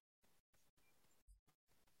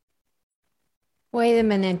 Wait a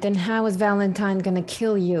minute, then how is Valentine going to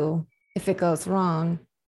kill you if it goes wrong,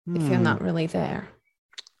 if you're not really there?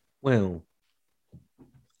 Well,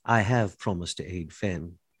 I have promised to aid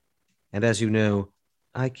Fen, and as you know,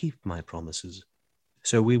 I keep my promises.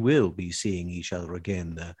 So we will be seeing each other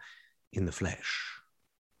again in the flesh.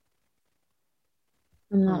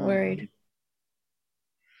 I'm not worried.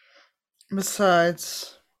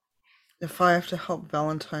 Besides, if I have to help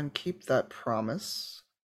Valentine keep that promise,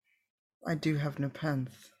 I do have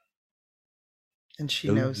Nepenthe, and she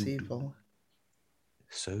knows evil.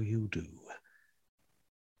 So you do.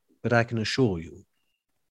 But I can assure you,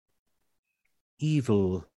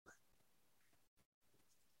 evil...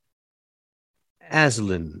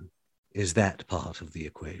 Azalin is that part of the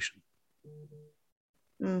equation.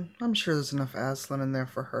 I'm sure there's enough Azalin in there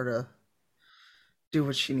for her to do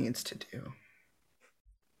what she needs to do.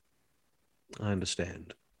 I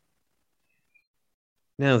understand.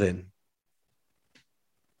 Now then,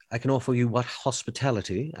 I can offer you what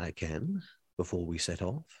hospitality I can before we set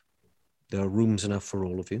off. There are rooms enough for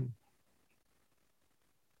all of you.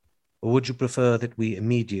 Or would you prefer that we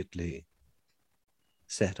immediately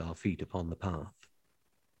set our feet upon the path?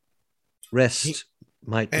 Rest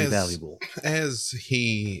might be valuable. As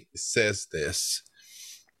he says this,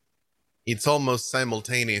 it's almost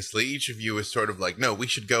simultaneously, each of you is sort of like, no, we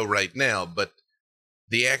should go right now, but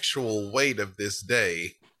the actual weight of this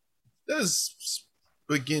day does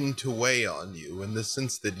begin to weigh on you in the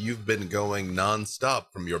sense that you've been going nonstop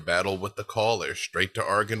from your battle with the Caller straight to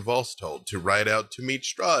Argon Volstold, to ride out to meet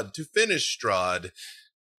Strahd, to finish Strahd,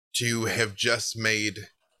 to have just made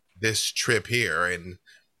this trip here, and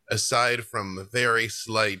aside from very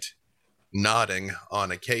slight nodding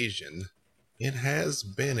on occasion, it has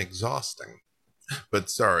been exhausting. But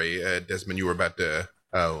sorry, Desmond, you were about to...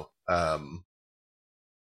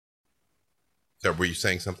 So were you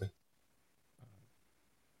saying something?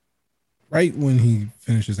 Right when he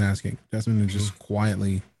finishes asking, Desmond is just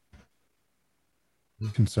quietly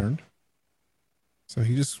concerned. So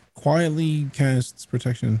he just quietly casts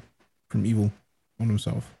protection from evil on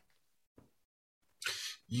himself.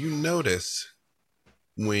 You notice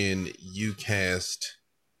when you cast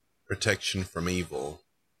protection from evil,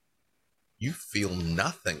 you feel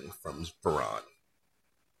nothing from Faran.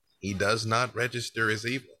 He does not register as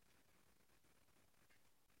evil.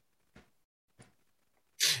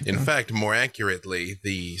 In fact, more accurately,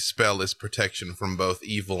 the spell is protection from both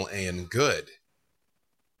evil and good.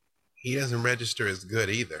 He doesn't register as good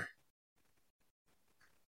either.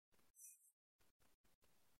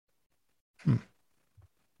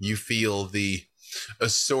 You feel the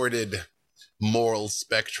assorted moral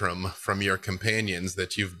spectrum from your companions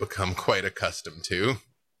that you've become quite accustomed to,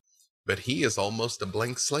 but he is almost a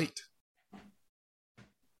blank slate.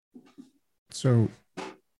 So,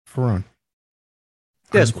 Faran,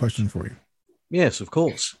 I Yes. have a question for you. Yes, of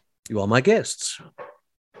course. You are my guests.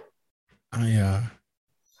 I've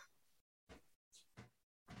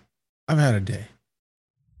had a day.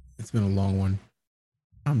 It's been a long one.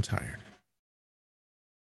 I'm tired.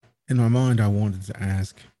 In my mind, I wanted to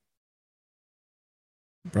ask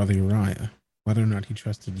Brother Uriah whether or not he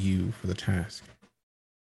trusted you for the task.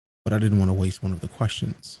 But I didn't want to waste one of the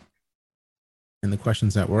questions. And the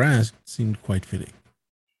questions that were asked seemed quite fitting.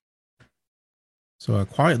 So I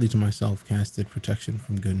quietly to myself casted protection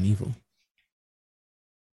from good and evil.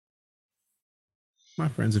 My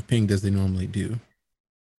friends have pinged as they normally do.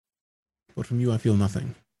 But from you, I feel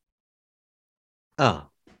nothing. Ah,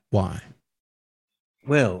 Why?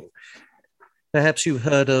 well, perhaps you've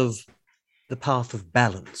heard of the Path of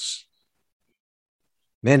Balance.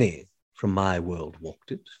 Many from my world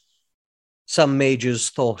walked it. Some mages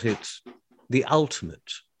thought it the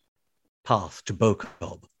ultimate path to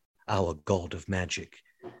Bokob, our god of magic.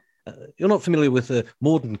 You're not familiar with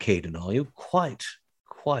Mordenkainen, are you? Quite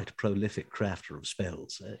a prolific crafter of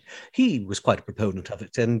spells. He was quite a proponent of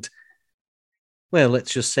it, and, well,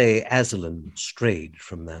 let's just say Azalin strayed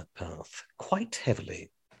from that path quite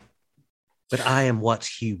heavily. But I am what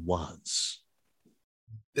he was.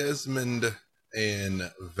 Desmond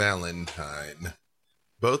and Valentine,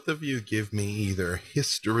 both of you give me either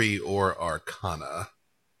history or arcana.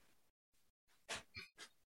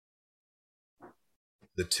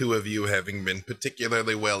 The two of you having been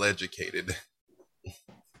particularly well educated.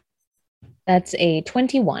 That's a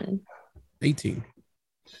 21. 18.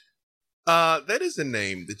 That is a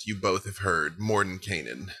name that you both have heard,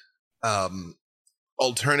 Mordenkainen.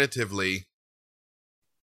 Alternatively,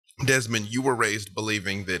 Desmond, you were raised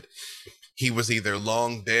believing that he was either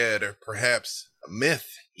long dead or perhaps a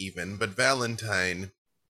myth even, but Valentine,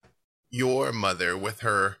 your mother with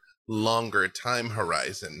her longer time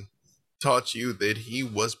horizon, taught you that he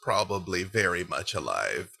was probably very much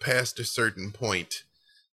alive. Past a certain point,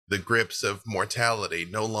 the grips of mortality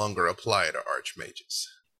no longer apply to archmages.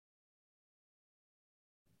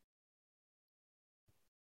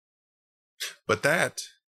 But that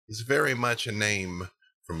is very much a name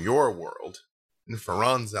from your world, and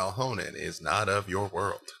Faran Zalhonen is not of your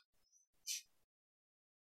world.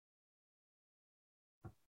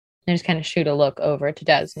 I just kind of shoot a look over to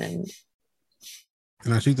Desmond.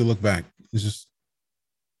 And I shoot to look back. It's just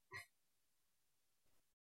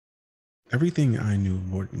everything I knew of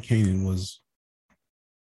Mordenkainen was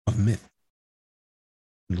a myth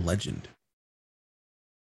and legend.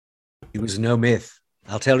 He was no myth,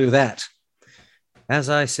 I'll tell you that. As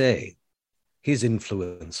I say, his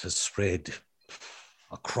influence has spread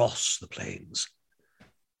across the plains.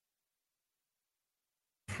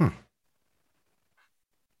 Huh.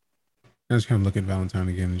 I just kind of look at Valentine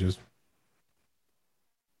again and just...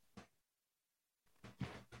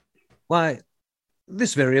 Why,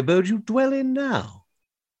 this very abode you dwell in now.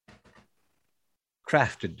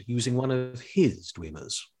 Crafted using one of his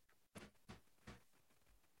Dweemers.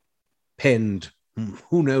 Penned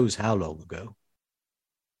who knows how long ago.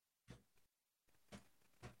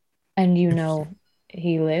 And you know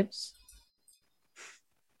he lives?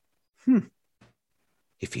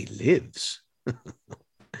 If he lives.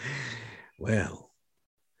 Well,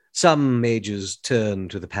 some mages turn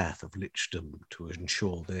to the path of lichdom to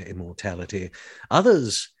ensure their immortality.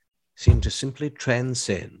 Others seem to simply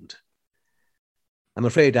transcend. I'm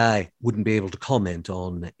afraid I wouldn't be able to comment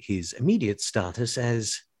on his immediate status,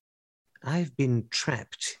 as I've been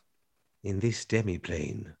trapped in this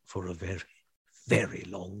demiplane for a very, very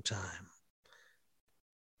long time.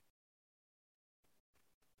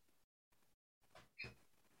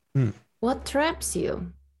 What traps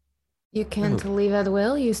you? You can't leave at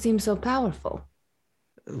will. You seem so powerful.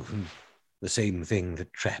 The same thing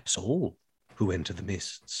that traps all who enter the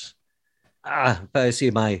mists. I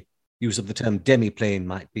see my use of the term demiplane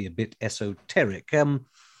might be a bit esoteric.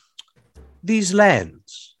 These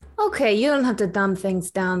lands. Okay, you don't have to dumb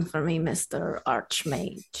things down for me, Mr.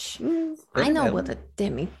 Archmage. I know what a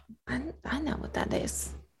I know what that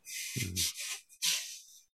is.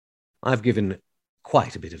 I've given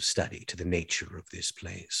quite a bit of study to the nature of this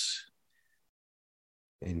place.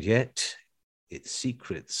 And yet, its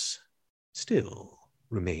secrets still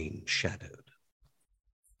remain shadowed.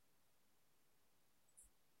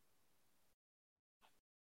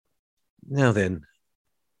 Now then,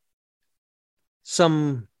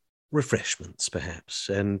 some refreshments, perhaps,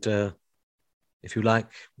 and if you like,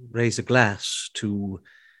 raise a glass to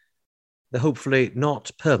the hopefully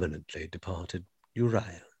not permanently departed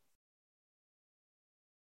Uriah.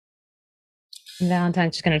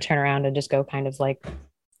 Valentine's just going to turn around and just go kind of like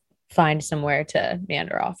find somewhere to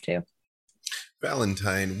meander off to.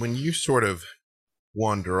 Valentine, when you sort of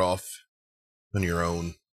wander off on your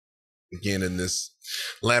own, again in this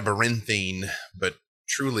labyrinthine but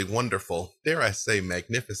truly wonderful, dare I say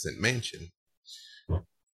magnificent mansion,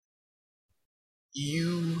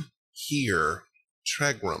 you hear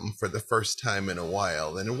Tregram for the first time in a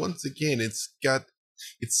while, and once again it's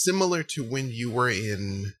similar to when you were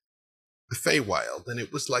in the Feywild, and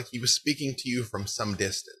it was like he was speaking to you from some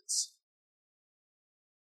distance.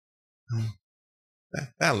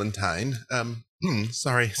 Valentine,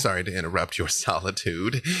 sorry to interrupt your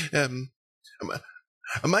solitude.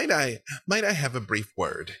 Might I have a brief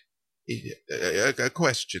word? A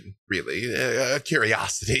question, really, a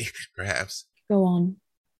curiosity, perhaps. Go on.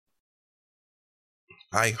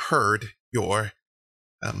 I heard your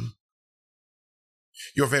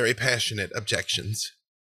very passionate objections.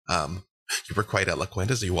 You were quite eloquent,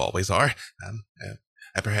 as you always are.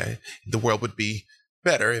 The world would be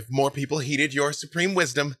better if more people heeded your supreme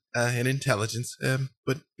wisdom and intelligence.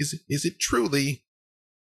 But is it truly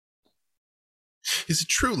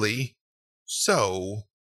so?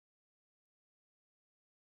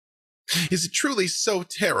 Is it truly so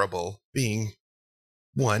terrible being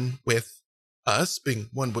one with us, being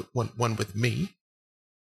one with me?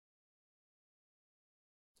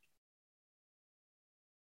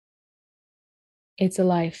 It's a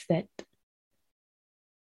life that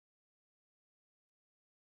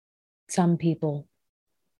some people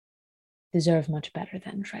deserve much better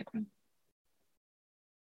than Tregram.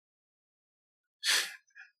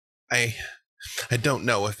 I don't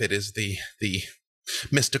know if it is the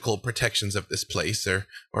mystical protections of this place, or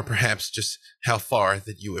perhaps just how far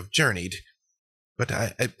that you have journeyed, but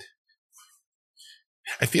I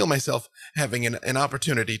feel myself having an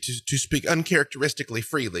opportunity to speak uncharacteristically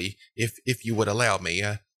freely, if you would allow me.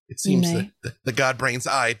 It seems that the Godbrain's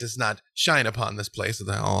eye does not shine upon this place.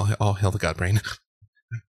 All hail the Godbrain.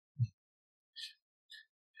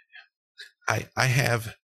 I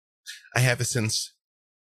have a sense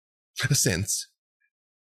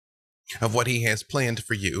of what he has planned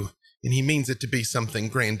for you, and he means it to be something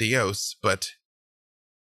grandiose, but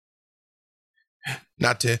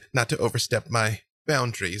not to overstep my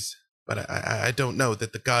boundaries. But I don't know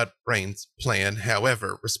that the Godbrain's plan,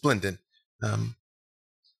 however resplendent,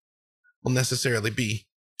 will necessarily be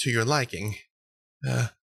to your liking.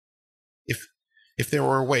 If there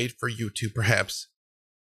were a way for you to perhaps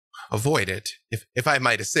avoid it, if I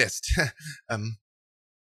might assist,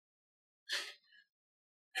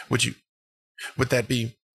 would that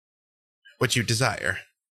be what you desire?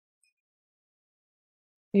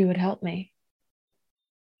 You would help me.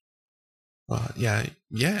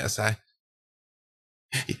 Yes,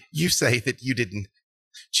 you say that you didn't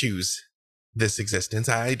choose this existence.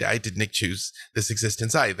 I didn't choose this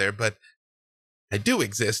existence either, but I do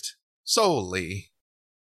exist solely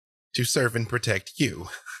to serve and protect you.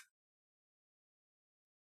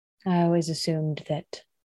 I always assumed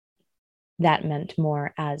that meant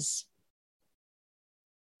more as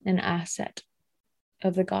an asset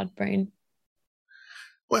of the Godbrain.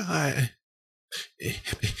 Well,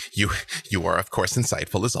 You are, of course,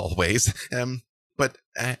 insightful as always. But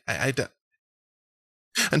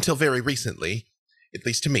until very recently, at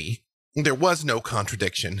least to me, there was no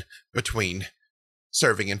contradiction between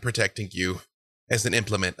serving and protecting you as an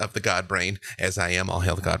implement of the God Brain, as I am, all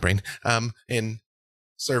hail the God Brain, and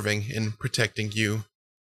serving and protecting you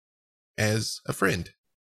as a friend.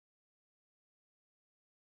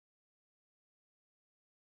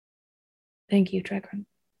 Thank you, Tregrim.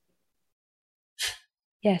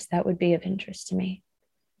 Yes, that would be of interest to me.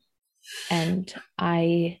 And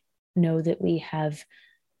I know that we have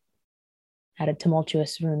had a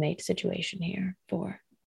tumultuous roommate situation here for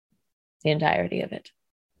the entirety of it.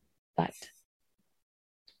 But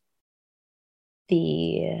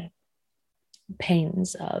the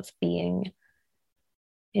pains of being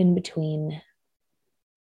in between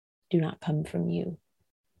do not come from you.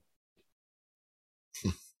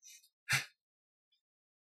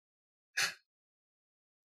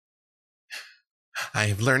 I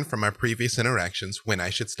have learned from our previous interactions when I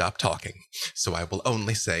should stop talking, so I will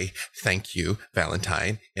only say thank you,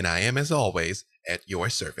 Valentine, and I am, as always, at your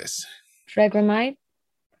service. Tregrim, I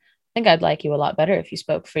think I'd like you a lot better if you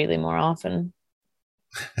spoke freely more often.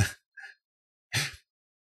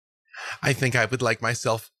 I think I would like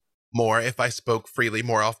myself more if I spoke freely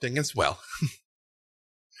more often as well.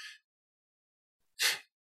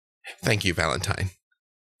 Thank you, Valentine.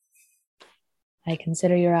 I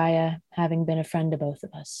consider Uriah having been a friend to both of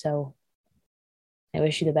us, so I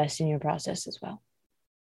wish you the best in your process as well.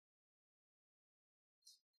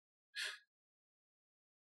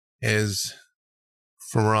 As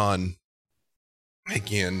Ferran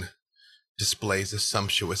again displays a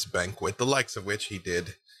sumptuous banquet, the likes of which he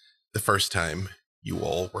did the first time you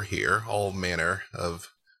all were here, all manner of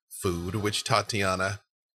food, which Tatiana,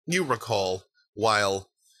 you recall, while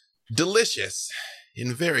delicious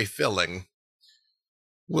and very filling,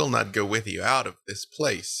 will not go with you out of this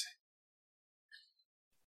place.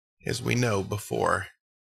 As we know before,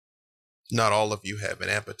 not all of you have an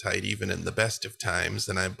appetite even in the best of times,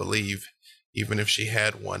 and I believe even if she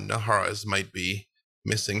had one, Nahara's might be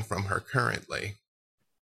missing from her currently.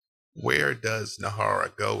 Where does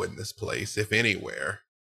Nahara go in this place, if anywhere,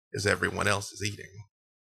 as everyone else is eating?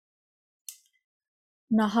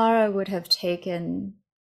 Nahara would have taken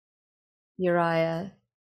Uriah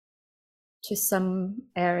to some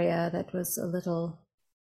area that was a little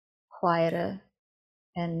quieter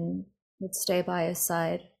and would stay by his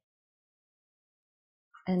side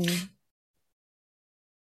and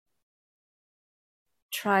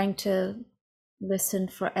trying to listen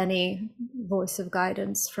for any voice of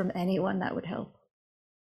guidance from anyone that would help.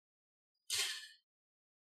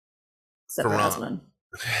 Except for Aslan.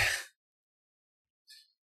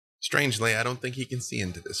 Strangely, I don't think he can see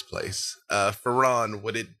into this place. Ferran,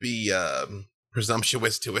 would it be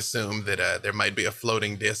presumptuous to assume that there might be a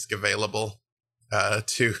floating disc available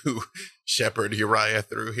to shepherd Uriah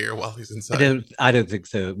through here while he's inside? I don't think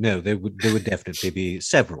so. No, there would definitely be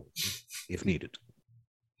several if needed.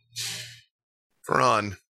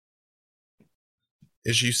 Ferran,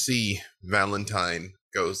 as you see, Valentine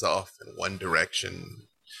goes off in one direction,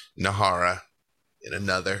 Nahara in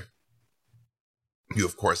another. You,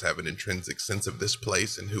 of course, have an intrinsic sense of this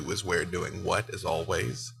place and who is where doing what, as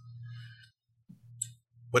always.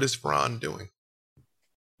 What is Ferran doing?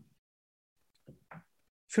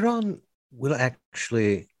 Ferran will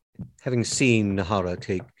actually, having seen Nahara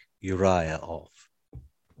take Uriah off,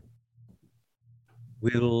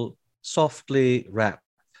 will softly rap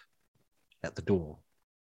at the door.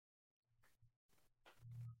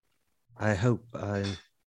 I hope I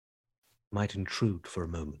might intrude for a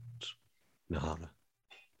moment, Nahara.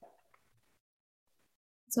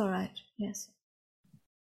 It's all right, yes.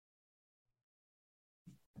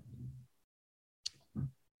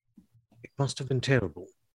 It must have been terrible.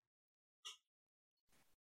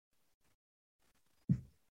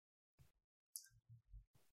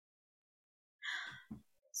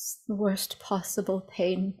 It's the worst possible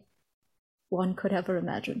pain one could ever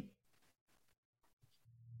imagine.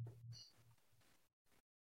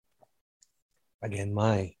 Again,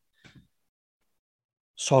 my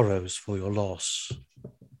sorrows for your loss.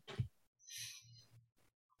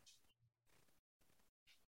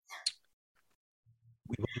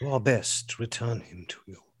 We will do our best to return him to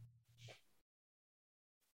you.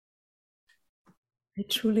 I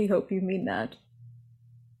truly hope you mean that.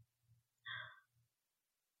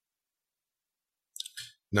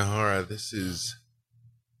 Nahara, this is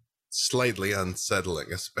slightly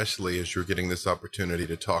unsettling, especially as you're getting this opportunity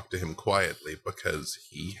to talk to him quietly, because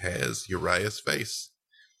he has Uriah's face.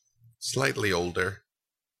 Slightly older,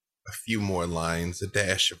 a few more lines, a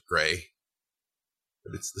dash of gray.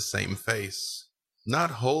 but it's the same face. Not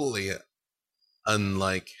wholly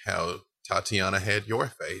unlike how Tatiana had your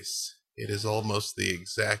face. It is almost the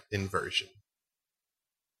exact inversion.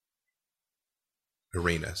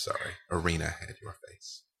 Irina had your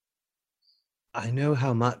face. I know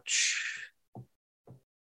how much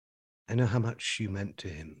you meant to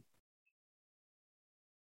him.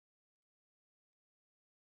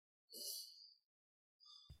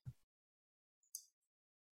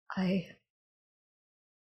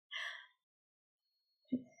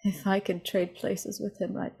 If I could trade places with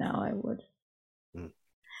him right now, I would.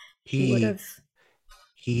 He would have.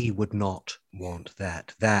 He would not want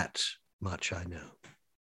that. That much I know.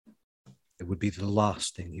 It would be the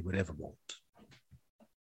last thing he would ever want.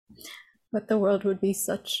 But the world would be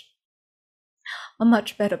such a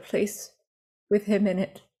much better place with him in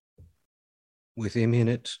it. With him in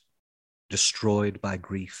it, destroyed by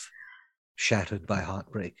grief, shattered by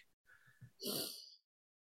heartbreak.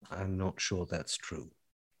 I'm not sure that's true.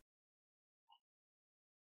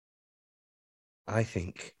 I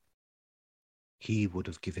think he would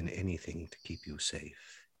have given anything to keep you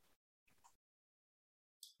safe.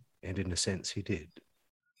 And in a sense, he did.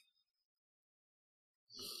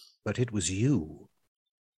 But it was you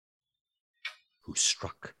who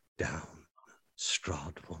struck down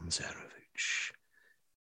Strahd von Zarovich.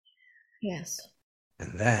 Yes.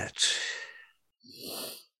 And that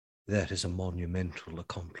is a monumental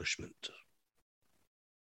accomplishment.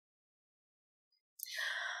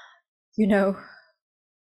 You know,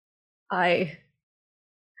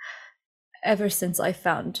 ever since I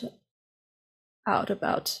found out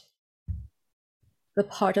about the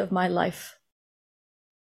part of my life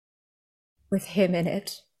with him in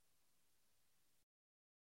it,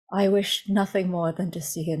 I wished nothing more than to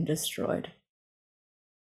see him destroyed.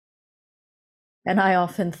 And I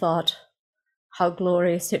often thought how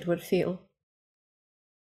glorious it would feel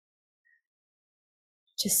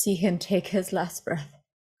to see him take his last breath.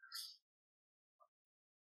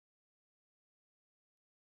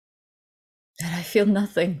 And I feel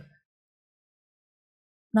nothing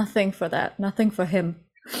for that, nothing for him,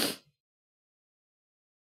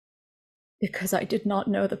 because I did not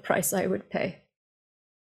know the price I would pay.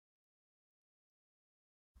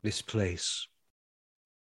 This place,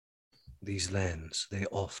 these lands, they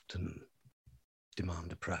often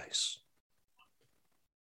demand a price.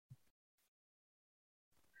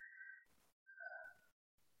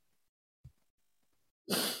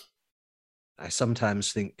 I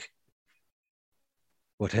sometimes think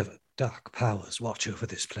whatever dark powers watch over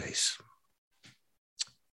this place,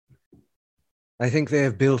 I think they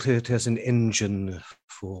have built it as an engine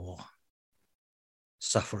for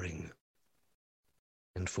suffering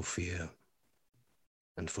and for fear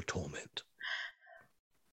and for torment.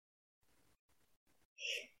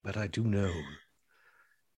 But I do know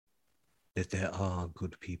that there are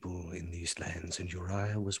good people in these lands, and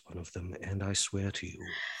Uriah was one of them, and I swear to you,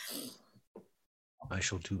 I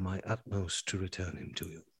shall do my utmost to return him to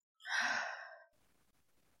you.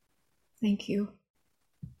 Thank you.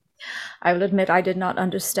 I will admit I did not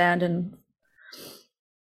understand and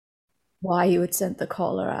why you had sent the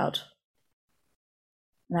caller out.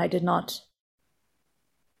 And I didn't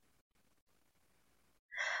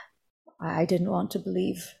want to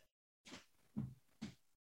believe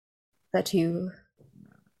that you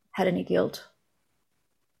had any guilt.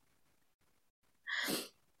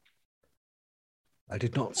 I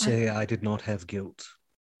did not say I did not have guilt.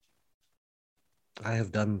 I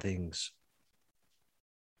have done things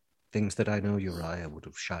that I know Uriah would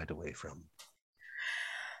have shied away from.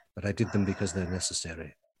 But I did them because they're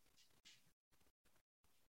necessary.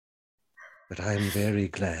 But I am very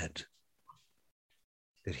glad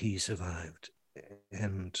that he survived,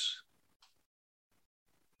 and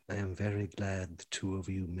I am very glad the two of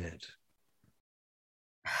you met.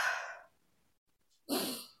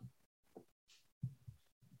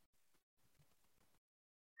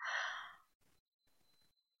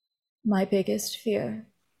 My biggest fear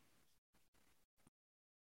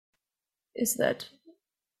is that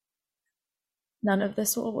none of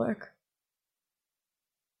this will work.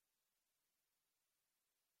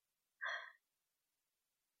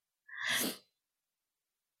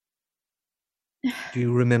 Do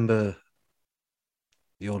you remember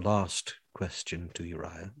your last question to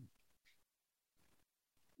Uriah?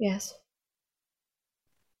 Yes.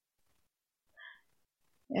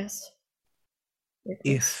 Yes.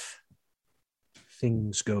 If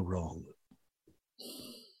things go wrong,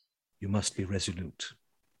 you must be resolute.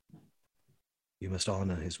 You must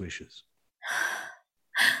honor his wishes.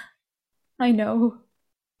 I know.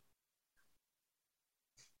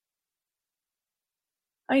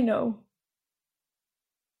 I know.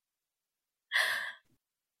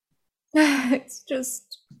 It's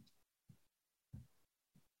just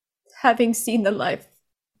having seen the life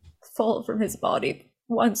fall from his body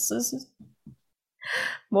once is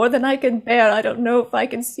more than I can bear. I don't know if I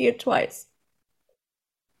can see it twice.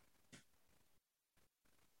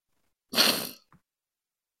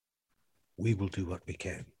 We will do what we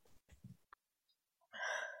can.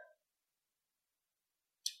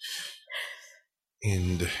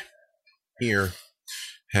 And here,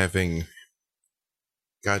 having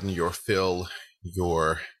gotten your fill,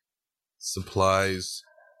 your supplies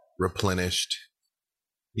replenished,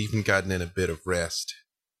 even gotten in a bit of rest,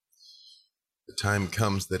 the time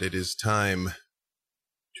comes that it is time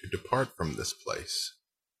to depart from this place.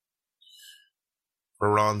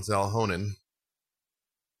 Faran Zalhonen,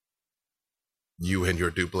 you and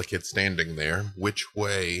your duplicate standing there, which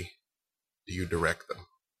way do you direct them?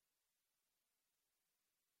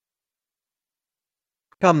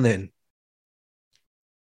 Come then.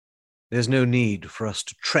 There's no need for us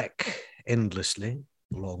to trek endlessly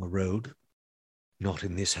along a road, not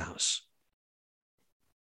in this house.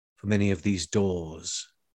 For many of these doors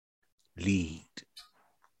lead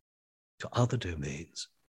to other domains,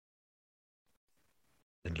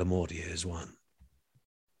 and Lamordia is one.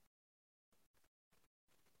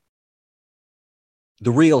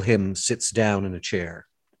 The real him sits down in a chair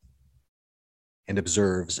and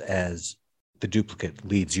observes as the duplicate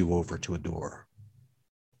leads you over to a door.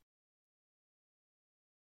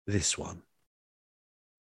 This one.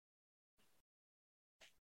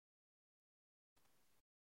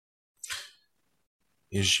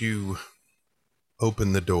 As you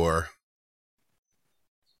open the door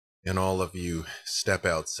and all of you step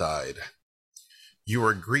outside, you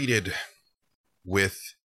are greeted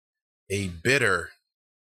with a bitter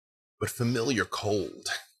but familiar cold.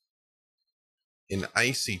 An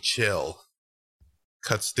icy chill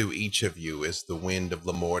cuts through each of you as the wind of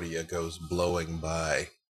Lamordia goes blowing by.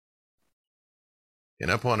 And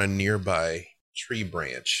up on a nearby tree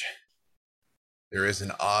branch, there is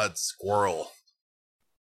an odd squirrel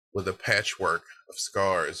with a patchwork of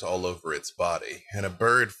scars all over its body, and a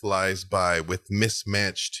bird flies by with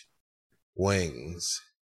mismatched wings.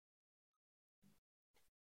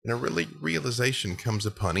 And a realization comes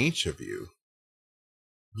upon each of you.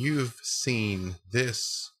 You've seen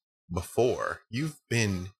this before. You've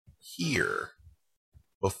been here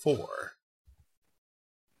before.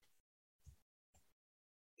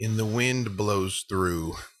 And the wind blows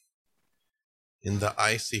through, and the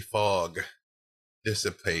icy fog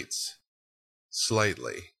dissipates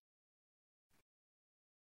slightly,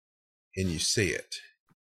 and you see it.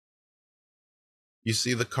 You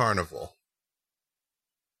see the carnival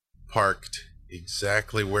parked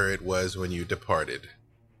exactly where it was when you departed,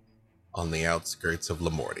 on the outskirts of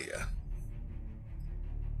Lamordia.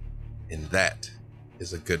 And that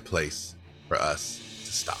is a good place for us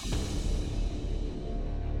to stop.